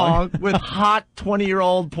weekend long with hot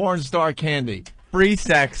 20-year-old porn star Candy. Free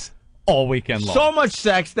sex all weekend long. So much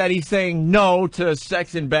sex that he's saying no to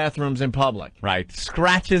sex in bathrooms in public. Right,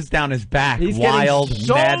 scratches down his back. He's wild, getting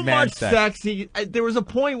so madman much sex. There was a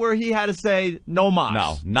point where he had to say no mas.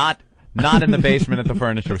 No, not in the basement at the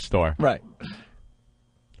furniture store. Right.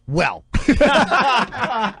 Well,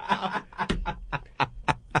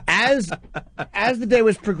 as the day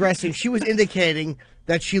was progressing, she was indicating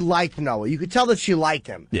that she liked Noah. You could tell that she liked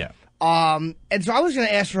him. Yeah. And so I was going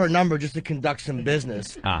to ask for her number just to conduct some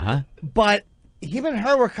business. Uh-huh. But him and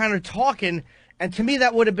her were kind of talking, and to me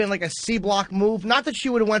that would have been like a C-block move. Not that she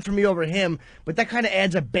would have went for me over him, but that kind of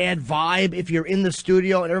adds a bad vibe if you're in the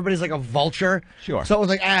studio and everybody's like a vulture. Sure. So it was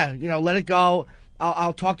like, let it go.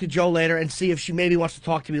 I'll talk to Joe later and see if she maybe wants to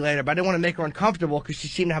talk to me later. But I didn't want to make her uncomfortable because she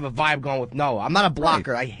seemed to have a vibe going with Noah. I'm not a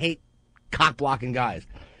blocker. Right. I hate cock-blocking guys.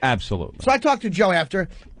 Absolutely. So I talked to Joe after.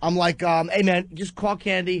 I'm like, hey, man, just call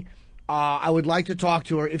Candy. I would like to talk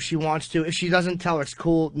to her if she wants to. If she doesn't, tell her it's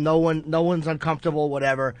cool. No one's uncomfortable,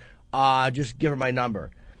 whatever. Just give her my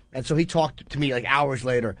number. And so he talked to me like hours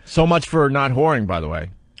later. So much for not whoring, by the way.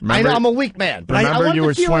 I know I'm a weak man. But remember I wanted you to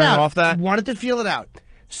were feel swearing it out. off that? Wanted to feel it out.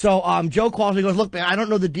 So Joe calls me, goes, look, man, I don't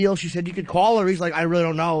know the deal. She said you could call her. He's like, I really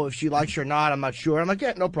don't know if she likes you or not. I'm not sure. I'm like,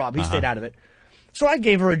 yeah, no problem. He stayed out of it. So I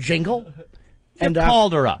gave her a jingle. And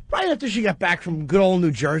called her up right after she got back from good old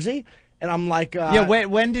New Jersey. And I'm like, yeah.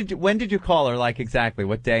 When did you call her? Like exactly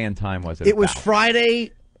what day and time was it? It was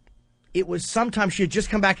Friday. It was sometime she had just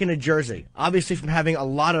come back into Jersey, obviously from having a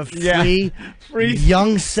lot of free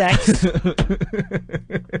young sex.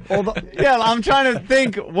 Yeah, I'm trying to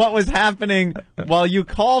think what was happening while you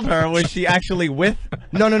called her. Was she actually with?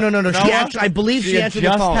 No. I believe she answered the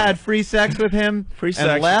phone. Just had free sex with him.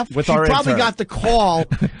 And left. She probably got the call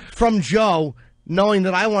from Joe, knowing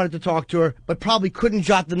that I wanted to talk to her, but probably couldn't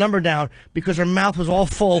jot the number down because her mouth was all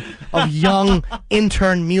full of young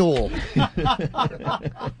intern mule.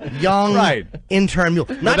 Young intern mule.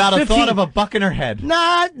 Not Without 15, a thought of a buck in her head.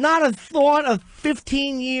 Not a thought of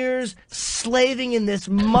 15 years slaving in this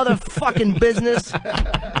motherfucking business.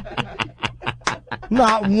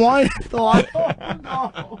 Not one thought.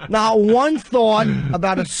 Not one thought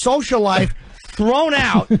about a social life thrown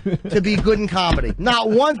out to be good in comedy. Not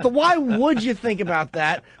one. Why would you think about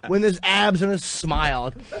that when there's abs and a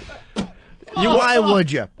smile? Why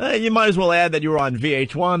would you? You might as well add that you were on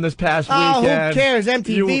VH1 this past weekend. weekend. Who cares?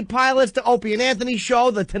 MTV Pilots, the Opie and Anthony Show,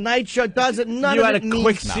 the Tonight Show does it. None you of had it a means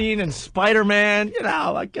quick scene in Spider-Man. You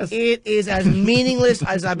know, I guess it is as meaningless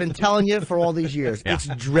as I've been telling you for all these years. It's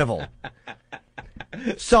drivel.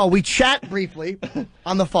 So we chat briefly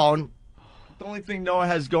on the phone. The only thing Noah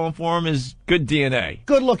has going for him is good DNA.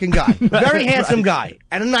 Good-looking guy. Very handsome guy.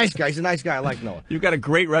 And a nice guy. He's a nice guy. I like Noah. You've got a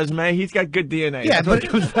great resume. He's got good DNA. Yeah, That's what it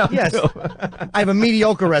comes down yes. to. I have a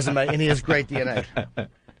mediocre resume, and he has great DNA.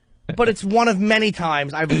 But it's one of many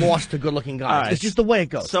times I've lost to good-looking guys. Right. It's just the way it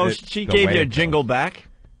goes. So she gave you a jingle back?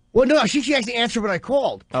 Well, no, she actually answered when I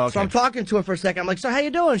called. Oh, okay. So I'm talking to her for a second. I'm like, so how you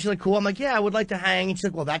doing? She's like, cool. I'm like, yeah, I would like to hang. And she's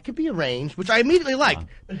like, well, that could be arranged, which I immediately liked.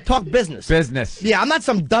 Talk business. Business. Yeah, I'm not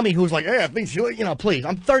some dummy who's like, yeah, please.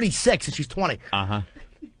 I'm 36 and she's 20. Uh-huh.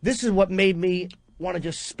 This is what made me want to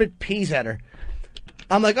just spit peas at her.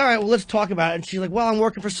 I'm like, all right, well, let's talk about it. And she's like, well, I'm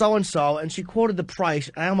working for so-and-so. And she quoted the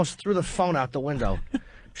price, and I almost threw the phone out the window.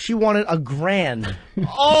 She wanted $1,000.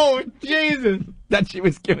 Oh, Jesus. That she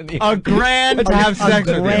was giving the $1,000 to have sex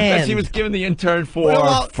with him. That she was giving the intern for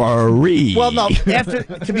free. Well, no,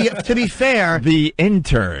 to be fair, the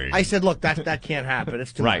intern. I said, look, that can't happen.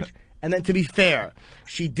 It's too much. And then to be fair,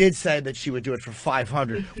 she did say that she would do it for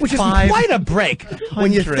 $500, which is quite a break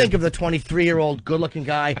when you think of the 23-year-old good-looking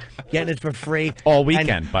guy getting it for free. All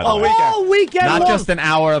weekend, by the way. All weekend Not long. just an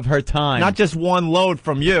hour of her time. Not just one load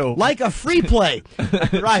from you. Like a free play.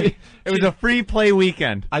 Right. It was a free play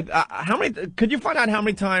weekend. How many? Could you find out how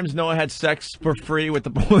many times Noah had sex for free with the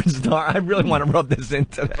porn star? I really want to rub this in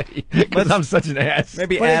today because I'm such an ass.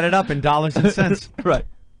 Maybe add it up in dollars and cents. Right.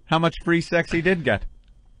 How much free sex he did get.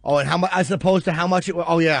 Oh, and how much, as opposed to how much it was?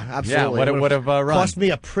 Oh, yeah, absolutely. Yeah, what it would have run. Cost me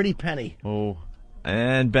a pretty penny. Oh.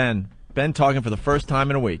 And Ben talking for the first time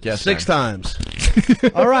in a week. Yes, 6 times.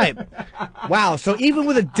 All right. Wow. So even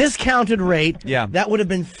with a discounted rate, that would have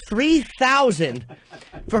been $3,000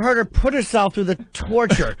 for her to put herself through the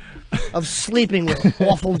torture of sleeping with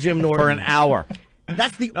awful Jim Norton for an hour.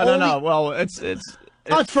 That's the only. No. Well, it's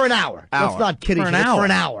for an hour. Let's not kid each other. It's for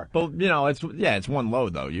an hour. But it's one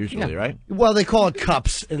load though usually, right? Well, they call it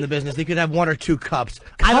cups in the business. They could have 1 or 2 cups.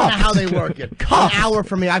 I don't know how they work it. An hour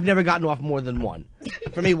for me. I've never gotten off more than 1.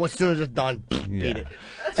 For me, as soon as it's done, eat it.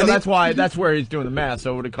 So that's where he's doing the math.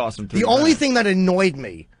 So it would have cost him $3. The only thing that annoyed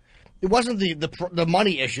me, it wasn't the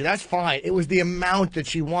money issue. That's fine. It was the amount that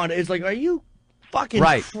she wanted. It's like, are you fucking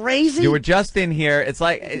crazy? You were just in here. It's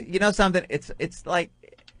like, you know something? It's like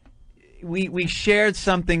we shared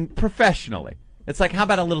something professionally. It's like, how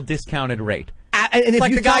about a little discounted rate? And it's if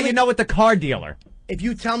like you the guy tell me, you know at the car dealer. If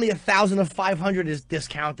you tell me 1,000 of 500 is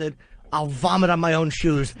discounted, I'll vomit on my own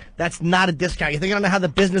shoes. That's not a discount. You think I don't know how the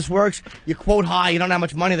business works? You quote high. You don't know how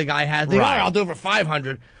much money the guy has. They go, Right. I'll do it for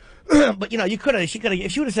 500. But she could have.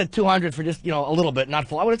 If she would have said 200 for just a little bit, not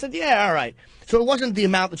full, I would have said, yeah, all right. So it wasn't the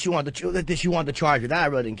amount that she wanted to charge you. That I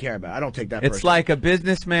really didn't care about. I don't take that. It's like a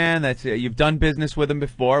businessman that's you've done business with him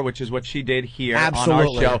before, which is what she did here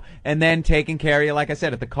Absolutely. on our show, and then taking care of you, like I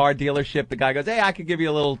said, at the car dealership. The guy goes, "Hey, I could give you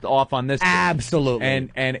a little off on this." Absolutely.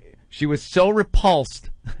 And she was so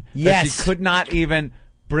repulsed that Yes. she could not even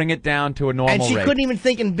bring it down to a normal And she rate. couldn't even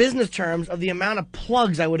think in business terms of the amount of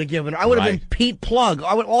plugs I would have given her. I would have Right. been Pete Plug.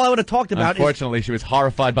 All I would have talked about is Unfortunately, she was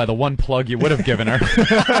horrified by the one plug you would have given her.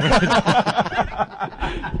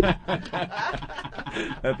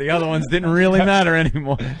 That the other ones didn't really matter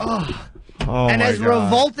anymore. Oh, and my as God.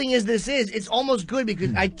 revolting as this is, it's almost good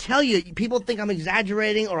because I tell you, people think I'm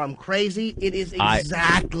exaggerating or I'm crazy. It is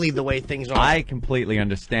exactly the way things are. I completely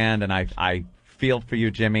understand, and I feel for you,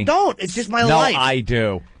 Jimmy. Don't. It's just my no, life. I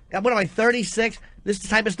do. What am I, 36? This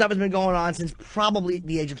type of stuff has been going on since probably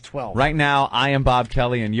the age of 12. Right now, I am Bob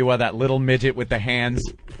Kelly, and you are that little midget with the hands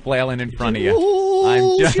flailing in front of you.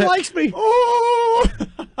 Ooh, she likes me. Oh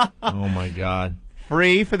my God!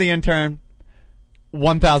 Free for the intern.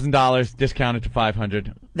 $1,000 discounted to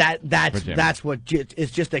 $500. That's what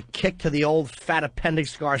it's just a kick to the old fat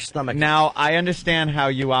appendix scar stomach. Now I understand how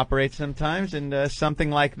you operate sometimes, and something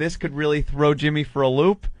like this could really throw Jimmy for a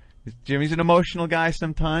loop. Jimmy's an emotional guy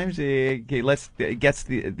sometimes.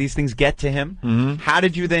 These things get to him. Mm-hmm. How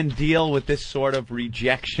did you then deal with this sort of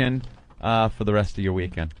rejection for the rest of your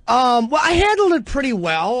weekend? Well, I handled it pretty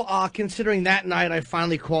well, considering that night I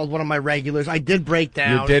finally called one of my regulars. I did break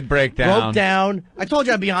down. You did break down. Broke down. I told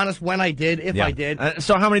you I'd be honest when I did, if I did.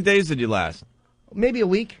 So how many days did you last? Maybe a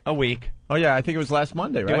week. A week. Oh, yeah, I think it was last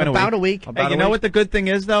Monday, right? About a week. Hey, you know what the good thing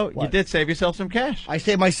is, though? You did save yourself some cash. I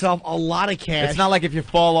saved myself a lot of cash. It's not like if you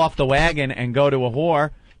fall off the wagon and go to a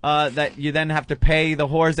whore, that you then have to pay the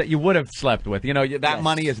whores that you would have slept with. You know, that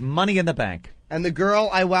money is money in the bank. And the girl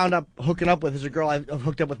I wound up hooking up with is a girl I've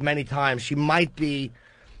hooked up with many times. She's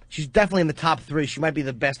definitely in the top 3. She might be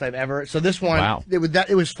the best I've ever. So this one,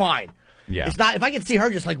 it was fine. Yeah. It's not. If I could see her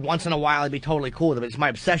just like once in a while, I'd be totally cool with it. But it's my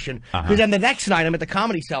obsession. Because Uh-huh. then the next night, I'm at the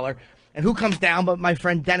Comedy Cellar, and who comes down but my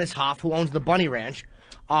friend Dennis Hoff, who owns the Bunny Ranch.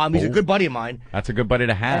 He's a good buddy of mine. That's a good buddy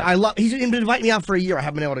to have. He's been inviting me out for a year. I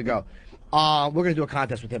haven't been able to go. We're gonna do a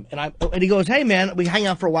contest with him, and he goes, "Hey man, we hang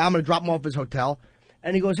out for a while. I'm gonna drop him off at his hotel."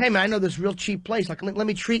 And he goes, "Hey man, I know this real cheap place. Like, let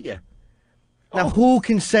me treat you." Now, who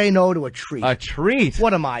can say no to a treat? A treat?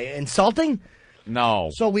 What am I, insulting? No.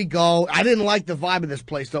 So we go. I didn't like the vibe of this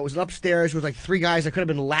place, though. It was upstairs. It was like 3 guys that could have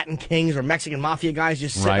been Latin kings or Mexican mafia guys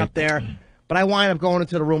just sitting up there. But I wind up going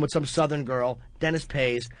into the room with some southern girl. Dennis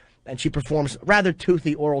pays, and she performs rather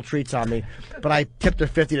toothy oral treats on me. But I tipped her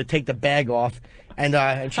 $50 to take the bag off. And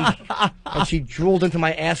she drooled into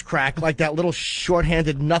my ass crack like that little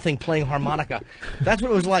short-handed nothing playing harmonica. That's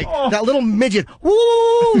what it was like. That little midget. Woo!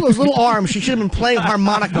 Those little arms. She should have been playing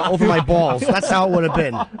harmonica over my balls. That's how it would have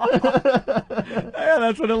been. Yeah,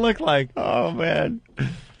 that's what it looked like. Oh, man.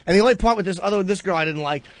 And the only part with this girl I didn't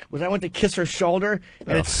like was I went to kiss her shoulder,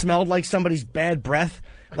 and it smelled like somebody's bad breath.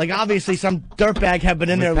 Like, obviously, some dirtbag had been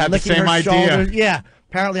in there had the licking same her idea. shoulders. Yeah.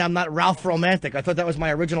 Apparently, I'm not Ralph Romantic. I thought that was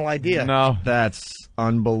my original idea. No. That's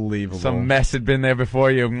unbelievable. Some mess had been there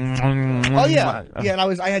before you. Oh, yeah. Yeah,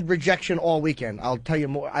 and I had rejection all weekend. I'll tell you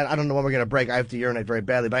more. I don't know when we're going to break. I have to urinate very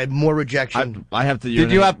badly, but I had more rejection. I have to urinate.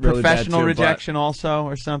 Did you have really bad, professional too, rejection also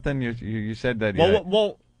or something? You said that.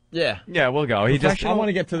 Well, yeah. Yeah, we'll go. I want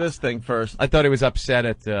to get to this thing first. I thought he was upset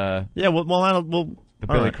at. Yeah, we'll the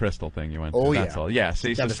all Billy right. Crystal thing you went Oh, through. yeah. That's all. Yeah,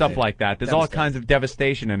 see, so stuff Devastating. like that. There's all kinds of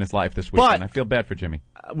devastation in his life this But- weekend. I feel bad for Jimmy.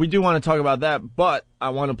 We do want to talk about that, but I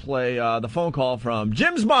want to play the phone call from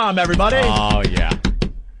Jim's mom, everybody. Oh, yeah. Do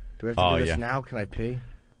we have to Oh, do this yeah. now? Can I pee?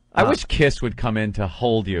 I wish Kiss would come in to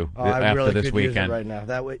hold you I after really this could use it weekend. right now.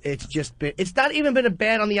 It's not even been a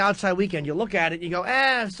bad on the outside weekend. You look at it, you go,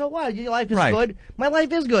 so what? Your life is Right. good. My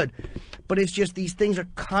life is good. But it's just these things are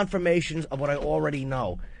confirmations of what I already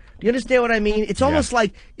know. Do you understand what I mean? It's almost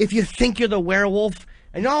like if you think you're the werewolf,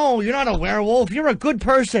 and no, you're not a werewolf. You're a good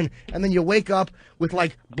person, and then you wake up with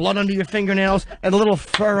like blood under your fingernails and a little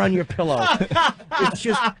fur on your pillow. It's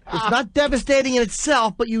not devastating in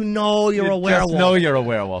itself, but you know you're a werewolf. Just know you're a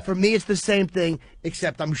werewolf. For me, it's the same thing,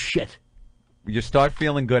 except I'm shit. You start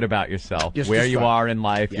feeling good about yourself, Just where to you start. are in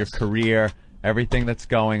life, your career, everything that's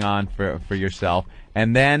going on for yourself,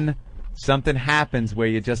 and then something happens where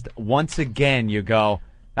you just once again you go,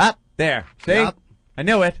 there, see, Yep. I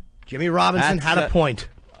knew it. Jimmy Robinson That's had a point.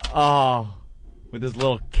 Oh, with his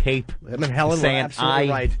little cape, Him and Helen were saying, absolutely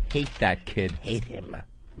 "I right. hate that kid." Hate him.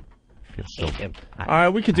 Feel so him. All right,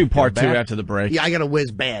 we could do part 2 bad. after the break. Yeah, I got to whiz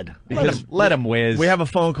bad. Let him whiz. We have a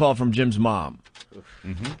phone call from Jim's mom.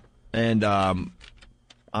 Mm-hmm. And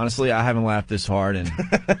honestly, I haven't laughed this hard, and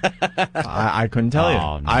I couldn't tell you.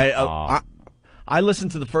 Oh, no. I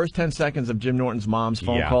listened to the first 10 seconds of Jim Norton's mom's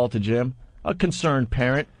phone call to Jim, a concerned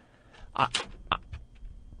parent.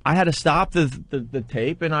 I had to stop the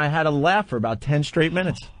tape, and I had to laugh for about 10 straight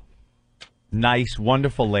minutes. Nice,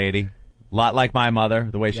 wonderful lady. Lot like my mother,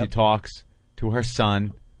 the way she talks to her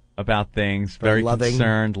son. about things, very loving.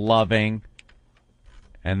 concerned, loving.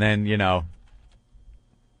 And then,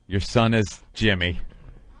 your son is Jimmy,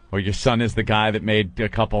 or your son is the guy that made a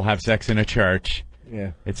couple have sex in a church.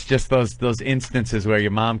 Yeah. It's just those instances where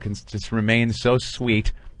your mom can just remain so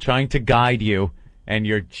sweet, trying to guide you, and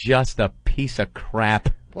you're just a piece of crap.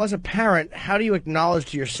 Well, as a parent, how do you acknowledge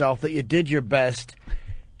to yourself that you did your best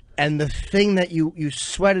and the thing that you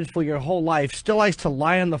sweated for your whole life still likes to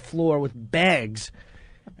lie on the floor with bags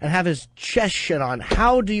and have his chest shit on?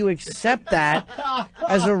 How do you accept that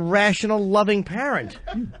as a rational, loving parent?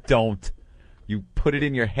 Don't. You put it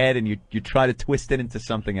in your head and you try to twist it into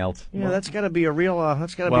something else. Yeah, that's got to be a real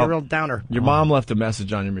be a real downer. Your mom left a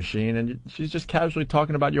message on your machine, and she's just casually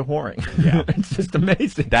talking about your whoring. Yeah, it's just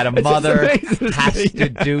amazing that a mother has to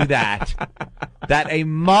do that. That a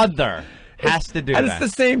mother has to do and that.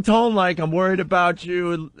 It's the same tone, like, I'm worried about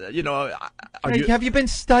you. Have you been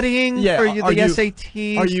studying for the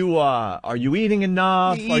SATs? Are you eating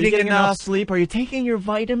enough? Are you getting enough sleep? Are you taking your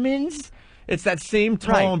vitamins? It's that same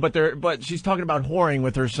tone, but she's talking about whoring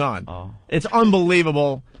with her son. Oh. It's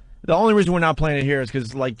unbelievable. The only reason we're not playing it here is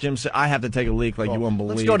because, like Jim said, I have to take a leak like you won't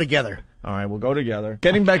believe. Let's go together. All right, we'll go together.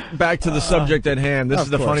 Getting back to the subject at hand, this is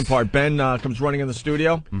the funny part. Ben comes running in the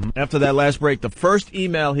studio. After that last break, the first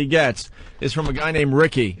email he gets is from a guy named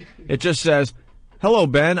Ricky. It just says, "Hello,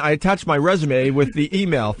 Ben. I attached my resume with the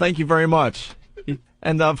email. Thank you very much."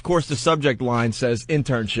 And, of course, the subject line says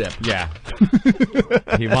internship. Yeah.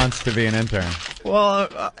 He wants to be an intern.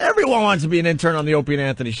 Well, everyone wants to be an intern on the Opie and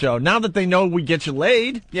Anthony show. Now that they know we get you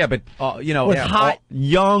laid. Yeah, but, with hot,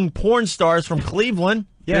 young porn stars from Cleveland.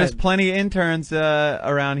 Yeah, there's plenty of interns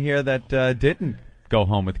around here that didn't go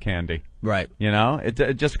home with candy. Right.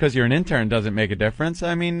 Just because you're an intern doesn't make a difference.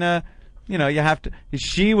 I mean, you have to.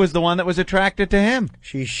 She was the one that was attracted to him.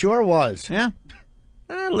 She sure was. Yeah.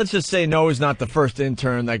 Let's just say Noah's not the first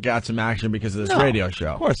intern that got some action because of this radio show.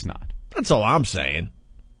 Of course not. That's all I'm saying.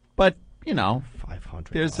 But,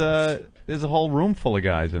 500. There's a whole room full of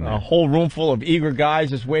guys in there. A whole room full of eager guys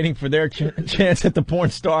just waiting for their chance at the porn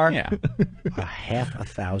star. Yeah. Half a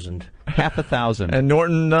thousand. Half a thousand. And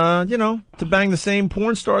Norton, to bang the same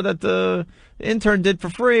porn star that the intern did for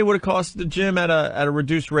free would have cost the gym at a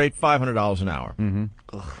reduced rate $500 an hour. Mm-hmm.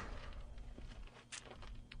 Ugh.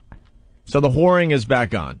 So the whoring is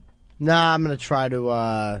back on. Nah, I'm going to try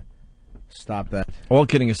to stop that. All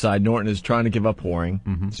kidding aside, Norton is trying to give up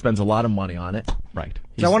whoring. Spends a lot of money on it. Right.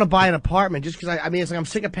 I want to buy an apartment just because it's like I'm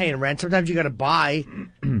sick of paying rent. Sometimes you got to buy,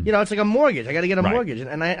 it's like a mortgage. I got to get a mortgage,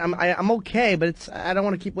 and I'm okay, but I don't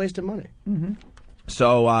want to keep wasting money.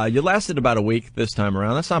 So you lasted about a week this time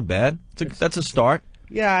around. That's not bad. That's a start.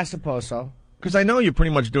 Yeah, I suppose so. Because I know you're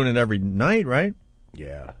pretty much doing it every night, right?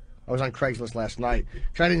 Yeah. I was on Craigslist last night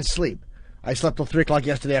because I didn't sleep. I slept till 3 o'clock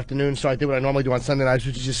yesterday afternoon, so I did what I normally do on Sunday nights,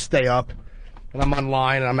 which is just stay up. And I'm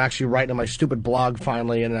online, and I'm actually writing on my stupid blog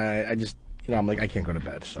finally, and I just, I'm like, I can't go to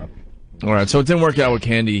bed, so. All right, so it didn't work out with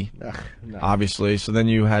Candy, no. obviously. So then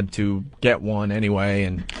you had to get one anyway,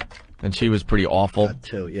 and she was pretty awful. Got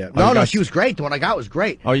two, yeah. No, she was great. The one I got was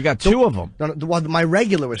great. Oh, you got two of them? No, the one, my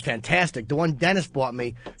regular was fantastic. The one Dennis bought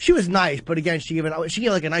me, she was nice, but again, she gave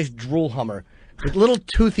like a nice drool hummer. It's a little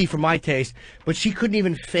toothy for my taste, but she couldn't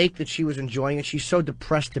even fake that she was enjoying it. She's so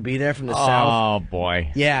depressed to be there from the south. Oh,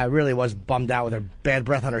 boy. Yeah, I really was bummed out with her bad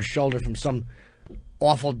breath on her shoulder from some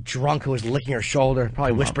awful drunk who was licking her shoulder,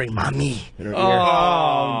 probably whispering, "Mommy," in her ear.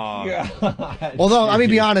 Oh, God. Although, let me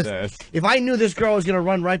be honest, if I knew this girl was going to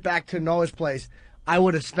run right back to Noah's place, I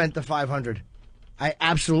would have spent the $500. I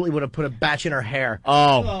absolutely would have put a batch in her hair.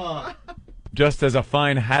 Oh. Just as a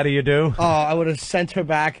fine how do you do? Oh, I would have sent her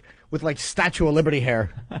back with like Statue of Liberty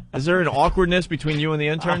hair. Is there an awkwardness between you and the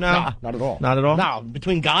intern now? Not at all. Not at all? No,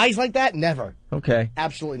 between guys like that, never. Okay.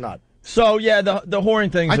 Absolutely not. So, yeah, the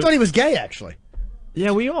whoring thing. I thought he was gay, actually.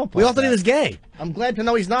 Yeah, we all thought he was gay. I'm glad to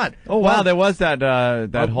know he's not. Oh, wow, there was that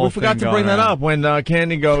whole we forgot thing to bring going that around. up when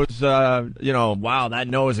Candy goes, wow, that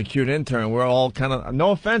Noah's a cute intern. We're all kind of,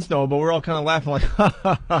 no offense, Noah, but we're all kind of laughing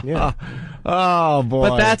like, yeah. Oh,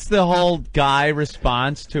 boy. But that's the whole guy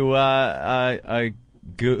response to a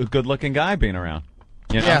good-looking guy being around.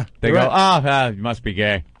 Yeah. They go, you must be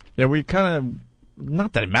gay. Yeah, we kind of,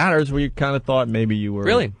 not that it matters, we kind of thought maybe you were.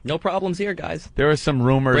 Really? No problems here, guys. There were some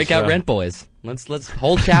rumors. Break out Rent Boys. Let's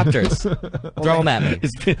hold chapters. Throw them at me.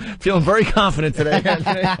 He's feeling very confident today.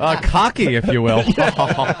 Cocky, if you will.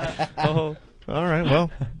 All right,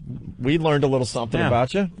 well, we learned a little something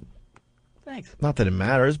about you. Thanks. Not that it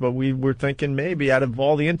matters, but we were thinking maybe out of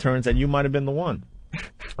all the interns that you might have been the one.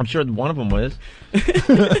 I'm sure one of them was.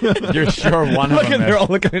 You're sure one of Look, them they're is. all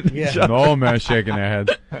looking at each other. No man shaking their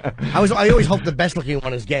heads. I always hope the best looking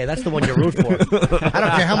one is gay. That's the one you root for. I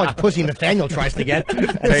don't care how much pussy Nathaniel tries to get.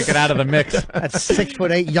 Take it out of the mix. That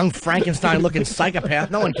 6'8" young Frankenstein looking psychopath.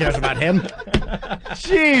 No one cares about him.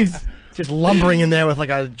 Jeez. Just lumbering in there with like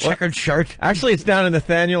a checkered shirt. Actually, it's down to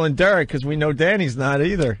Nathaniel and Derek because we know Danny's not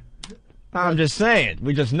either. I'm just saying.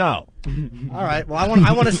 We just know. All right. Well,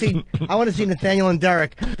 I want to see Nathaniel and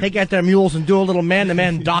Derek take out their mules and do a little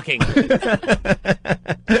man-to-man docking.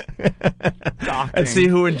 And see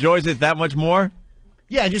who enjoys it that much more.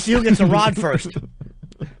 Yeah, just see who gets a rod first.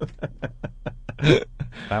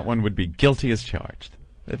 That one would be guilty as charged.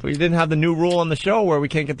 If we didn't have the new rule on the show where we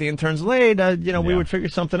can't get the interns laid, we would figure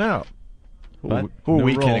something out. But Who are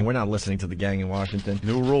we new kidding? rule. We're not listening to the gang in Washington.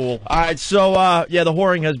 New rule. All right, so the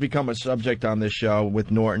whoring has become a subject on this show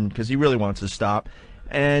with Norton because he really wants to stop.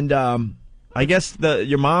 And I guess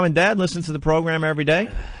your mom and dad listen to the program every day.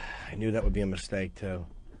 I knew that would be a mistake too.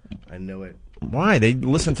 I knew it. Why? They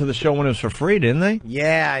listened to the show when it was for free, didn't they?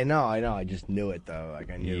 Yeah, I know. I just knew it though.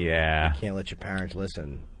 Like I knew. Yeah. You can't let your parents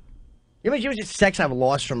listen. You know how much sex I've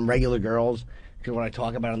lost from regular girls? Because when I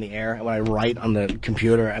talk about it on the air and when I write on the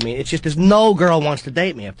computer, I mean, it's just there's no girl wants to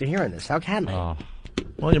date me after hearing this. How can they? Oh.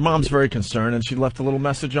 Well, your mom's very concerned, and she left a little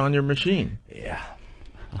message on your machine. Yeah.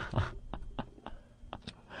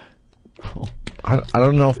 I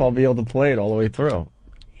don't know if I'll be able to play it all the way through.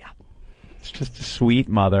 It's just a sweet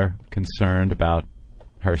mother concerned about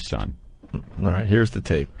her son. All right, here's the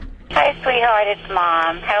tape. Hi, sweetheart. It's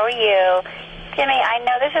Mom. How are you? Jimmy, I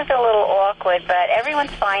know this is a little awkward, but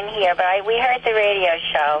everyone's fine here. But we heard the radio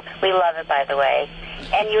show. We love it, by the way.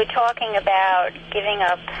 And you were talking about giving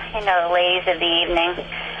up, the ladies of the evening.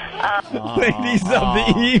 Ladies of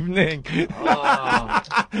the evening.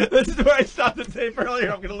 This is where I stopped the tape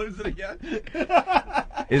earlier. I'm going to lose it again.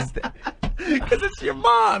 Because it's your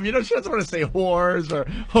mom. She doesn't want to say whores or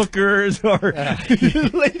hookers or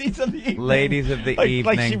ladies of the evening. Ladies of the evening.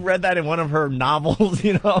 Like she read that in one of her novels,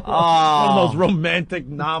 one of those romantic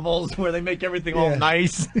novels where they make everything all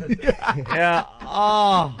nice. Yeah.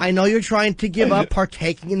 Oh. I know you're trying to give up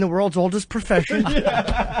partaking in the world's oldest profession.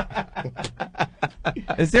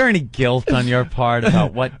 Is there any guilt on your part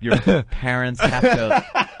about what your parents have to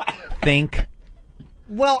think?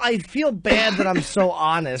 Well, I feel bad that I'm so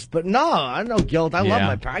honest, but no, I have no guilt. I love Yeah.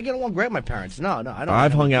 my parents. I get along great with my parents. No, I don't.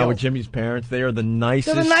 I've hung out guilt. with Jimmy's parents. They are the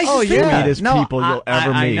nicest, They're the nicest people. sweetest people you'll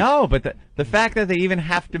ever I meet. know, but the fact that they even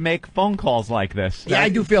have to make phone calls like this. Yeah, I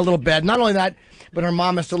do feel a little bad. Not only that, but my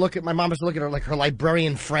mom has to look at her like her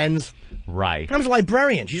librarian friends. Right. Her mom's a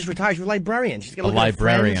librarian. She just retired. She was a librarian. She's got to A look at her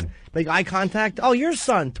librarian. friends, make eye contact. Oh, your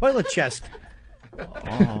son, toilet chest.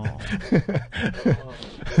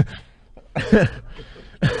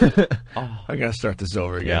 I gotta start this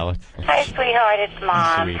over again. Hi, sweetheart. It's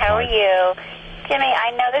Mom. How are you? Jimmy,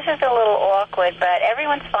 I know this is a little awkward, but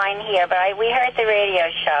everyone's fine here. But we heard the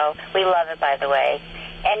radio show. We love it, by the way.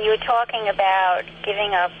 And you were talking about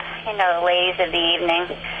giving up, the ladies of the evening,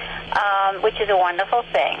 which is a wonderful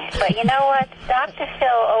thing. But you know what? Dr. Phil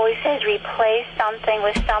always says replace something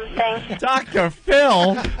with something. Dr.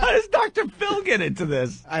 Phil? How does Dr. Phil get into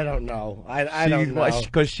this? I don't know. I don't know.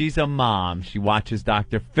 Because she's a mom. She watches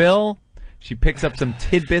Dr. Phil. She picks up some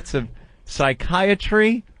tidbits of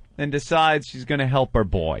psychiatry and decides she's going to help her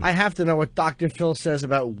boy. I have to know what Dr. Phil says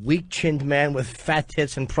about weak-chinned man with fat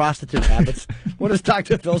tits and prostitute habits. What does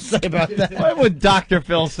Dr. Phil say about that? What would Dr.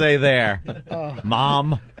 Phil say there?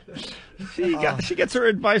 Mom? She gets her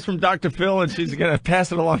advice from Dr. Phil, and she's going to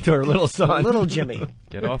pass it along to her little son. Little Jimmy.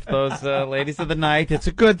 Get off those ladies of the night. It's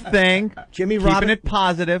a good thing. Jimmy Keeping it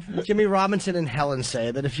positive. Jimmy Robinson and Helen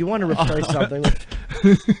say that if you want to replace something with...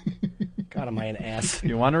 God, am I an ass?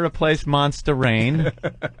 You want to replace Monster Rain. Which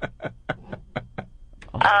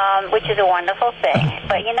is a wonderful thing.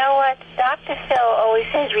 But you know what? Dr. Phil always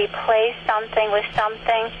says replace something with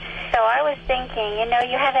something. So I was thinking,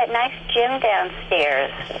 you have that nice gym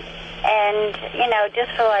downstairs. And,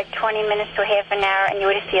 just for like 20 minutes to half an hour and you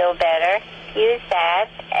would feel better. Use that.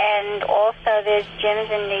 And also there's gyms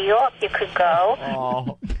in New York you could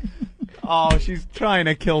go. Oh, she's trying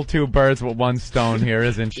to kill two birds with one stone here,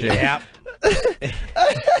 isn't she? Yep.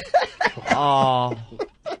 Oh.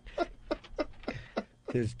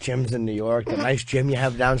 There's gyms in New York. The nice gym you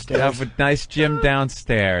have downstairs. You have a nice gym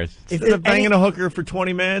downstairs. Instead of banging a hooker for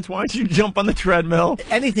 20 minutes, why don't you jump on the treadmill?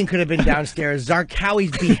 Anything could have been downstairs.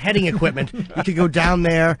 Zarqawi's beheading equipment. You could go down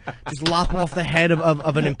there, just lop off the head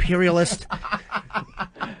of an imperialist.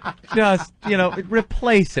 Just,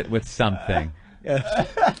 replace it with something.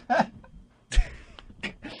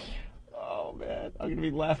 Oh, man. I'm going to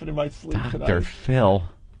be laughing in my sleep Dr. tonight. Phil.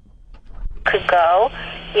 could go,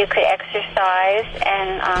 you could exercise,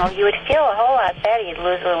 and you would feel a whole lot better. You'd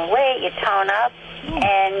lose a little weight, you'd tone up,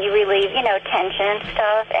 and you relieve, tension and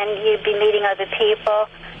stuff, and you'd be meeting other people.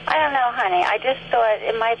 I don't know, honey. I just thought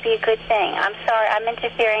it might be a good thing. I'm sorry. I'm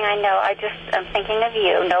interfering. I know. I'm thinking of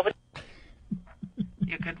you. Nobody.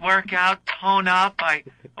 You could work out, tone up. I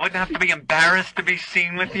wouldn't have to be embarrassed to be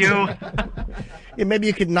seen with you. Yeah, maybe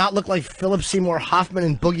you could not look like Philip Seymour Hoffman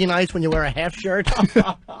in Boogie Nights when you wear a half shirt.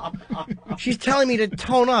 She's telling me to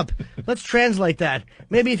tone up. Let's translate that.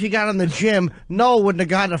 Maybe if you got in the gym, Noah wouldn't have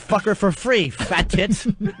gotten a fucker for free, fat tits.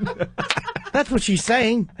 That's what she's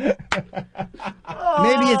saying. Maybe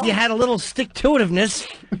if you had a little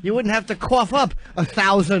stick-to-itiveness, you wouldn't have to cough up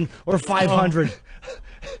 1,000 or 500.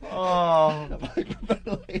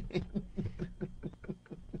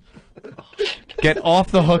 Get off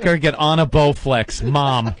the hooker, get on a Bowflex,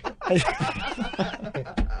 Mom.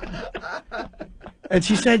 And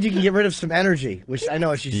she said you can get rid of some energy, which I know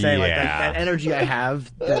what she's saying. Like Yeah. that energy I have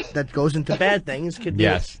that goes into bad things could be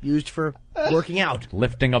used for working out.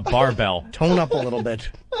 Lifting a barbell. Tone up a little bit.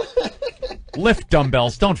 Lift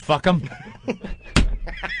dumbbells, don't fuck them.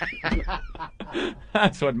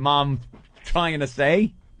 That's what Mom trying to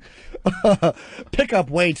say. Pick up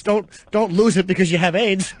weights. Don't lose it because you have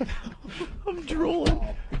AIDS. I'm drooling.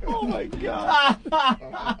 Oh my god.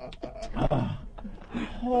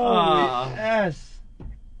 Holy S.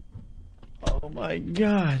 Oh my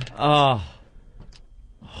god. Oh.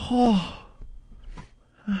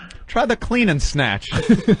 Try the clean and snatch,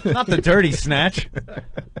 not the dirty snatch.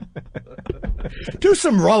 Do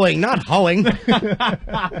some rowing, not hoeing.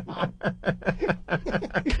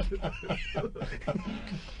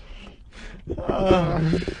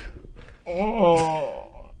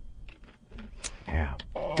 Yeah.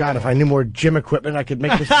 God, if I knew more gym equipment, I could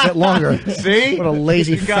make this a bit longer. See? What a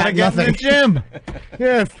lazy You gotta fat get in nothing. the gym.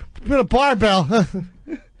 Yeah, put a barbell.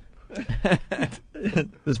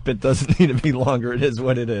 This bit doesn't need to be longer. It is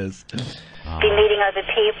what it is. Be meeting other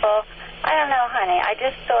people. I don't know, honey. I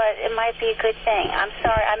just thought it might be a good thing. I'm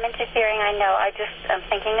sorry. I'm interfering. I know. I'm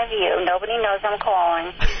thinking of you. Nobody knows I'm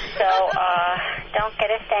calling. So, don't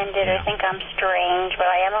get offended or think I'm strange, but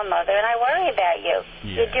I am a mother and I worry about you.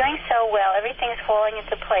 Yeah. You're doing so well. Everything's falling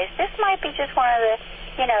into place. This might be just one of the,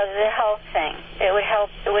 the health thing. It would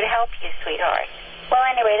help you, sweetheart. Well,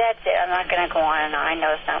 anyway, that's it. I'm not going to go on and on. I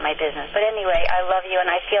know it's not my business. But anyway, I love you and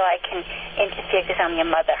I feel I can interfere because I'm your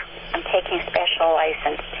mother. I'm taking special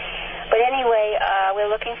license. But anyway, we're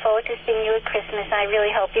looking forward to seeing you at Christmas. I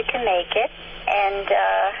really hope you can make it. And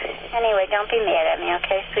anyway, don't be mad at me,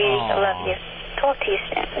 okay, sweetie? I love you. Talk to you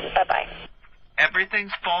soon. Bye-bye.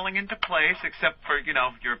 Everything's falling into place except for,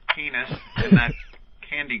 your penis and that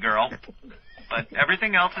candy girl. But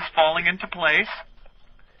everything else is falling into place.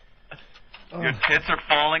 Your tits are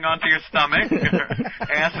falling onto your stomach.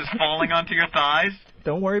 Your ass is falling onto your thighs.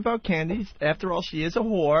 Don't worry about Candy. After all, she is a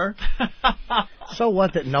whore. So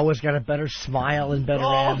what that Noah's got a better smile and better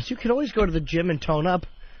abs? You can always go to the gym and tone up.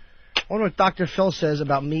 I wonder what Dr. Phil says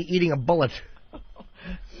about me eating a bullet.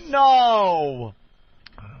 No!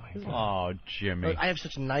 Oh, Jimmy. I have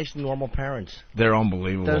such nice, normal parents. They're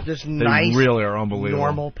unbelievable. They're just they nice, really are unbelievable.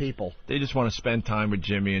 normal people. They just want to spend time with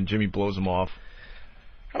Jimmy, and Jimmy blows them off.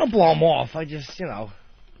 I don't blow them off. I just, I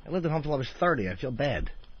lived at home till I was 30. I feel bad.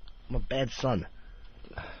 I'm a bad son.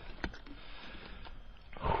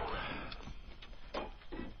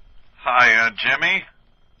 Hi, Jimmy.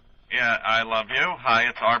 Yeah, I love you. Hi,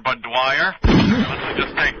 it's R. Bud Dwyer. Why don't you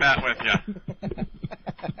just take that with you?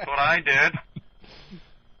 That's what I did.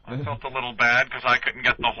 I felt a little bad because I couldn't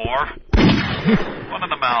get the whore. One in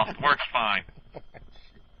the mouth. Works fine.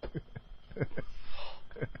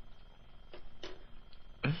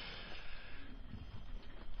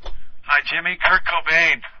 Hi, Jimmy. Kurt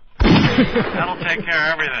Cobain. That'll take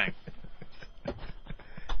care of everything.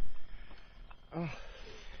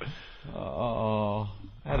 Oh,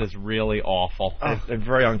 that is really awful. They're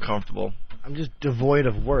very uncomfortable. I'm just devoid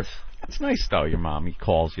of worth. It's nice, though, your mommy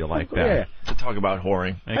calls you like that. Yeah. To talk about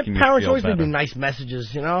whoring. Making My you parents feel always better. leave me nice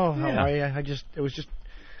messages, How Yeah. are you? It was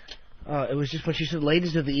just when she said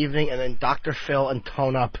ladies of the evening and then Dr. Phil and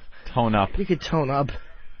tone up. Tone up. You could tone up.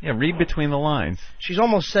 Yeah, read between the lines. She's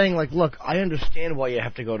almost saying, like, look, I understand why you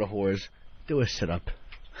have to go to whores. Do a sit-up.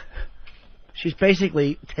 She's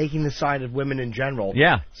basically taking the side of women in general.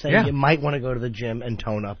 Yeah. Saying Yeah. you might want to go to the gym and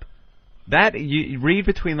tone up. That you read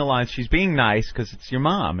between the lines. She's being nice because it's your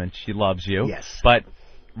mom and she loves you. Yes. But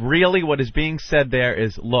really, what is being said there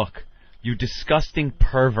is, look, you disgusting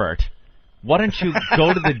pervert. Why don't you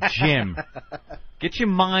go to the gym? Get your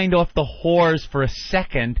mind off the whores for a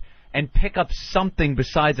second and pick up something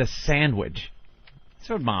besides a sandwich. That's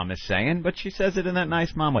what Mom is saying, but she says it in that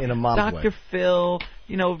nice mom way. In a mom Dr. way. Phil,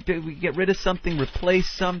 do we get rid of something, replace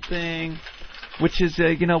something, which is,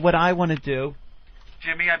 what I want to do.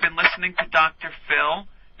 Jimmy, I've been listening to Dr. Phil,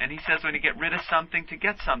 and he says when you get rid of something to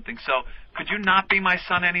get something. So could you not be my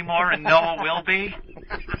son anymore and Noah will be?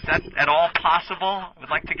 Is that at all possible? I would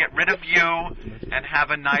like to get rid of you and have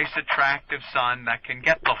a nice, attractive son that can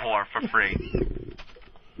get the whore for free.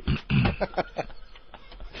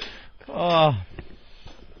 Oh.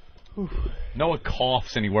 Noah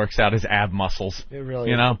coughs and he works out his ab muscles. It really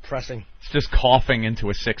is depressing. It's just coughing into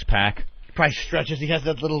a six-pack. Probably stretches. He has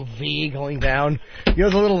that little V going down. You know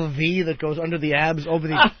the little V that goes under the abs, over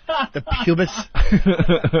the pubis?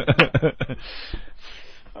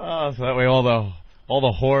 Oh, so that way all the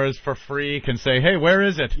whores for free can say, hey, where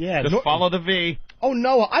is it? Yeah. Just follow the V. Oh,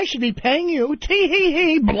 Noah, I should be paying you.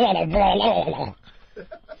 Tee-hee-hee. Blah, blah, blah, blah.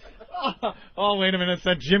 Oh, wait a minute. It's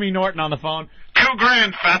that Jimmy Norton on the phone.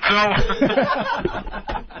 $2,000, fatso.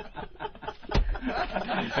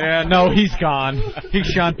 Yeah, no, he's gone. He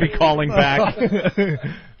shan't be calling back.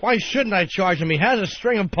 Why shouldn't I charge him? He has a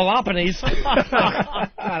string of Peloponnese. God,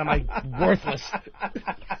 am I worthless.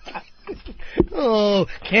 Oh,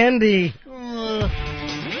 Candy.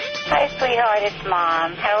 Hi, sweetheart. It's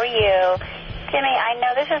Mom. How are you? Jimmy, I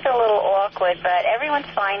know this is a little awkward, but everyone's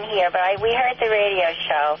fine here. But we heard the radio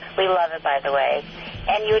show. We love it, by the way.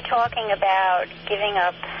 And you were talking about giving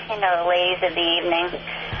up, the ladies of the evening,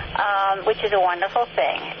 which is a wonderful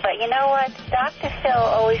thing. But you know what? Dr. Phil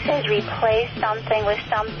always says replace something with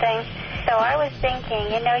something. So I was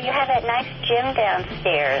thinking, you have that nice gym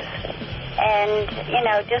downstairs. And,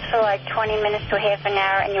 just for like 20 minutes to half an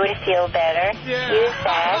hour and you would feel better. Yeah. Use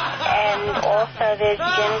that. And also there's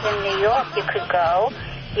gyms in New York you could go.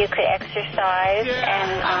 You could exercise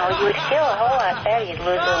and you would feel a whole lot better. You'd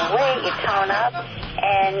lose a little weight, you'd tone up,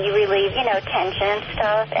 and you relieve, tension and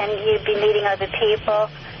stuff, and you'd be meeting other people.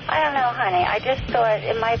 I don't know, honey. I just thought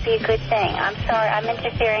it might be a good thing. I'm sorry. I'm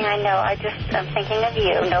interfering, I know. I'm thinking of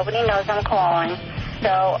you. Nobody knows I'm calling.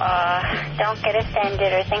 So don't get offended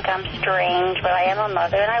or think I'm strange, but I am a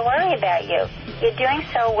mother, and I worry about you. You're doing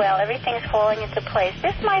so well. Everything's falling into place.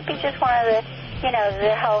 This might be just one of the,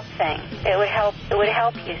 the health thing. It would help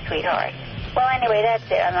you, sweetheart. Well, anyway, that's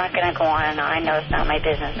it. I'm not going to go on and on. I know it's not my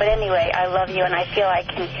business. But anyway, I love you, and I feel I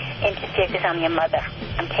can interfere because I'm your mother.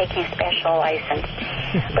 I'm taking special license.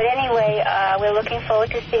 But anyway, we're looking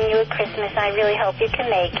forward to seeing you at Christmas, and I really hope you can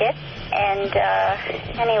make it. And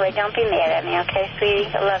anyway, don't be mad at me, okay,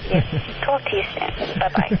 sweetie? I love you. Talk to you soon.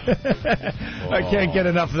 Bye-bye. I can't get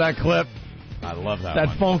enough of that clip. I love that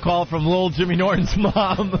That phone call from little Jimmy Norton's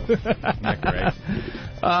mom. Isn't that great?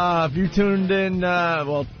 If you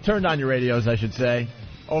turned on your radios, I should say,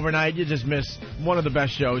 overnight, you just missed one of the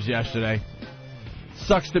best shows yesterday.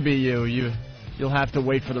 Sucks to be you. You'll have to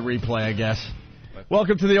wait for the replay, I guess.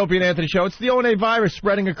 Welcome to the Opie and Anthony Show. It's the O&A virus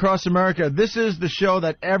spreading across America. This is the show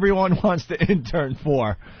that everyone wants to intern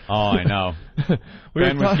for. Oh, I know.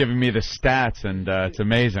 Ben was giving me the stats, and it's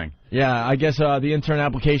amazing. Yeah, I guess the intern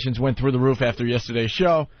applications went through the roof after yesterday's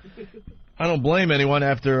show. I don't blame anyone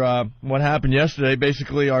after what happened yesterday.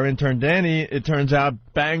 Basically, our intern Danny, it turns out,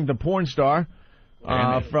 banged the porn star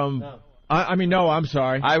from... No. No, I'm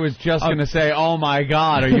sorry. I was just going to say, oh, my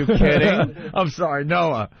God, are you kidding? I'm sorry,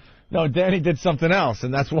 Noah. No, Danny did something else,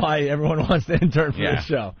 and that's why everyone wants to intern for this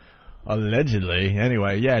show. Allegedly.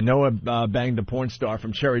 Anyway, yeah, Noah banged the porn star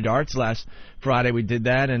from Cherry Darts last Friday. We did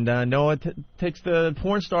that, and Noah takes the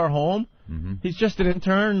porn star home. Mm-hmm. He's just an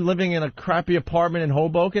intern living in a crappy apartment in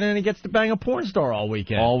Hoboken, and he gets to bang a porn star all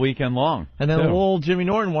weekend. All weekend long. And then old Jimmy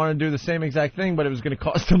Norton wanted to do the same exact thing, but it was going to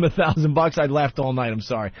cost him $1,000. I laughed all night. I'm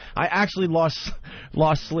sorry. I actually lost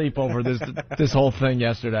sleep over this whole thing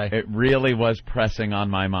yesterday. It really was pressing on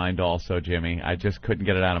my mind also, Jimmy. I just couldn't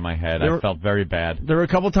get it out of my head. I felt very bad. There were a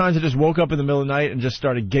couple times I just woke up in the middle of the night and just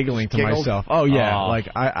started giggling to myself. Oh, yeah. Oh. Like,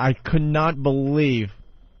 I could not believe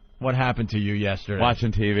what happened to you yesterday.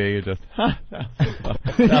 Watching TV, you just,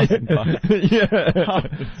 $1,000.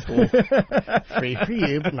 Yeah. Free for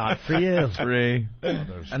you, but not for you. Free.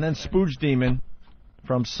 And then Spooge Demon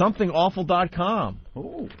from somethingawful.com.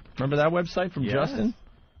 Ooh. Remember that website from Justin?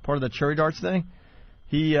 Part of the Cherry Darts thing?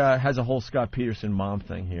 He has a whole Scott Peterson mom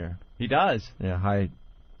thing here. He does. Yeah, hi,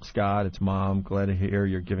 Scott, it's Mom. Glad to hear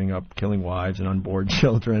you're giving up killing wives and unborn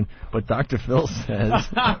children. But Dr. Phil says...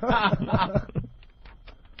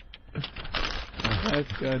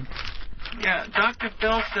 That's good. Yeah, Dr.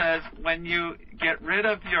 Phil says when you get rid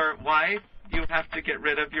of your wife, you have to get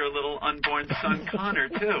rid of your little unborn son, Connor,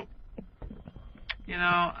 too.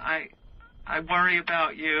 I worry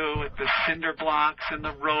about you with the cinder blocks and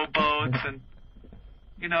the rowboats and,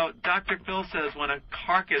 You know, Dr. Phil says when a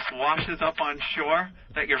carcass washes up on shore,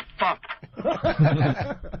 that you're fucked.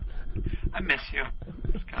 I miss you,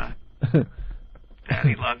 Scott.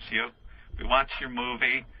 Daddy loves you. We watched your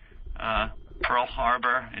movie, Pearl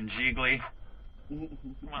Harbor and Jiggly. Come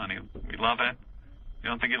on, we love it. You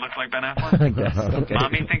don't think you look like Ben Affleck? I guess. Okay.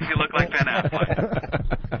 Mommy thinks you look like Ben Affleck.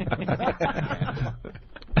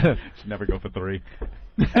 Should never go for 3.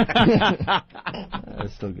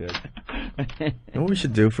 That's still good. What we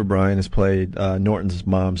should do for Brian is play Norton's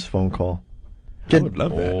mom's phone call. I would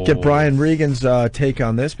love that. Get Brian Regan's take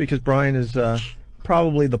on this, because Brian is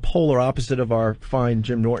probably the polar opposite of our fine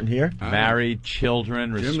Jim Norton here. Married,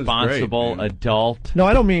 children, Jim is responsible, great, adult. No,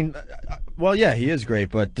 I don't mean. Well, yeah, he is great,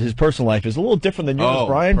 but his personal life is a little different than yours,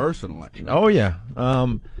 Brian. Personal life. Oh yeah.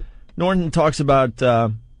 Norton talks about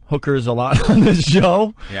hookers a lot on this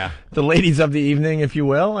show. Yeah. The ladies of the evening, if you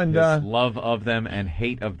will, and His love of them and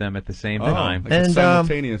hate of them at the same time. Like it's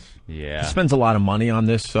simultaneous. Yeah. he spends a lot of money on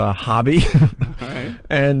this hobby. Right.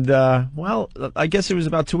 And well, I guess it was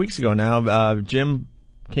about 2 weeks ago now. Jim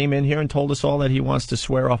came in here and told us all that he wants to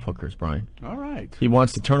swear off hookers, Brian. All right. He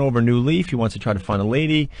wants to turn over a new leaf. He wants to try to find a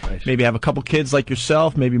lady, maybe have a couple kids like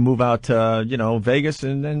yourself, maybe move out to, Vegas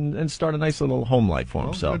and start a nice little home life for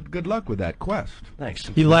himself. Good luck with that quest. Thanks.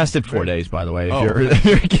 He lasted 4 days, by the way, if Oh.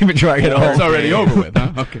 you're keeping track at home. It's already over with,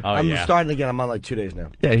 huh? Okay. I'm starting again. I'm on like 2 days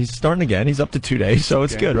now. Yeah, he's starting again. He's up to 2 days, so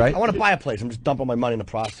it's good, right? I want to buy a place. I'm just dumping my money in the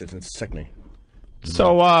prostitutes, and it's sickening.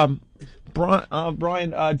 So,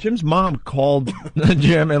 Brian, Jim's mom called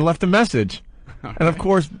Jim and left a message. And, of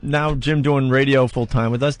course, now Jim doing radio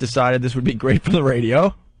full-time with us decided this would be great for the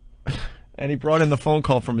radio. And he brought in the phone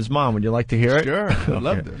call from his mom. Would you like to hear it? Sure. I'd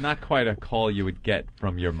love to. Not quite a call you would get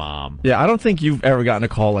from your mom. Yeah, I don't think you've ever gotten a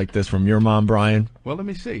call like this from your mom, Brian. Well, let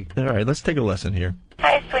me see. All right, let's take a listen here.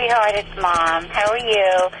 Hi, sweetheart. It's Mom. How are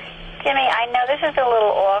you? Jimmy, I know this is a little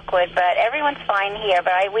awkward, but everyone's fine here.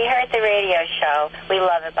 But we heard the radio show. We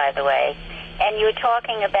love it, by the way. And you were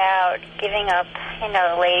talking about giving up,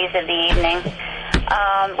 the ladies of the evening,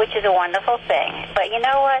 which is a wonderful thing. But you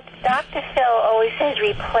know what? Dr. Phil always says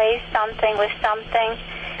replace something with something.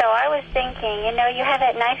 So I was thinking, you have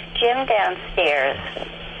that nice gym downstairs.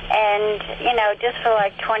 And, just for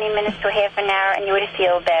like 20 minutes to half an hour, and you would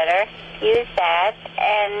feel better. Use that.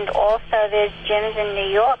 And also there's gyms in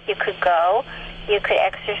New York you could go. You could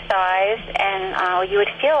exercise, and you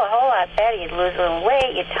would feel a whole lot better. You'd lose a little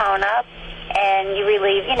weight, you'd tone up, and you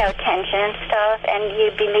relieve, tension and stuff, and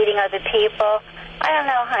you'd be meeting other people. I don't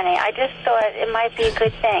know, honey. I just thought it might be a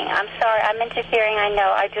good thing. I'm sorry. I'm interfering, I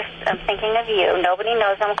know. I'm thinking of you. Nobody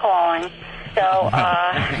knows I'm calling. So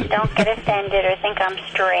don't get offended or think I'm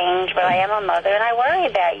strange, but I am a mother, and I worry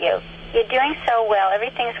about you. You're doing so well.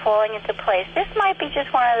 Everything's falling into place. This might be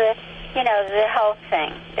just one of the, the health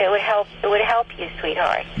thing. It would help you,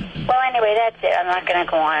 sweetheart. Well, anyway, that's it. I'm not going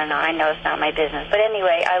to go on and on. I know it's not my business. But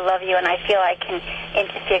anyway, I love you, and I feel I can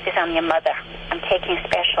interfere because I'm your mother. I'm taking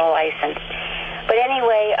special license. But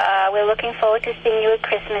anyway, we're looking forward to seeing you at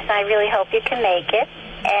Christmas. I really hope you can make it.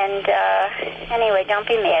 And anyway, don't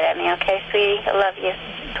be mad at me, okay, sweetie? I love you.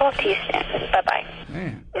 Talk to you soon. Bye-bye.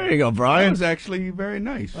 Man. There you go, Brian. That was actually very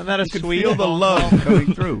nice. Wasn't that a you could sweet feel the phone love call?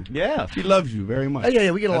 coming through. Yeah. She loves you very much.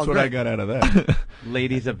 Yeah, we get along That's what great. I got out of that.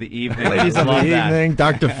 Ladies of the evening. Ladies I of the love that. evening,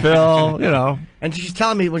 Dr. Phil, And she's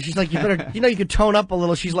telling me when she's like, you better, you could tone up a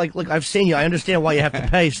little. She's like, look, I've seen you. I understand why you have to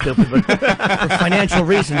pay, stupid, but for financial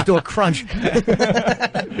reasons, do a crunch.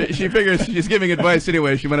 She figures she's giving advice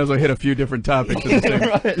anyway. She might as well hit a few different topics. At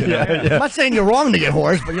the same, I'm not saying you're wrong to get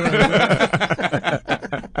whores, but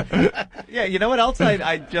Yeah, you know what else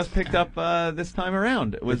I just picked up this time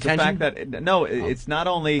around was the fact that it's not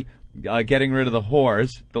only getting rid of the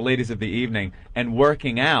whores, the ladies of the evening, and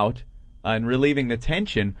working out and relieving the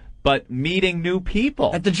tension, but meeting new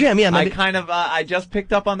people at the gym. Yeah, maybe. I just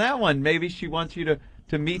picked up on that one. Maybe she wants you to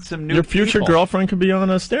meet some new Your future people. girlfriend could be on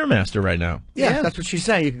a Stairmaster right now. Yeah, that's what she's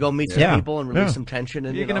saying. You could go meet some people and release some tension.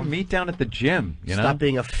 And You're going to meet down at the gym, Stop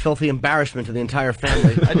being a filthy embarrassment to the entire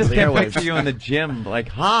family. I just the can't airwaves. picture you in the gym like,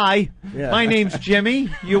 hi, Yeah. my name's Jimmy,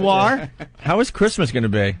 you are? How is Christmas going to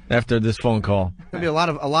be after this phone call? There'll be a lot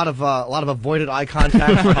of avoided eye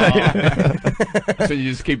contact. So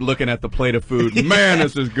you just keep looking at the plate of food. Man,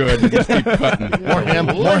 this is good. You just keep cutting. More ham.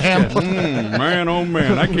 More ham. Man, oh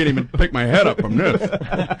man, I can't even pick my head up from this.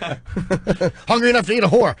 Hungry enough to eat a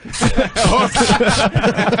whore.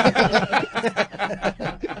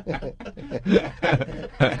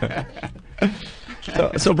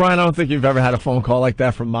 So, Brian, I don't think you've ever had a phone call like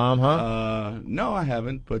that from Mom, huh? No, I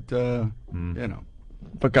haven't, but,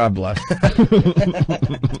 But God bless.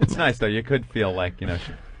 It's nice, though. You could feel like, she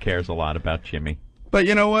cares a lot about Jimmy. But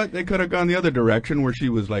you know what? They could have gone the other direction where she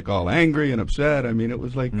was like all angry and upset. I mean, it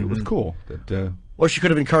was like it was cool. That, Or she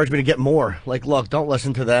could have encouraged me to get more. Like, look, don't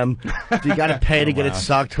listen to them. You got to pay to get it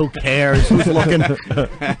sucked. Who cares? Who's looking?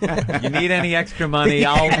 You need any extra money?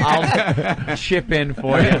 I'll chip in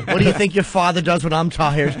for you. What do you think your father does when I'm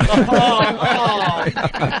tired?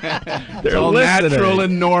 They're all natural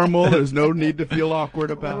and normal. There's no need to feel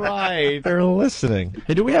awkward about it. Right. They're listening.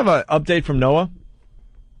 Hey, do we have an update from Noah?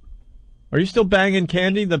 Are you still banging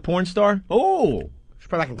Candy, the porn star? Oh, she's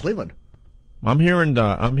probably back in Cleveland. I'm hearing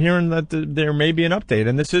that there may be an update,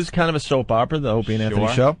 and this is kind of a soap opera, the Opie and Anthony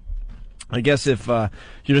show. I guess if you're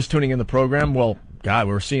just tuning in the program, well, God,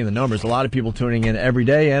 we're seeing the numbers. A lot of people tuning in every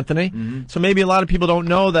day, Anthony. Mm-hmm. So maybe a lot of people don't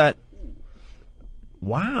know that.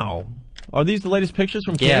 Wow. Are these the latest pictures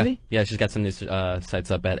from Candy? Yeah, she's got some new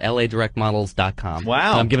sites up at LADirectModels.com.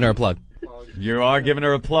 Wow. I'm giving her a plug. You are giving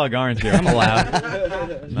her a plug, aren't you? I'm allowed.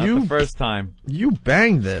 Not the first time. You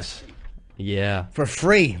banged this. Yeah. For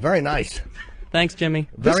free. Very nice. Thanks, Jimmy.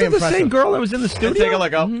 Very This is the same girl that was in the studio? Let's take a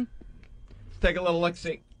look up. Let's take a little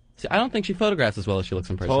look-see. See, I don't think she photographs as well as she looks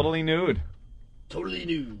in person. Totally nude. Totally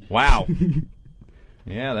nude. Wow.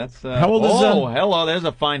 Yeah, that's... How old is hello, there's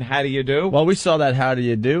a fine how do you do. Well, we saw that how do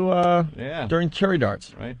you do Yeah. during Cherry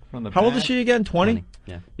Darts. Right from the How old back. is she again? 20?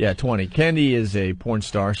 Yeah. Yeah, 20. Candy is a porn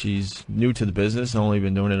star. She's new to the business, only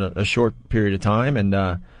been doing it a short period of time,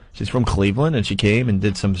 and she's from Cleveland, and she came and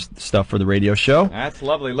did some stuff for the radio show. That's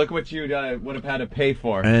lovely. Look what you would have had to pay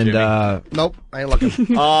for, And Jimmy. Nope, I ain't looking.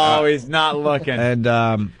 Oh, he's not looking.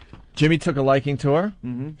 And Jimmy took a liking to her.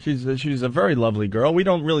 Mm-hmm. She's a very lovely girl. We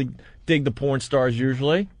don't really dig the porn stars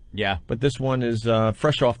usually. Yeah. But this one is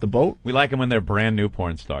fresh off the boat. We like them when they're brand new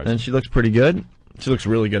porn stars. And she looks pretty good. She looks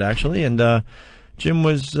really good, actually. And Jim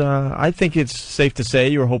was, I think it's safe to say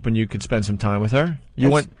you were hoping you could spend some time with her. You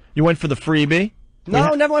went for the freebie. No,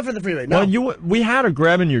 never went for the freebie. No. Well, we had her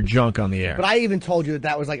grabbing your junk on the air. But I even told you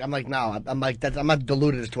that was like, I'm like, no, I'm like, I'm not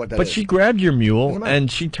deluded as to what that is. But she grabbed your mule, Doesn't matter.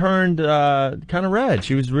 and she turned kind of red.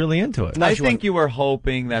 She was really into it. I think you were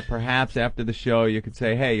hoping that perhaps after the show you could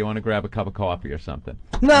say, hey, you want to grab a cup of coffee or something?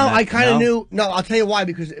 No, I kind of knew. No, I'll tell you why.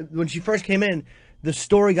 Because when she first came in, the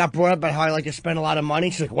story got brought up about how I like to spend a lot of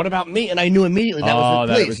money. She's like, "What about me?" And I knew immediately that was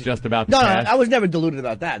that please. it was just about the No, cash? I was never deluded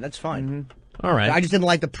about that. That's fine. All right. I just didn't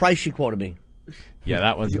like the price she quoted me. Yeah,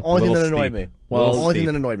 that was The only thing that little annoyed steep. me. Well, the only thing steep.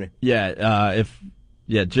 that annoyed me.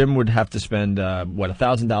 Yeah, Jim would have to spend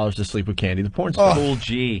 $1,000 to sleep with Candy, the porn star. Cool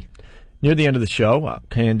G. Near the end of the show,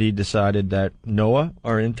 Candy decided that Noah,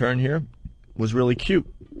 our intern here, was really cute.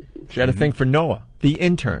 She had a thing for Noah, the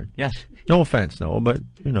intern. Yes. No offense, Noah, but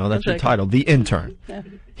you know that's your Okay. title, the intern. Yeah.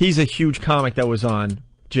 He's a huge comic that was on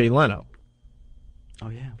Jay Leno. Oh,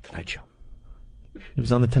 yeah. Tonight Show. He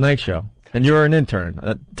was on the Tonight Show, and you're an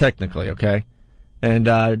intern, technically, okay? And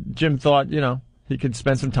Jim thought, he could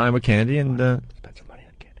spend some time with Candy and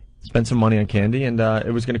spend some money on Candy, and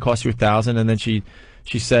it was going to cost you $1,000, and then she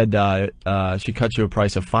said she cut you a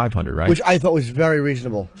price of $500, right? Which I thought was very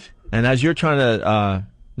reasonable. And as you're trying to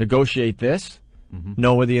negotiate this,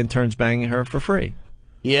 Noah, the intern's banging her for free.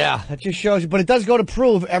 Yeah, that just shows you. But it does go to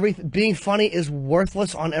prove being funny is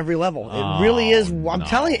worthless on every level. It really is. I'm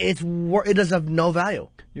telling you, it is of no value.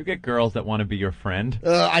 You get girls that want to be your friend.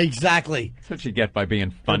 Exactly. That's what you get by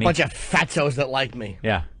being funny. A bunch of fatzos that like me.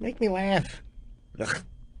 Yeah. Make me laugh. Ugh.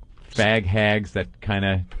 Fag hags that kind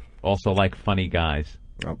of also like funny guys.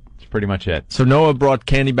 Oh. That's pretty much it. So Noah brought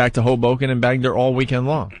Candy back to Hoboken and banged her all weekend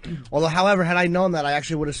long. Although, however, had I known that, I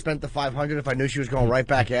actually would have spent the $500 if I knew she was going right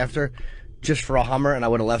back after, just for a Hummer, and I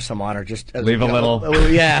would have left some on her. Just as, Leave a little,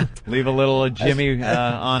 yeah. Leave a little Jimmy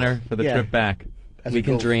on her for the yeah. trip back. We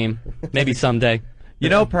can dream. Maybe someday. You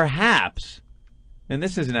know, perhaps, and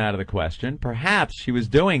this isn't out of the question, perhaps she was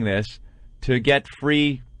doing this to get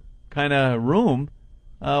free kind of room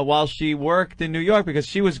while she worked in New York because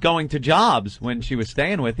she was going to jobs when she was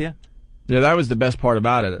staying with you. Yeah, that was the best part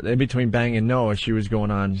about it. In between banging Noah, she was going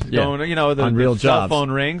on, Going, you know, the real cell jobs. phone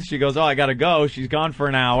rings. She goes, oh, I got to go. She's gone for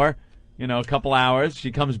an hour, a couple hours.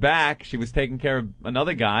 She comes back. She was taking care of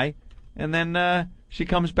another guy. And then she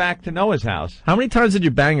comes back to Noah's house. How many times did you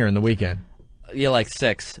bang her in the weekend? Yeah, like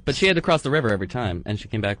 6. But she had to cross the river every time, and she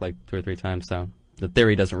came back like 2 or 3 times, so the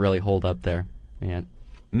theory doesn't really hold up there. Yeah.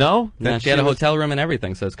 No? No, she had a hotel room and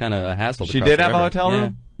everything, so it's kind of a hassle to She cross did the have a river. hotel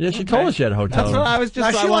room? Yeah, she told us she had a hotel That's room. what I was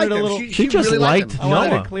just. No, she I wanted liked a him. little. She just really liked I wanted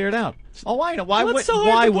Noah. it cleared out. Oh, I know. Why What's would? so hard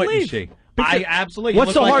Why to wouldn't believe? she? I absolutely.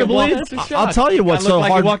 What's It so looked hard to like believe? a walk- I'll tell you what's It looked so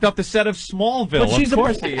like hard. He walked off the set of Smallville.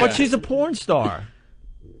 But she's a porn star.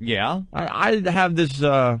 Yeah. I have this.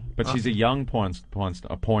 But she's a young porn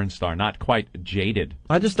star, not quite jaded.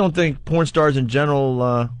 I just don't think porn stars in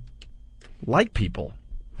general like people.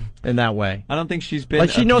 in that way. I don't think she's been Like,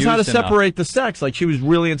 she knows how to abused enough. separate the sex. Like, she was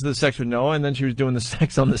really into the sex with Noah, and then she was doing the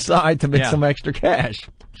sex on the side to make Yeah. some extra cash.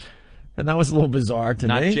 And that was a little bizarre to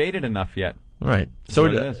Not me. jaded enough yet. Right. That's So,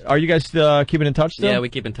 what it is. are you guys keeping in touch still? Yeah, we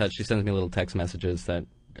keep in touch. She sends me little text messages that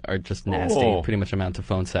are just nasty. Oh. Pretty much amount to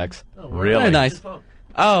phone sex. Really? Very nice.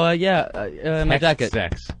 Oh, yeah. My Text jacket.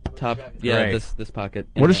 sex. Top. Yeah, Great. this pocket.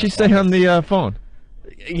 What does she say on the phone?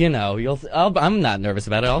 You know, I'm not nervous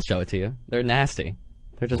about it. I'll show it to you. They're nasty.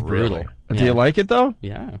 They're just brutal. Do you like it, though?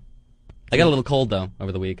 Yeah. I got a little cold, though,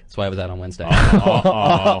 over the week. That's why I was out on Wednesday.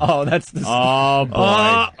 Oh, that's the... Oh,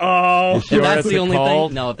 boy. Oh, If that's the only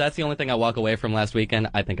thing, no, if that's the only thing I walk away from last weekend,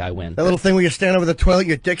 I think I win. That little thing where you stand over the toilet,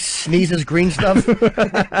 your dick sneezes green stuff.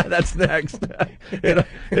 That's next.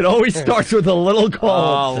 It always starts with a little cold.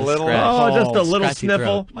 Oh, little just a little Scratchy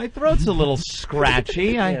sniffle. throat. My throat's a little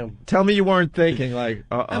scratchy. Tell me you weren't thinking, like,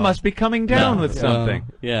 I must be coming down with something.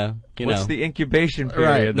 Yeah. You What's know. the incubation Right.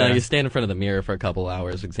 period No, there? you stand in front of the mirror for a couple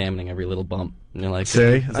hours examining every little bump. And you're like, See?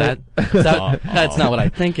 is that's not what I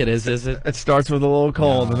think it is it? It starts with a little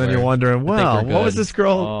cold, and then you're wondering, wow, we're what was good. this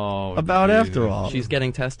girl Oh, about Jesus. after all? She's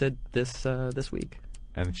getting tested this week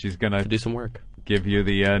And she's going to to do some work. give you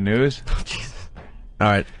the news? All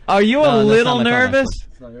right. Are you No, a that's little not my phone, nervous?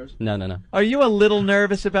 No. Are you a little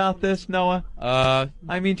nervous about this, Noah?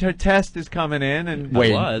 I mean, her test is coming in, and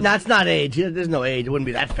Wait. No, it's not age. There's no age. It wouldn't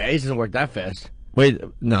be that fast. It doesn't work that fast. Wait,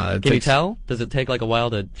 no. It Can you takes, tell? Does it take like a while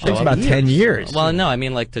to show takes up? about 10 years. Well, no, I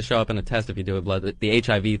mean like to show up in a test if you do a blood, the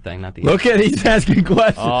HIV thing, not the. Look at he's asking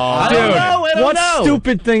questions. Oh, I Dude, don't know. what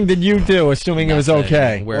stupid thing did you do, assuming it was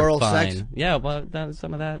okay? We're Oral fine. sex? Yeah, well,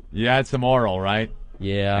 some of that. you had some oral, right?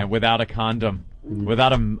 Yeah. And without a condom,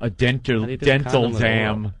 without a dental How do you do a dental condom with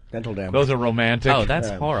dam. oral? Dental dam. Those are romantic. Oh, that's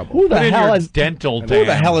horrible. Who the Put in hell your has dental Who dam?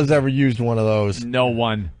 the hell has ever used one of those? No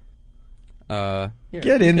one. Here,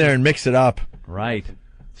 Get in there and mix it up. Right.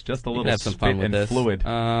 It's just a you can little have some spit fun with and this. fluid.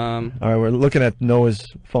 All right, we're looking at Noah's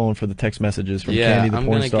phone for the text messages from Yeah, Candy, the I'm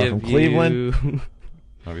porn gonna star give from Cleveland. you.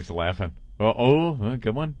 Oh, he's laughing.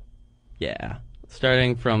 Good one. Yeah,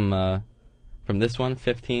 starting from this one,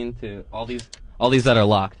 15 to all these that are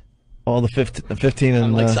locked. All the 15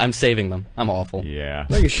 and I'm saving them. I'm awful. Yeah.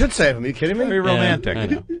 No, you should save him. Are you kidding me? Very romantic. I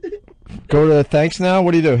know. go to thanks now.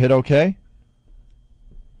 What do you do? Hit OK?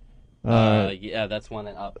 Yeah, that's one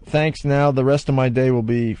and up. Thanks now. The rest of my day will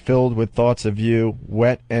be filled with thoughts of you,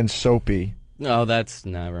 wet and soapy. No, that's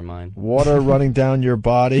never mind. Water running down your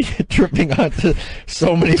body, dripping onto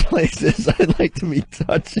so many places I'd like to be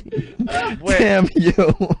touching. Damn you.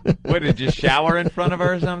 What, did you shower in front of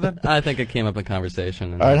her or something? I think it came up in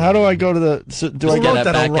conversation. All right, how do I go to the... So, do Just I get go, that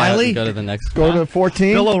back out O'Reilly? and go to the next. go to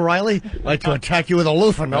 14? Bill O'Reilly? Like to attack you with a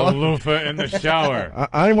loofah, Noah. loofah in the shower.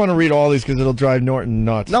 I want to read all these because it'll drive Norton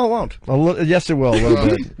nuts. No, it won't. Yes, it will, a little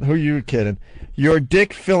bit. Who are you kidding? Your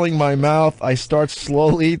dick filling my mouth. I start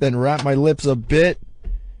slowly, then wrap my lips a bit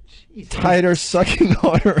tighter, sucking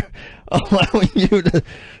harder, allowing you to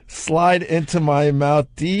slide into my mouth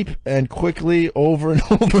deep and quickly over and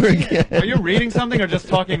over again. Are you reading something or just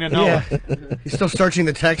talking to Noah? Yeah. He's still searching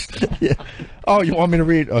the text. Yeah. Oh, you want me to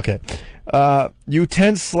read? Okay. You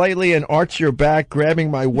tense slightly and arch your back, grabbing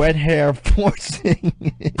my wet hair, forcing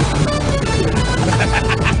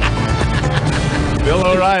Bill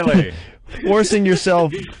O'Reilly. forcing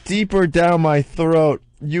yourself deeper down my throat.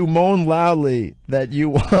 You moan loudly that you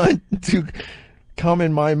want to come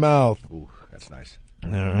in my mouth. Ooh, that's nice.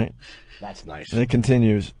 All right. That's nice. And it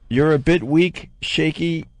continues. You're a bit weak,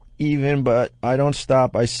 shaky even, but I don't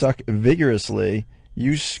stop. I suck vigorously.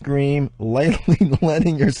 You scream, lightly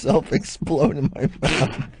letting yourself explode in my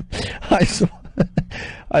mouth.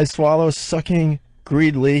 I swallow, sucking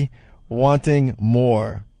greedily, wanting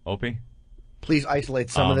more. Opie? Please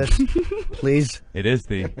isolate some of this. Please. It is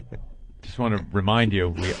the... Just want to remind you,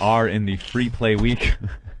 we are in the free play week.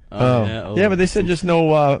 Yeah, but they said just no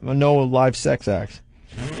live sex acts.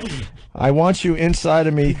 I want you inside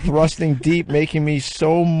of me, thrusting deep, making me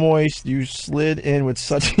so moist you slid in with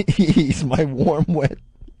such ease, my warm, wet.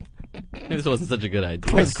 Maybe this wasn't such a good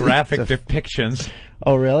idea. Graphic depictions.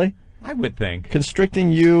 Oh, really? I would think.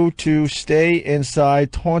 Constricting you to stay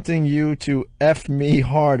inside, taunting you to F me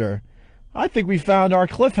harder. I think we found our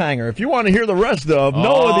cliffhanger. If you want to hear the rest of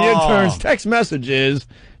Noah the Intern's text messages,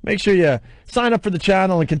 make sure you sign up for the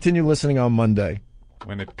channel and continue listening on Monday.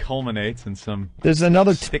 When it culminates in some There's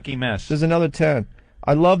another sticky mess. There's another 10.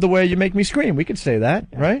 I love the way you make me scream. We could say that,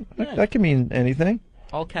 right? That can mean anything.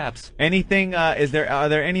 All caps. Anything? Are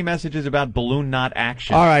there any messages about balloon knot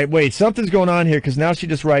action? All right, wait. Something's going on here because now she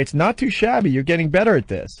just writes, "Not too shabby. You're getting better at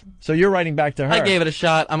this." So you're writing back to her. I gave it a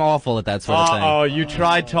shot. I'm awful at that sort of thing. Oh, you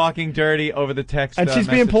tried talking dirty over the text. And she's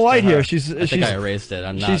being polite here. She's. I think I erased it.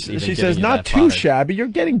 I'm not. She says, "Not too shabby. You're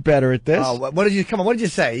getting better at this." Oh, what did you? Come on. What did you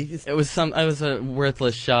say? It was a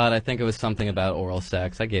worthless shot. I think it was something about oral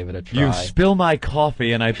sex. I gave it a try. You spill my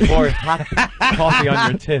coffee and I pour hot coffee on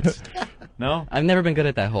your tits. No? I've never been good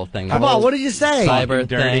at that whole thing. Come on, what did you say? Cyber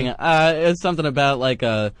thing. It's something about like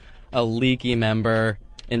a leaky member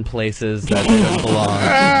in places that don't belong.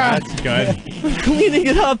 That's good. Cleaning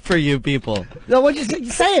it up for you people. No, what did you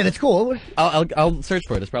say? It. It's cool. I'll search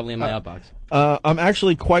for it. It's probably in my outbox. I'm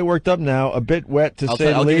actually quite worked up now, a bit wet to say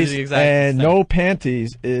the I'll give you least, the exact and thing. no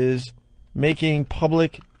panties is making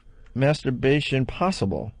public masturbation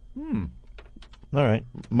possible. All right.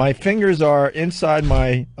 My fingers are inside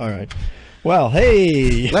my... All right. Well,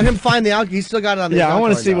 hey. Let him find the alcohol. He's still got it on the Yeah, I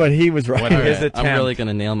want to see what he was writing. I'm really going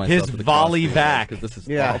to nail myself. His to the volley cross back. because this is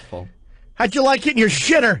Yeah. awful. How'd you like it in your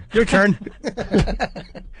shitter? Your turn.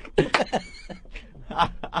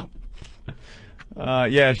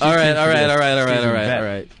 Yeah. All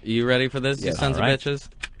right. You ready for this, you Yes. sons All right. of bitches?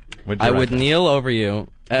 What'd you I write would down? kneel over you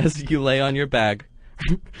as you lay on your back,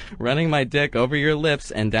 running my dick over your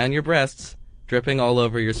lips and down your breasts, dripping all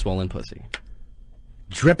over your swollen pussy.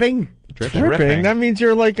 Dripping? Dripping? That means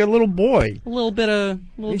you're like a little boy. A little bit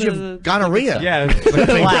of gonorrhea. Yeah.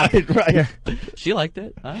 Right. She liked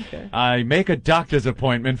it. Okay. I make a doctor's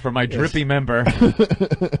appointment for my drippy member.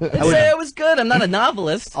 Say it was good. I'm not a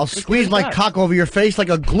novelist. I'll squeeze my cock over your face like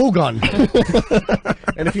a glue gun.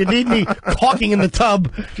 And if you need me caulking in the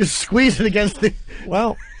tub, just squeeze it against the...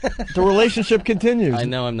 Well, the relationship continues. I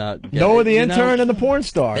know I'm not. Noah the intern and the porn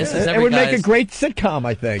star. This is It every would make a guy's- great sitcom,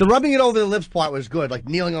 I think. The rubbing it over the lips part was good, like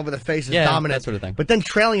kneeling over the face is Yeah, dominant. that sort of thing. But then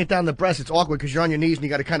trailing it down the breast, it's awkward because you're on your knees and you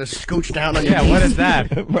got to kind of scooch down on your Yeah, knees. what is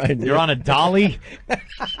that? Right. You're on a dolly?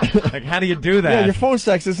 Like, how do you do that? Yeah, your phone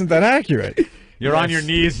sex isn't that accurate. You're on your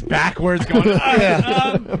knees backwards going,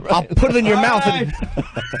 I'll put it in your mouth. And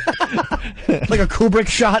like a Kubrick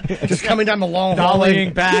shot, just coming down the long hallway.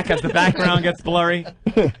 dollying back as the background gets blurry.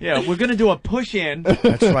 Yeah, we're going to do a push-in.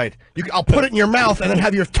 That's right. I'll put it in your mouth and then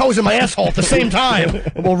have your toes in my asshole at the same time.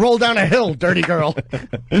 And we'll roll down a hill, dirty girl.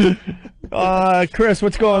 Chris,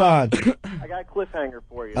 what's going on? I got a cliffhanger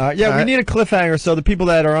for you. Yeah, we need a cliffhanger so the people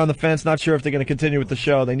that are on the fence, not sure if they're going to continue with the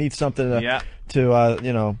show, they need something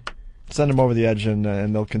to send them over the edge and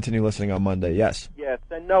they'll continue listening on Monday. Yes. Yeah,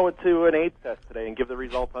 send Noah to an AIDS test today and give the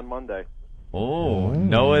results on Monday. Oh,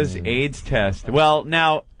 Noah's AIDS test. Well,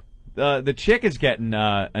 now, the chick is getting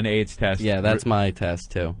an AIDS test. Yeah, that's my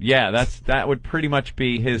test, too. Yeah, that would pretty much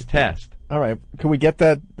be his test. All right. Can we get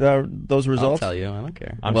those results? I'll tell you. I don't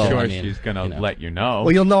care. I'm sure she's going to let you know.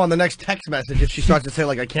 Well, you'll know on the next text message if she starts to say,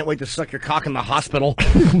 like, I can't wait to suck your cock in the hospital.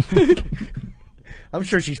 I'm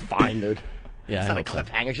sure she's fine, dude. Yeah, it's I not a hope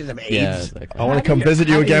so. cliffhanger. She doesn't have AIDS. Yeah, exactly. I want to come visit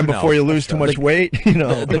you again before you lose too much weight. You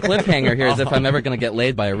know, The cliffhanger here is if I'm ever going to get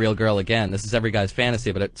laid by a real girl again. This is every guy's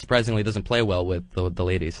fantasy, but it surprisingly doesn't play well with the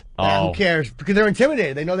ladies. Who cares? Because they're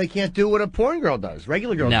intimidated. They know they can't do what a porn girl does.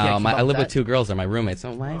 Regular girl No, can't. I live with two girls. They're my roommates.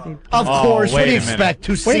 So why is he... Of course. What do you expect?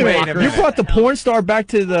 Two Wait a minute. sleepwalkers. You brought the porn star back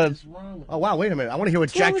to the... Oh, wow. Wait a minute. I want to hear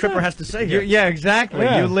what Jack Tripper has to say here. Yeah, exactly.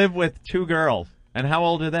 Yeah. You live with two girls. And how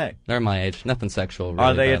old are they? They're my age. Nothing sexual. Really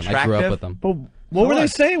Are they about them. I grew attractive? up with them. But what were they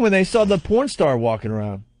saying when they saw the porn star walking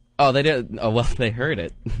around? Oh, they did. Oh, well, they heard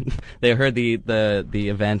it. They heard the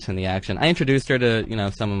event and the action. I introduced her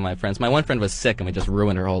to some of my friends. My one friend was sick, and we just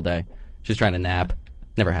ruined her whole day. She was trying to nap.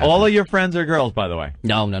 Never happened. All of your friends are girls, by the way.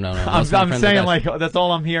 No. I'm Most of my friends saying, are like, guys. that's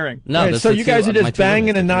all I'm hearing. No, Wait, this so is you guys two- are my just two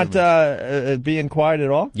banging roommates. and not being quiet at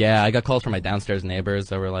all? Yeah, I got calls from my downstairs neighbors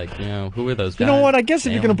that were like, who are those guys? You know what? I guess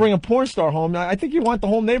if you're Damn. going to bring a porn star home, I think you want the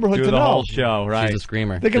whole neighborhood Do to the know. whole show, right? She's a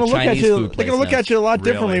screamer. They're going The to look at Chinese you. food They're going to look place at you a lot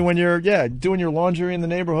differently Really? when you're doing your laundry in the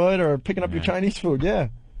neighborhood or picking up your Chinese food. Yeah.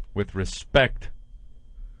 With respect.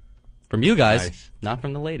 From you guys, Nice. not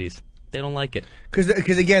from the ladies. They don't like it.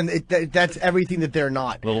 Because again, that's everything that they're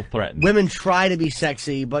not. A little threatened. Women try to be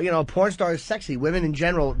sexy, but porn star is sexy. Women in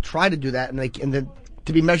general try to do that, and then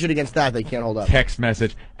to be measured against that, they can't hold up. Text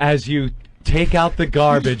message. As you take out the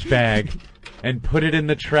garbage bag and put it in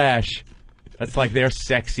the trash. That's like their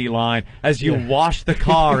sexy line. As you wash the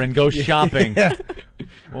car and go shopping. Yeah.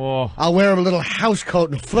 Oh. I'll wear a little house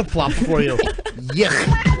coat and flip flops for you.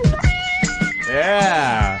 Yuck.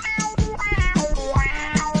 Yeah.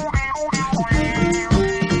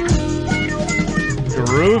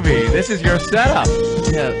 Groovy. This is your setup.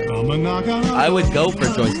 Yeah. I would go for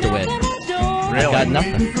Joyce DeWitt. Really? I got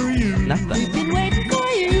nothing.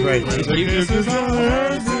 Nothing. great.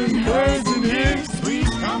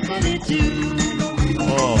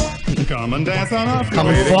 Oh. Come and dance on our floor. Come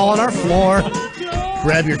and fall on our floor.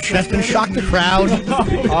 Grab your chest and shock the crowd.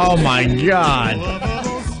 Oh my God.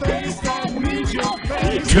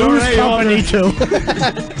 Two's company too.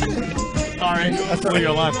 Sorry, that's what you're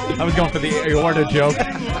alive. I was going for the aorta joke.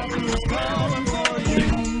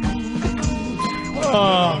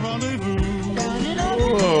 Oh.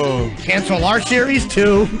 Cancel our series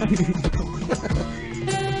too.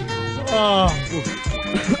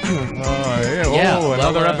 Yeah,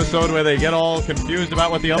 another episode where they get all confused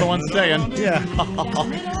about what the other one's saying. Yeah.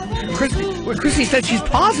 Chrissy said she's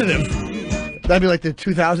positive. That'd be like the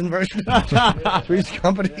 2000 version. Three's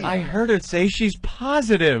Company. I heard her say she's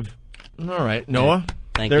positive. All right, Noah.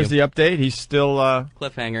 Thank There's you. the update. He's still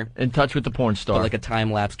cliffhanger. In touch with the porn star. Put like a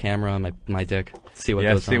time lapse camera on my dick. See what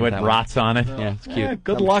Yeah, goes see on what with that rots one. on it. Yeah, it's cute. Yeah,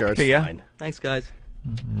 good luck to you. Thanks, guys.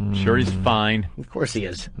 Sure, he's fine. Of course he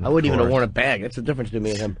is. I wouldn't even have worn a bag. That's the difference between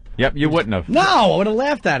me and him. Yep, you wouldn't have. No, I would have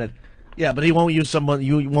laughed at it. Yeah, but he won't use someone.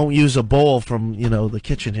 You won't use a bowl from the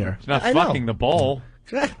kitchen here. He's not I know. fucking the bowl.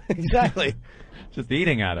 Exactly. Just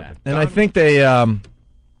eating out of it. And I think they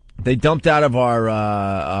dumped out of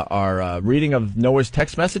our reading of Noah's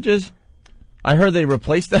text messages. I heard they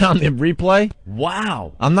replaced that on the replay.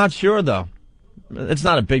 Wow. I'm not sure though. It's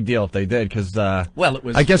not a big deal if they did, because well, it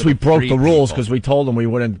was. I guess for we broke three the rules people. because we told them we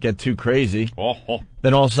wouldn't get too crazy.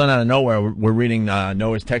 Then all of a sudden, out of nowhere, we're reading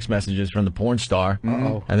Noah's text messages from the porn star,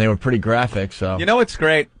 and they were pretty graphic. So You know what's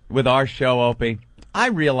great with our show, Opie? I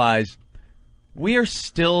realize we are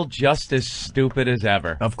still just as stupid as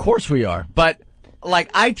ever. Of course we are. But, like,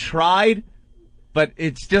 I tried, but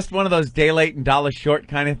it's just one of those day late and dollar short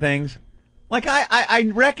kind of things. Like, I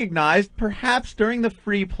recognized perhaps during the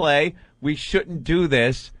free play we shouldn't do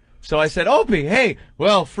this. So I said, Opie, hey,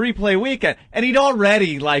 well, free play weekend. And he'd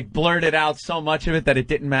already, like, blurted out so much of it that it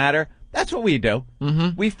didn't matter. That's what we do. Mm-hmm.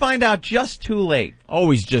 We find out just too late.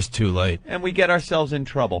 Always just too late. And we get ourselves in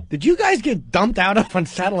trouble. Did you guys get dumped out of on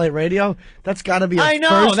satellite radio? That's got to be a I know,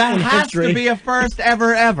 first that in has history. to be a first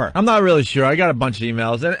ever. I'm not really sure. I got a bunch of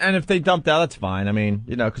emails, and if they dumped out, that's fine. I mean,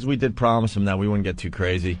 because we did promise them that we wouldn't get too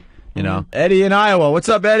crazy. Eddie in Iowa. What's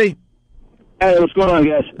up, Eddie? Hey, what's going on,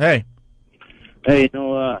 guys? Hey. Hey,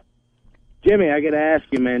 Jimmy, I got to ask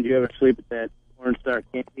you, man, do you ever sleep at that porn star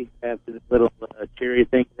Candy after the little cherry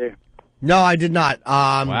thing there? No, I did not.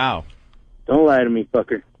 Wow. Don't lie to me,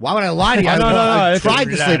 fucker. Why would I lie to you? No, I it's tried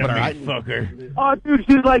a to sleep with her. fucker. Oh, dude,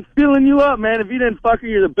 she's like filling you up, man. If you didn't fuck her,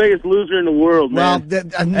 you're the biggest loser in the world, Well,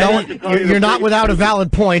 man. no, you're not without a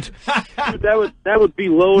valid point. Dude, that would be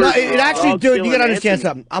lower. No, it actually, dude, you gotta understand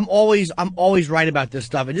something. something. I'm always right about this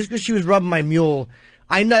stuff, and just because she was rubbing my mule,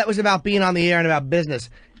 I know it was about being on the air and about business.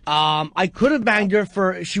 I could have banged her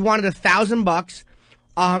for. She wanted $1,000,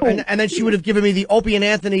 and then she would have given me the Opie and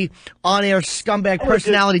Anthony on-air scumbag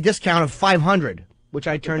personality discount of $500, which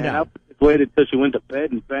I turned down. I just waited till she went to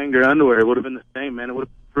bed and banged her underwear. It would have been the same, man. It would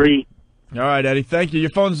have been free. All right, Eddie. Thank you. Your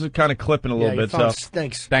phone's kind of clipping a little your bit, phone so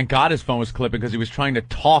stinks. Thank God his phone was clipping because he was trying to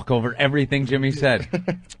talk over everything Jimmy said.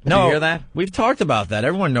 no, Did you hear that? We've talked about that.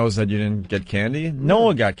 Everyone knows that you didn't get candy.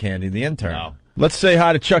 Noah got candy, the intern. No. Let's say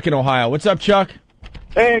hi to Chuck in Ohio. What's up, Chuck?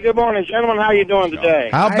 Hey, good morning, gentlemen. How you doing today?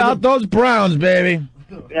 How about those Browns, baby?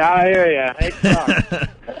 Yeah, I hear you. Hey, Chuck.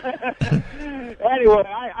 Anyway,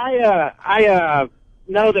 I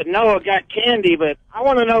know that Noah got candy, but I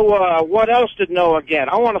want to know what else did Noah get.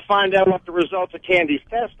 I want to find out what the results of Candy's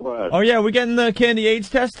test was. Oh yeah, we getting the Candy AIDS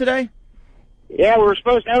test today? Yeah, that was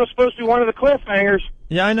supposed to be one of the cliffhangers.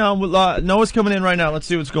 Yeah, I know. Noah's coming in right now. Let's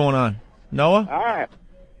see what's going on. Noah? All right.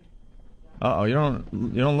 Uh-oh, you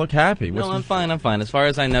don't look happy. No, I'm fine. As far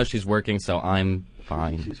as I know, she's working, so I'm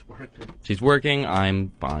fine. She's working.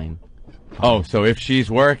 I'm fine. Oh, so if she's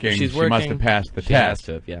working, She's she working. must have passed the She has test.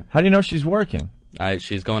 to have, yeah. How do you know she's working?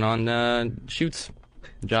 She's going on shoots,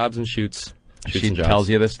 jobs and shoots. She and jobs. tells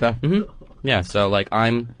you this stuff? Mm-hmm. Yeah, so, like,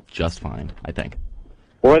 I'm just fine, I think.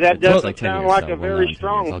 Boy, that It's doesn't like 10 sound years, like so a we'll know very in 10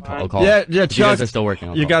 strong years. sign. I'll call. Yeah, You Chuck. guys are still working.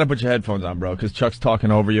 I'll You call. got to put your headphones on, bro, because Chuck's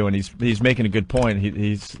talking over you, and he's making a good point.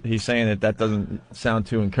 He's saying that doesn't sound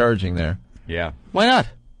too encouraging there. Yeah. Why not?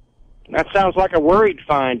 That sounds like a worried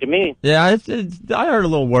find to me. Yeah, I heard a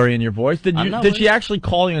little worry in your voice. Did she actually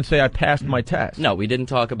call you and say I passed my test? No, we didn't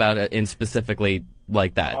talk about it in specifically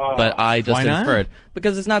like that. But I just Why not? inferred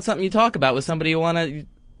because it's not something you talk about with somebody you want to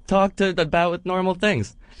talk to about with normal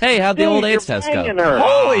things. Hey, how'd the old AIDS test go?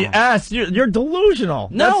 Holy ass, you're delusional.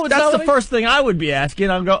 No, that's it's the first thing I would be asking.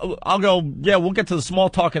 I'll go. Yeah, we'll get to the small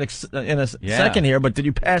talk in a second here. But did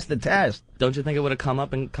you pass the test? Don't you think it would have come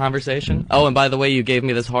up in conversation? Oh, and by the way, you gave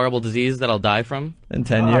me this horrible disease that I'll die from in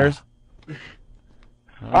 10 years.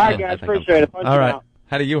 All right, guys, appreciate it. Punch All him right. out.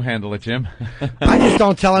 How do you handle it, Jim? I just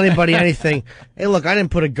don't tell anybody anything. Hey, look, I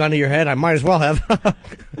didn't put a gun to your head. I might as well have.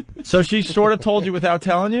 So she sort of told you without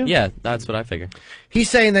telling you? Yeah, that's what I figured. He's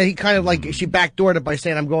saying that he kind of like she backdoored it by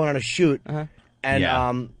saying I'm going on a shoot. And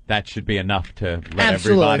yeah, that should be enough to let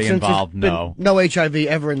absolutely, everybody since there's involved been know. no HIV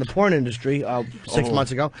ever in the porn industry 6 Oh.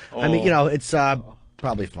 months ago. I mean, you know, it's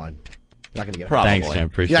probably fun. You're not gonna get Probably. a Thanks, Jim.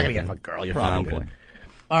 Appreciate You're not gonna it. get a girl. You're Probably. fine.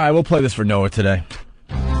 All right, we'll play this for Noah today.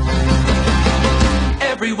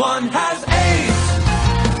 Everyone has AIDS.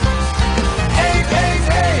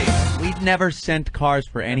 We've never sent cars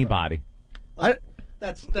for anybody.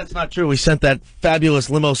 That's not true. We sent that fabulous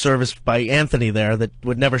limo service by Anthony there that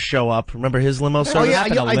would never show up. Remember his limo service? yeah, I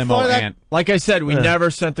thought of that. Like I said, we never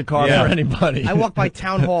sent the car for anybody. I walked by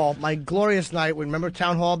Town Hall. My glorious night. Remember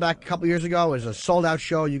Town Hall back a couple years ago? It was a sold-out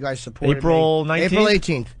show. You guys supported April me. 19th? April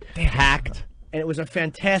 18th. They hacked. And it was a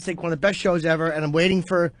fantastic, one of the best shows ever. And I'm waiting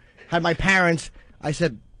for, had my parents. I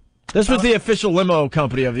said, This was the official limo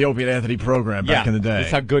company of the Opie and Anthony program back in the day.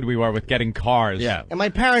 That's how good we were with getting cars. Yeah. and my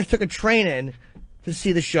parents took a train in to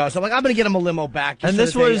see the show. So I'm like, I'm going to get them a limo back. just And so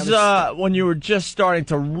this that they- was when you were just starting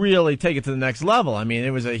to really take it to the next level. I mean,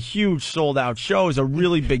 it was a huge sold-out show. It was a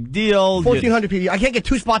really big deal. 1,400 people. I can't get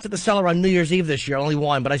 2 spots at the Cellar on New Year's Eve this year. Only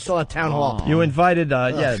 1, but I still have Town Hall. You invited,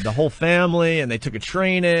 the whole family, and they took a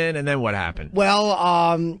train in, and then what happened? Well,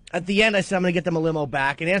 at the end, I said I'm going to get them a limo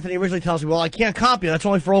back, and Anthony originally tells me, "Well, I can't comp you. That's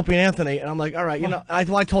only for Opie and Anthony." And I'm like, "All right, you know." I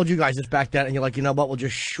told you guys this back then, and you're like, "You know what? We'll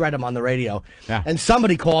just shred him on the radio." Yeah. And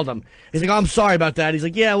somebody called him. He's like, "Oh, I'm sorry about that." He's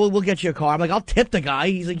like, "Yeah, we'll get you a car." I'm like, "I'll tip the guy."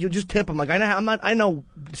 He's like, "You just tip him." Like, I know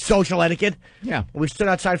social etiquette. Yeah. We stood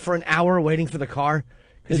outside for an hour waiting for the car.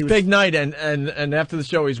 'cause His he was- big night, and after the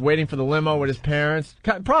show, he's waiting for the limo with his parents.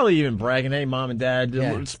 Probably even bragging, "Hey, Mom and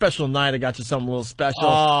Dad, special night. I got you something a little special.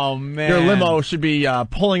 Oh, man. Your limo should be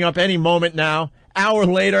pulling up any moment now." Hour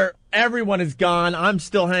later, everyone is gone. I'm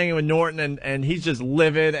still hanging with Norton, and he's just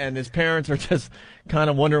livid, and his parents are just kind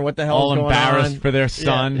of wondering what the hell All is going embarrassed on. for their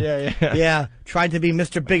son. Yeah. Yeah, tried to be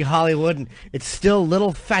Mr. Big Hollywood, and it's still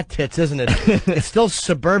little fat tits, isn't it? It's still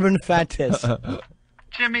suburban fat tits.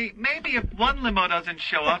 Jimmy, maybe if one limo doesn't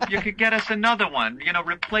show up, you could get us another one. You know,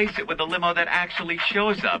 replace it with a limo that actually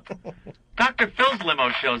shows up. Dr. Phil's limo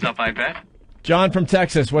shows up, I bet. John from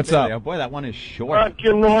Texas, what's Oh, up? boy, that one is short.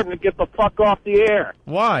 Jim Norton to get the fuck off the air.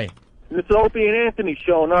 Why? It's the Opie and Anthony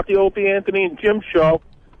show, not the Opie, Anthony, and Jim show.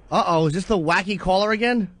 Uh-oh, is this the wacky caller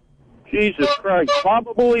again? Jesus Christ.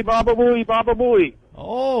 Baba Booey, Baba Booey, Baba Booey.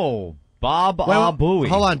 Oh, Bob Wait, Booey.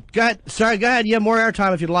 Hold on. Go ahead. Sorry, go ahead. You have more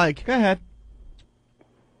airtime if you'd like. Go ahead.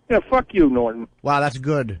 Yeah, fuck you, Norton. Wow, that's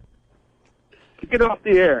good. Get off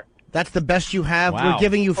the air. That's the best you have. Wow. We're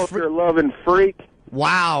giving you Hope free. you're a loving freak.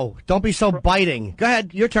 Wow. Don't be so biting. Go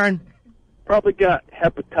ahead. Your turn. Probably got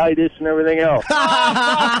hepatitis and everything else.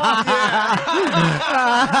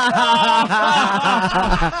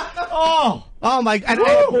 Oh my God.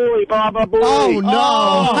 Baba Booey, Baba Booey. Oh,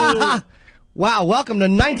 no. Wow. Welcome to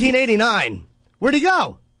 1989. Where'd he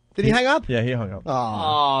go? Did he hang up? Yeah, he hung up.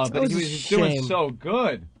 Oh, that but was he a was doing shame. so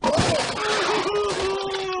good.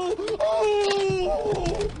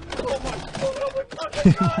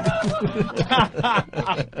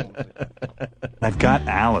 I've got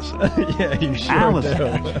Allison. Yeah, you sure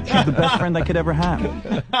Allison. do. She's the best friend I could ever have.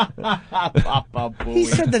 He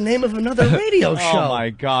said the name of another radio show. Oh, my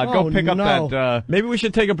God. Oh, Go pick up no. that... Maybe we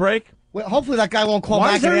should take a break? Well, hopefully that guy won't call Why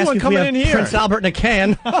back is and ask everyone if we coming have in here? Prince Albert in a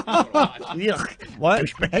can. Yuck.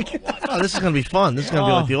 What? Oh, this is going to be fun. This is going to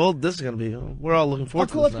be like the old. This is going to be. We're all looking Oh, forward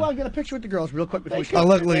cool. to Let's this. go now. out and get a picture with the girls real quick before we They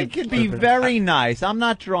start. could, they could be very nice. I'm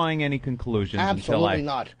not drawing any conclusions until I Absolutely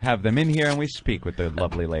not. have them in here and we speak with the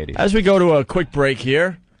lovely ladies. As we go to a quick break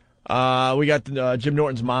here, we got Jim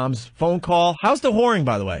Norton's mom's phone call. How's the whoring,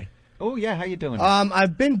 by the way? Oh, yeah. How you doing?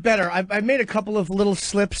 I've been better. I've made a couple of little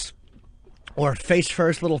slips or face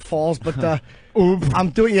first little falls, but I'm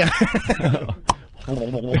doing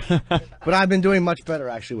but I've been doing much better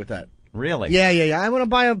actually with that. Really? Yeah. I want to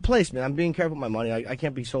buy a place, man. I'm being careful with my money. I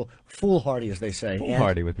can't be so foolhardy, as they say.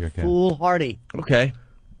 Foolhardy with your kid. Foolhardy. Okay.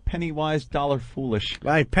 Penny wise, dollar foolish.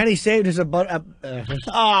 Right. Penny saved is a but. Oh, boy.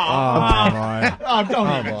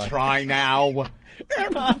 don't even try now.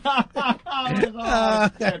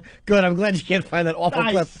 Good. I'm glad you can't find that awful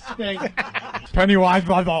clip. Pennywise,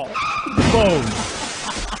 blah, blah. Boom.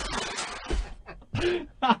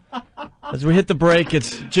 As we hit the break,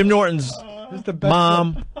 it's Jim Norton's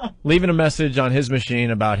mom leaving a message on his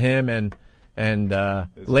machine about him and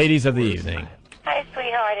ladies of the evening. Hi,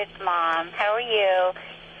 sweetheart. It's Mom. How are you?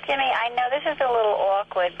 Jimmy, I know this is a little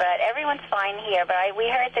awkward, but everyone's fine here. But we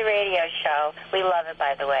heard the radio show. We love it,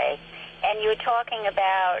 by the way. and you were talking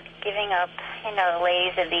about giving up, the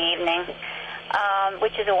ladies of the evening,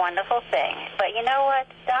 which is a wonderful thing. But you know what?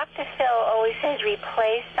 Dr. Phil always says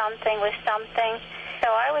replace something with something. So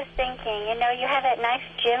I was thinking, you have that nice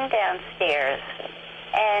gym downstairs,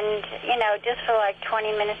 and, just for like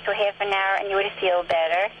 20 minutes to half an hour, and you would feel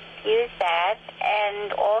better. Use that.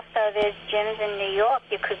 And also there's gyms in New York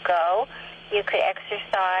you could go. You could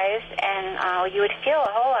exercise, and you would feel a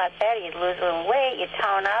whole lot better. You'd lose a little weight, you'd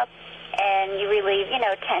tone up, and you relieve,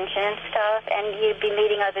 tension and stuff, and you'd be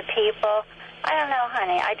meeting other people. I don't know,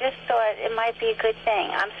 honey. I just thought it might be a good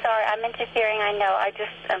thing. I'm sorry, I'm interfering, I know.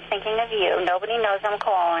 I'm thinking of you. Nobody knows I'm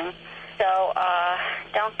calling. So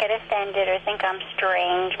don't get offended or think I'm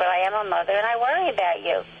strange, but I am a mother, and I worry about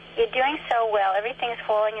you. You're doing so well. Everything's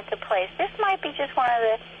falling into place. This might be just one of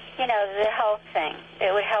the, the health thing.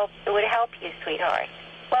 It would help you, sweetheart.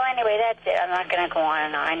 Well, anyway, that's it. I'm not going to go on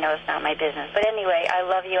and on. I know it's not my business. But anyway, I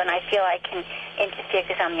love you, and I feel I can interfere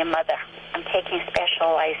because I'm your mother. I'm taking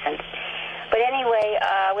special license. But anyway,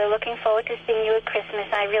 we're looking forward to seeing you at Christmas.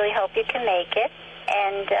 I really hope you can make it.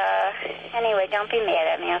 And anyway, don't be mad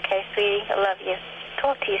at me, okay, sweetie? I love you.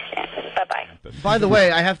 Talk to you soon. Bye-bye. By the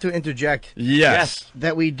way, I have to interject. Yes.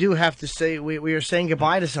 That we do have to say, we are saying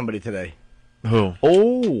goodbye to somebody today. Who?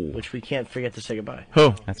 Oh. Which we can't forget to say goodbye.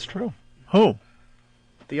 Who? That's true. Who?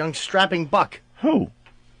 The young strapping buck. Who?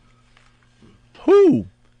 Who?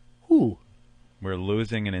 Who? We're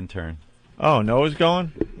losing an intern. Oh, Noah's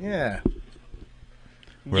going? Yeah.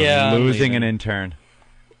 We're losing an intern.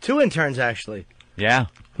 2 interns, actually. Yeah.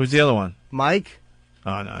 Who's the other one? Mike.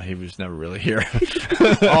 Oh, no, he was never really here.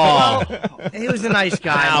 Oh. He was a nice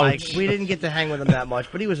guy, Ouch. Mike. We didn't get to hang with him that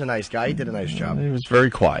much, but he was a nice guy. He did a nice job. He was very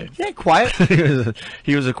quiet. Yeah, quiet.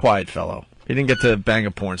 he was a quiet fellow. He didn't get to bang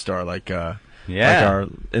a porn star like our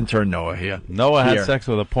intern Noah here. Noah had sex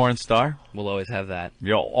with a porn star. We'll always have that.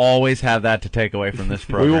 You'll always have that to take away from this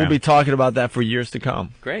program. We will be talking about that for years to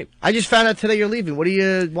come. Great. I just found out today you're leaving.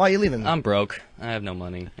 Why are you leaving? I'm broke. I have no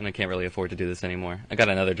money, and I can't really afford to do this anymore. I got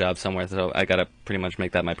another job somewhere, so I got to pretty much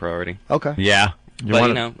make that my priority. Okay. Yeah. You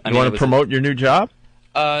want to promote your new job?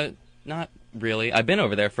 Not really. I've been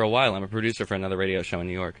over there for a while. I'm a producer for another radio show in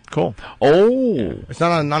New York. Cool. Oh. Yeah. It's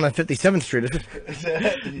not on 57th Street, is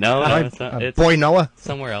it? No, it's not. It's Boy Noah?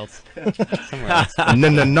 Somewhere else. Somewhere else.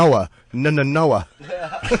 Noah. Noah.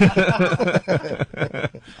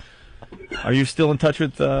 Are you still in touch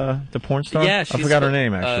with the porn star? Yeah, I forgot her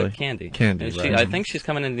name, actually. Candy. Candy, Right. I think she's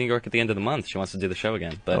coming to New York at the end of the month. She wants to do the show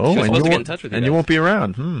again. But she was supposed to get in touch with you. And you won't be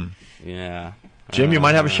around. Yeah. Jim, you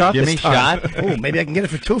might have a shot Give this me time. shot. Oh, maybe I can get it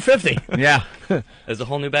for $250. Yeah. There's a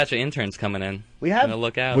whole new batch of interns coming in. We have?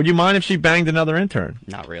 Look out. Would you mind if she banged another intern?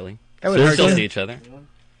 Not really. That would We'll hurt still you. see each other.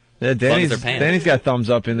 Yeah, Danny's got thumbs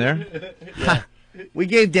up in there. We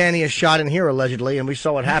gave Danny a shot in here, allegedly, and we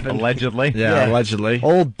saw what happened. Allegedly? Yeah, allegedly.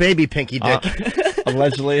 Old baby pinky dick.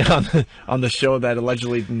 Allegedly on the show that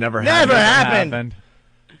allegedly never Never happened. happened.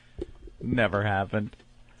 Never happened.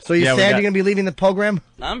 So you sad you're going to be leaving the program?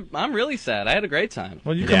 I'm really sad. I had a great time.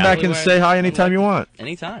 Well, you come back and say hi anytime you want.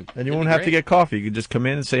 Anytime. And you won't have to get coffee. You can just come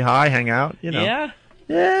in and say hi, hang out, Yeah.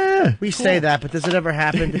 Yeah. We say that, but does it ever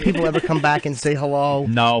happen? Do people ever come back and say hello?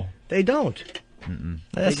 No. They don't.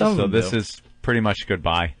 So this is pretty much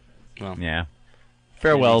goodbye. Well, yeah.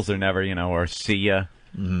 Farewells are never, or see ya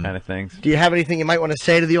kind of things. Do you have anything you might want to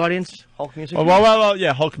say to the audience? Hulk music? Oh, well,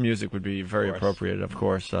 yeah, Hulk music would be very appropriate, of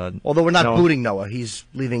course. Although we're not booting Noah. He's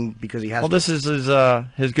leaving because he has to. Well, this is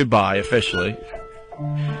his goodbye, officially.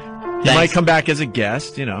 He might come back as a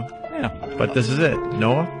guest, Yeah. But this is it.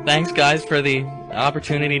 Noah? Thanks, guys, for the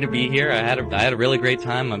opportunity to be here. I had a really great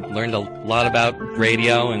time. I've learned a lot about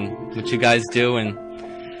radio and what you guys do, and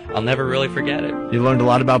I'll never really forget it. You learned a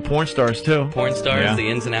lot about porn stars, too. Porn stars, the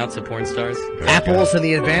ins and outs of porn stars. Apples and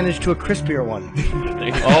the advantage to a crispier one.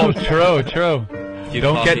 Oh, true. You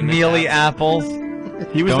don't get mealy apples.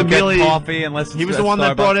 He was don't the get mealy coffee unless he was the one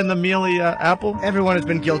that brought in the mealy apple. Everyone has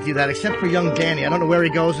been guilty of that, except for young Danny. I don't know where he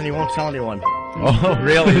goes, and he won't tell anyone. Oh,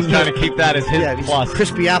 really? He's trying to keep that as his he's plus. a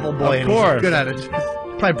crispy apple boy, Of and course. he's good at it.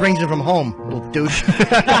 Probably brings it from home, little douche. Should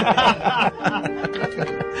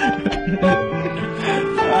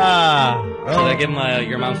I give him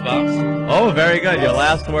your mom's box? Oh, very good. Your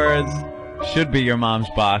last words should be your mom's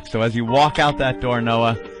box. So as you walk out that door,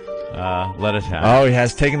 Noah, let us have it. Oh, he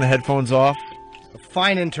has taken the headphones off. A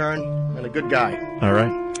fine intern and a good guy. All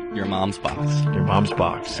right. Your mom's box. Your mom's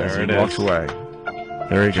box. There as it he walks is. away.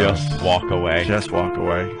 There he goes. Just walk away. Just walk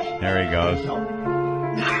away. There he goes.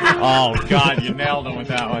 Oh, God, you nailed him with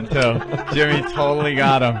that one, too. Jimmy totally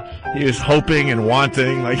got him. He was hoping and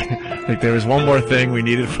wanting, like there was one more thing we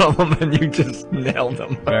needed from him, and you just nailed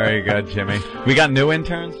him. Very good, Jimmy. We got new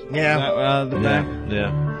interns? Yeah. Is that, the thing?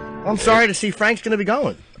 Yeah. I'm sorry to see Frank's going to be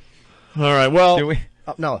going. All right, well... Do we?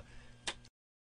 No.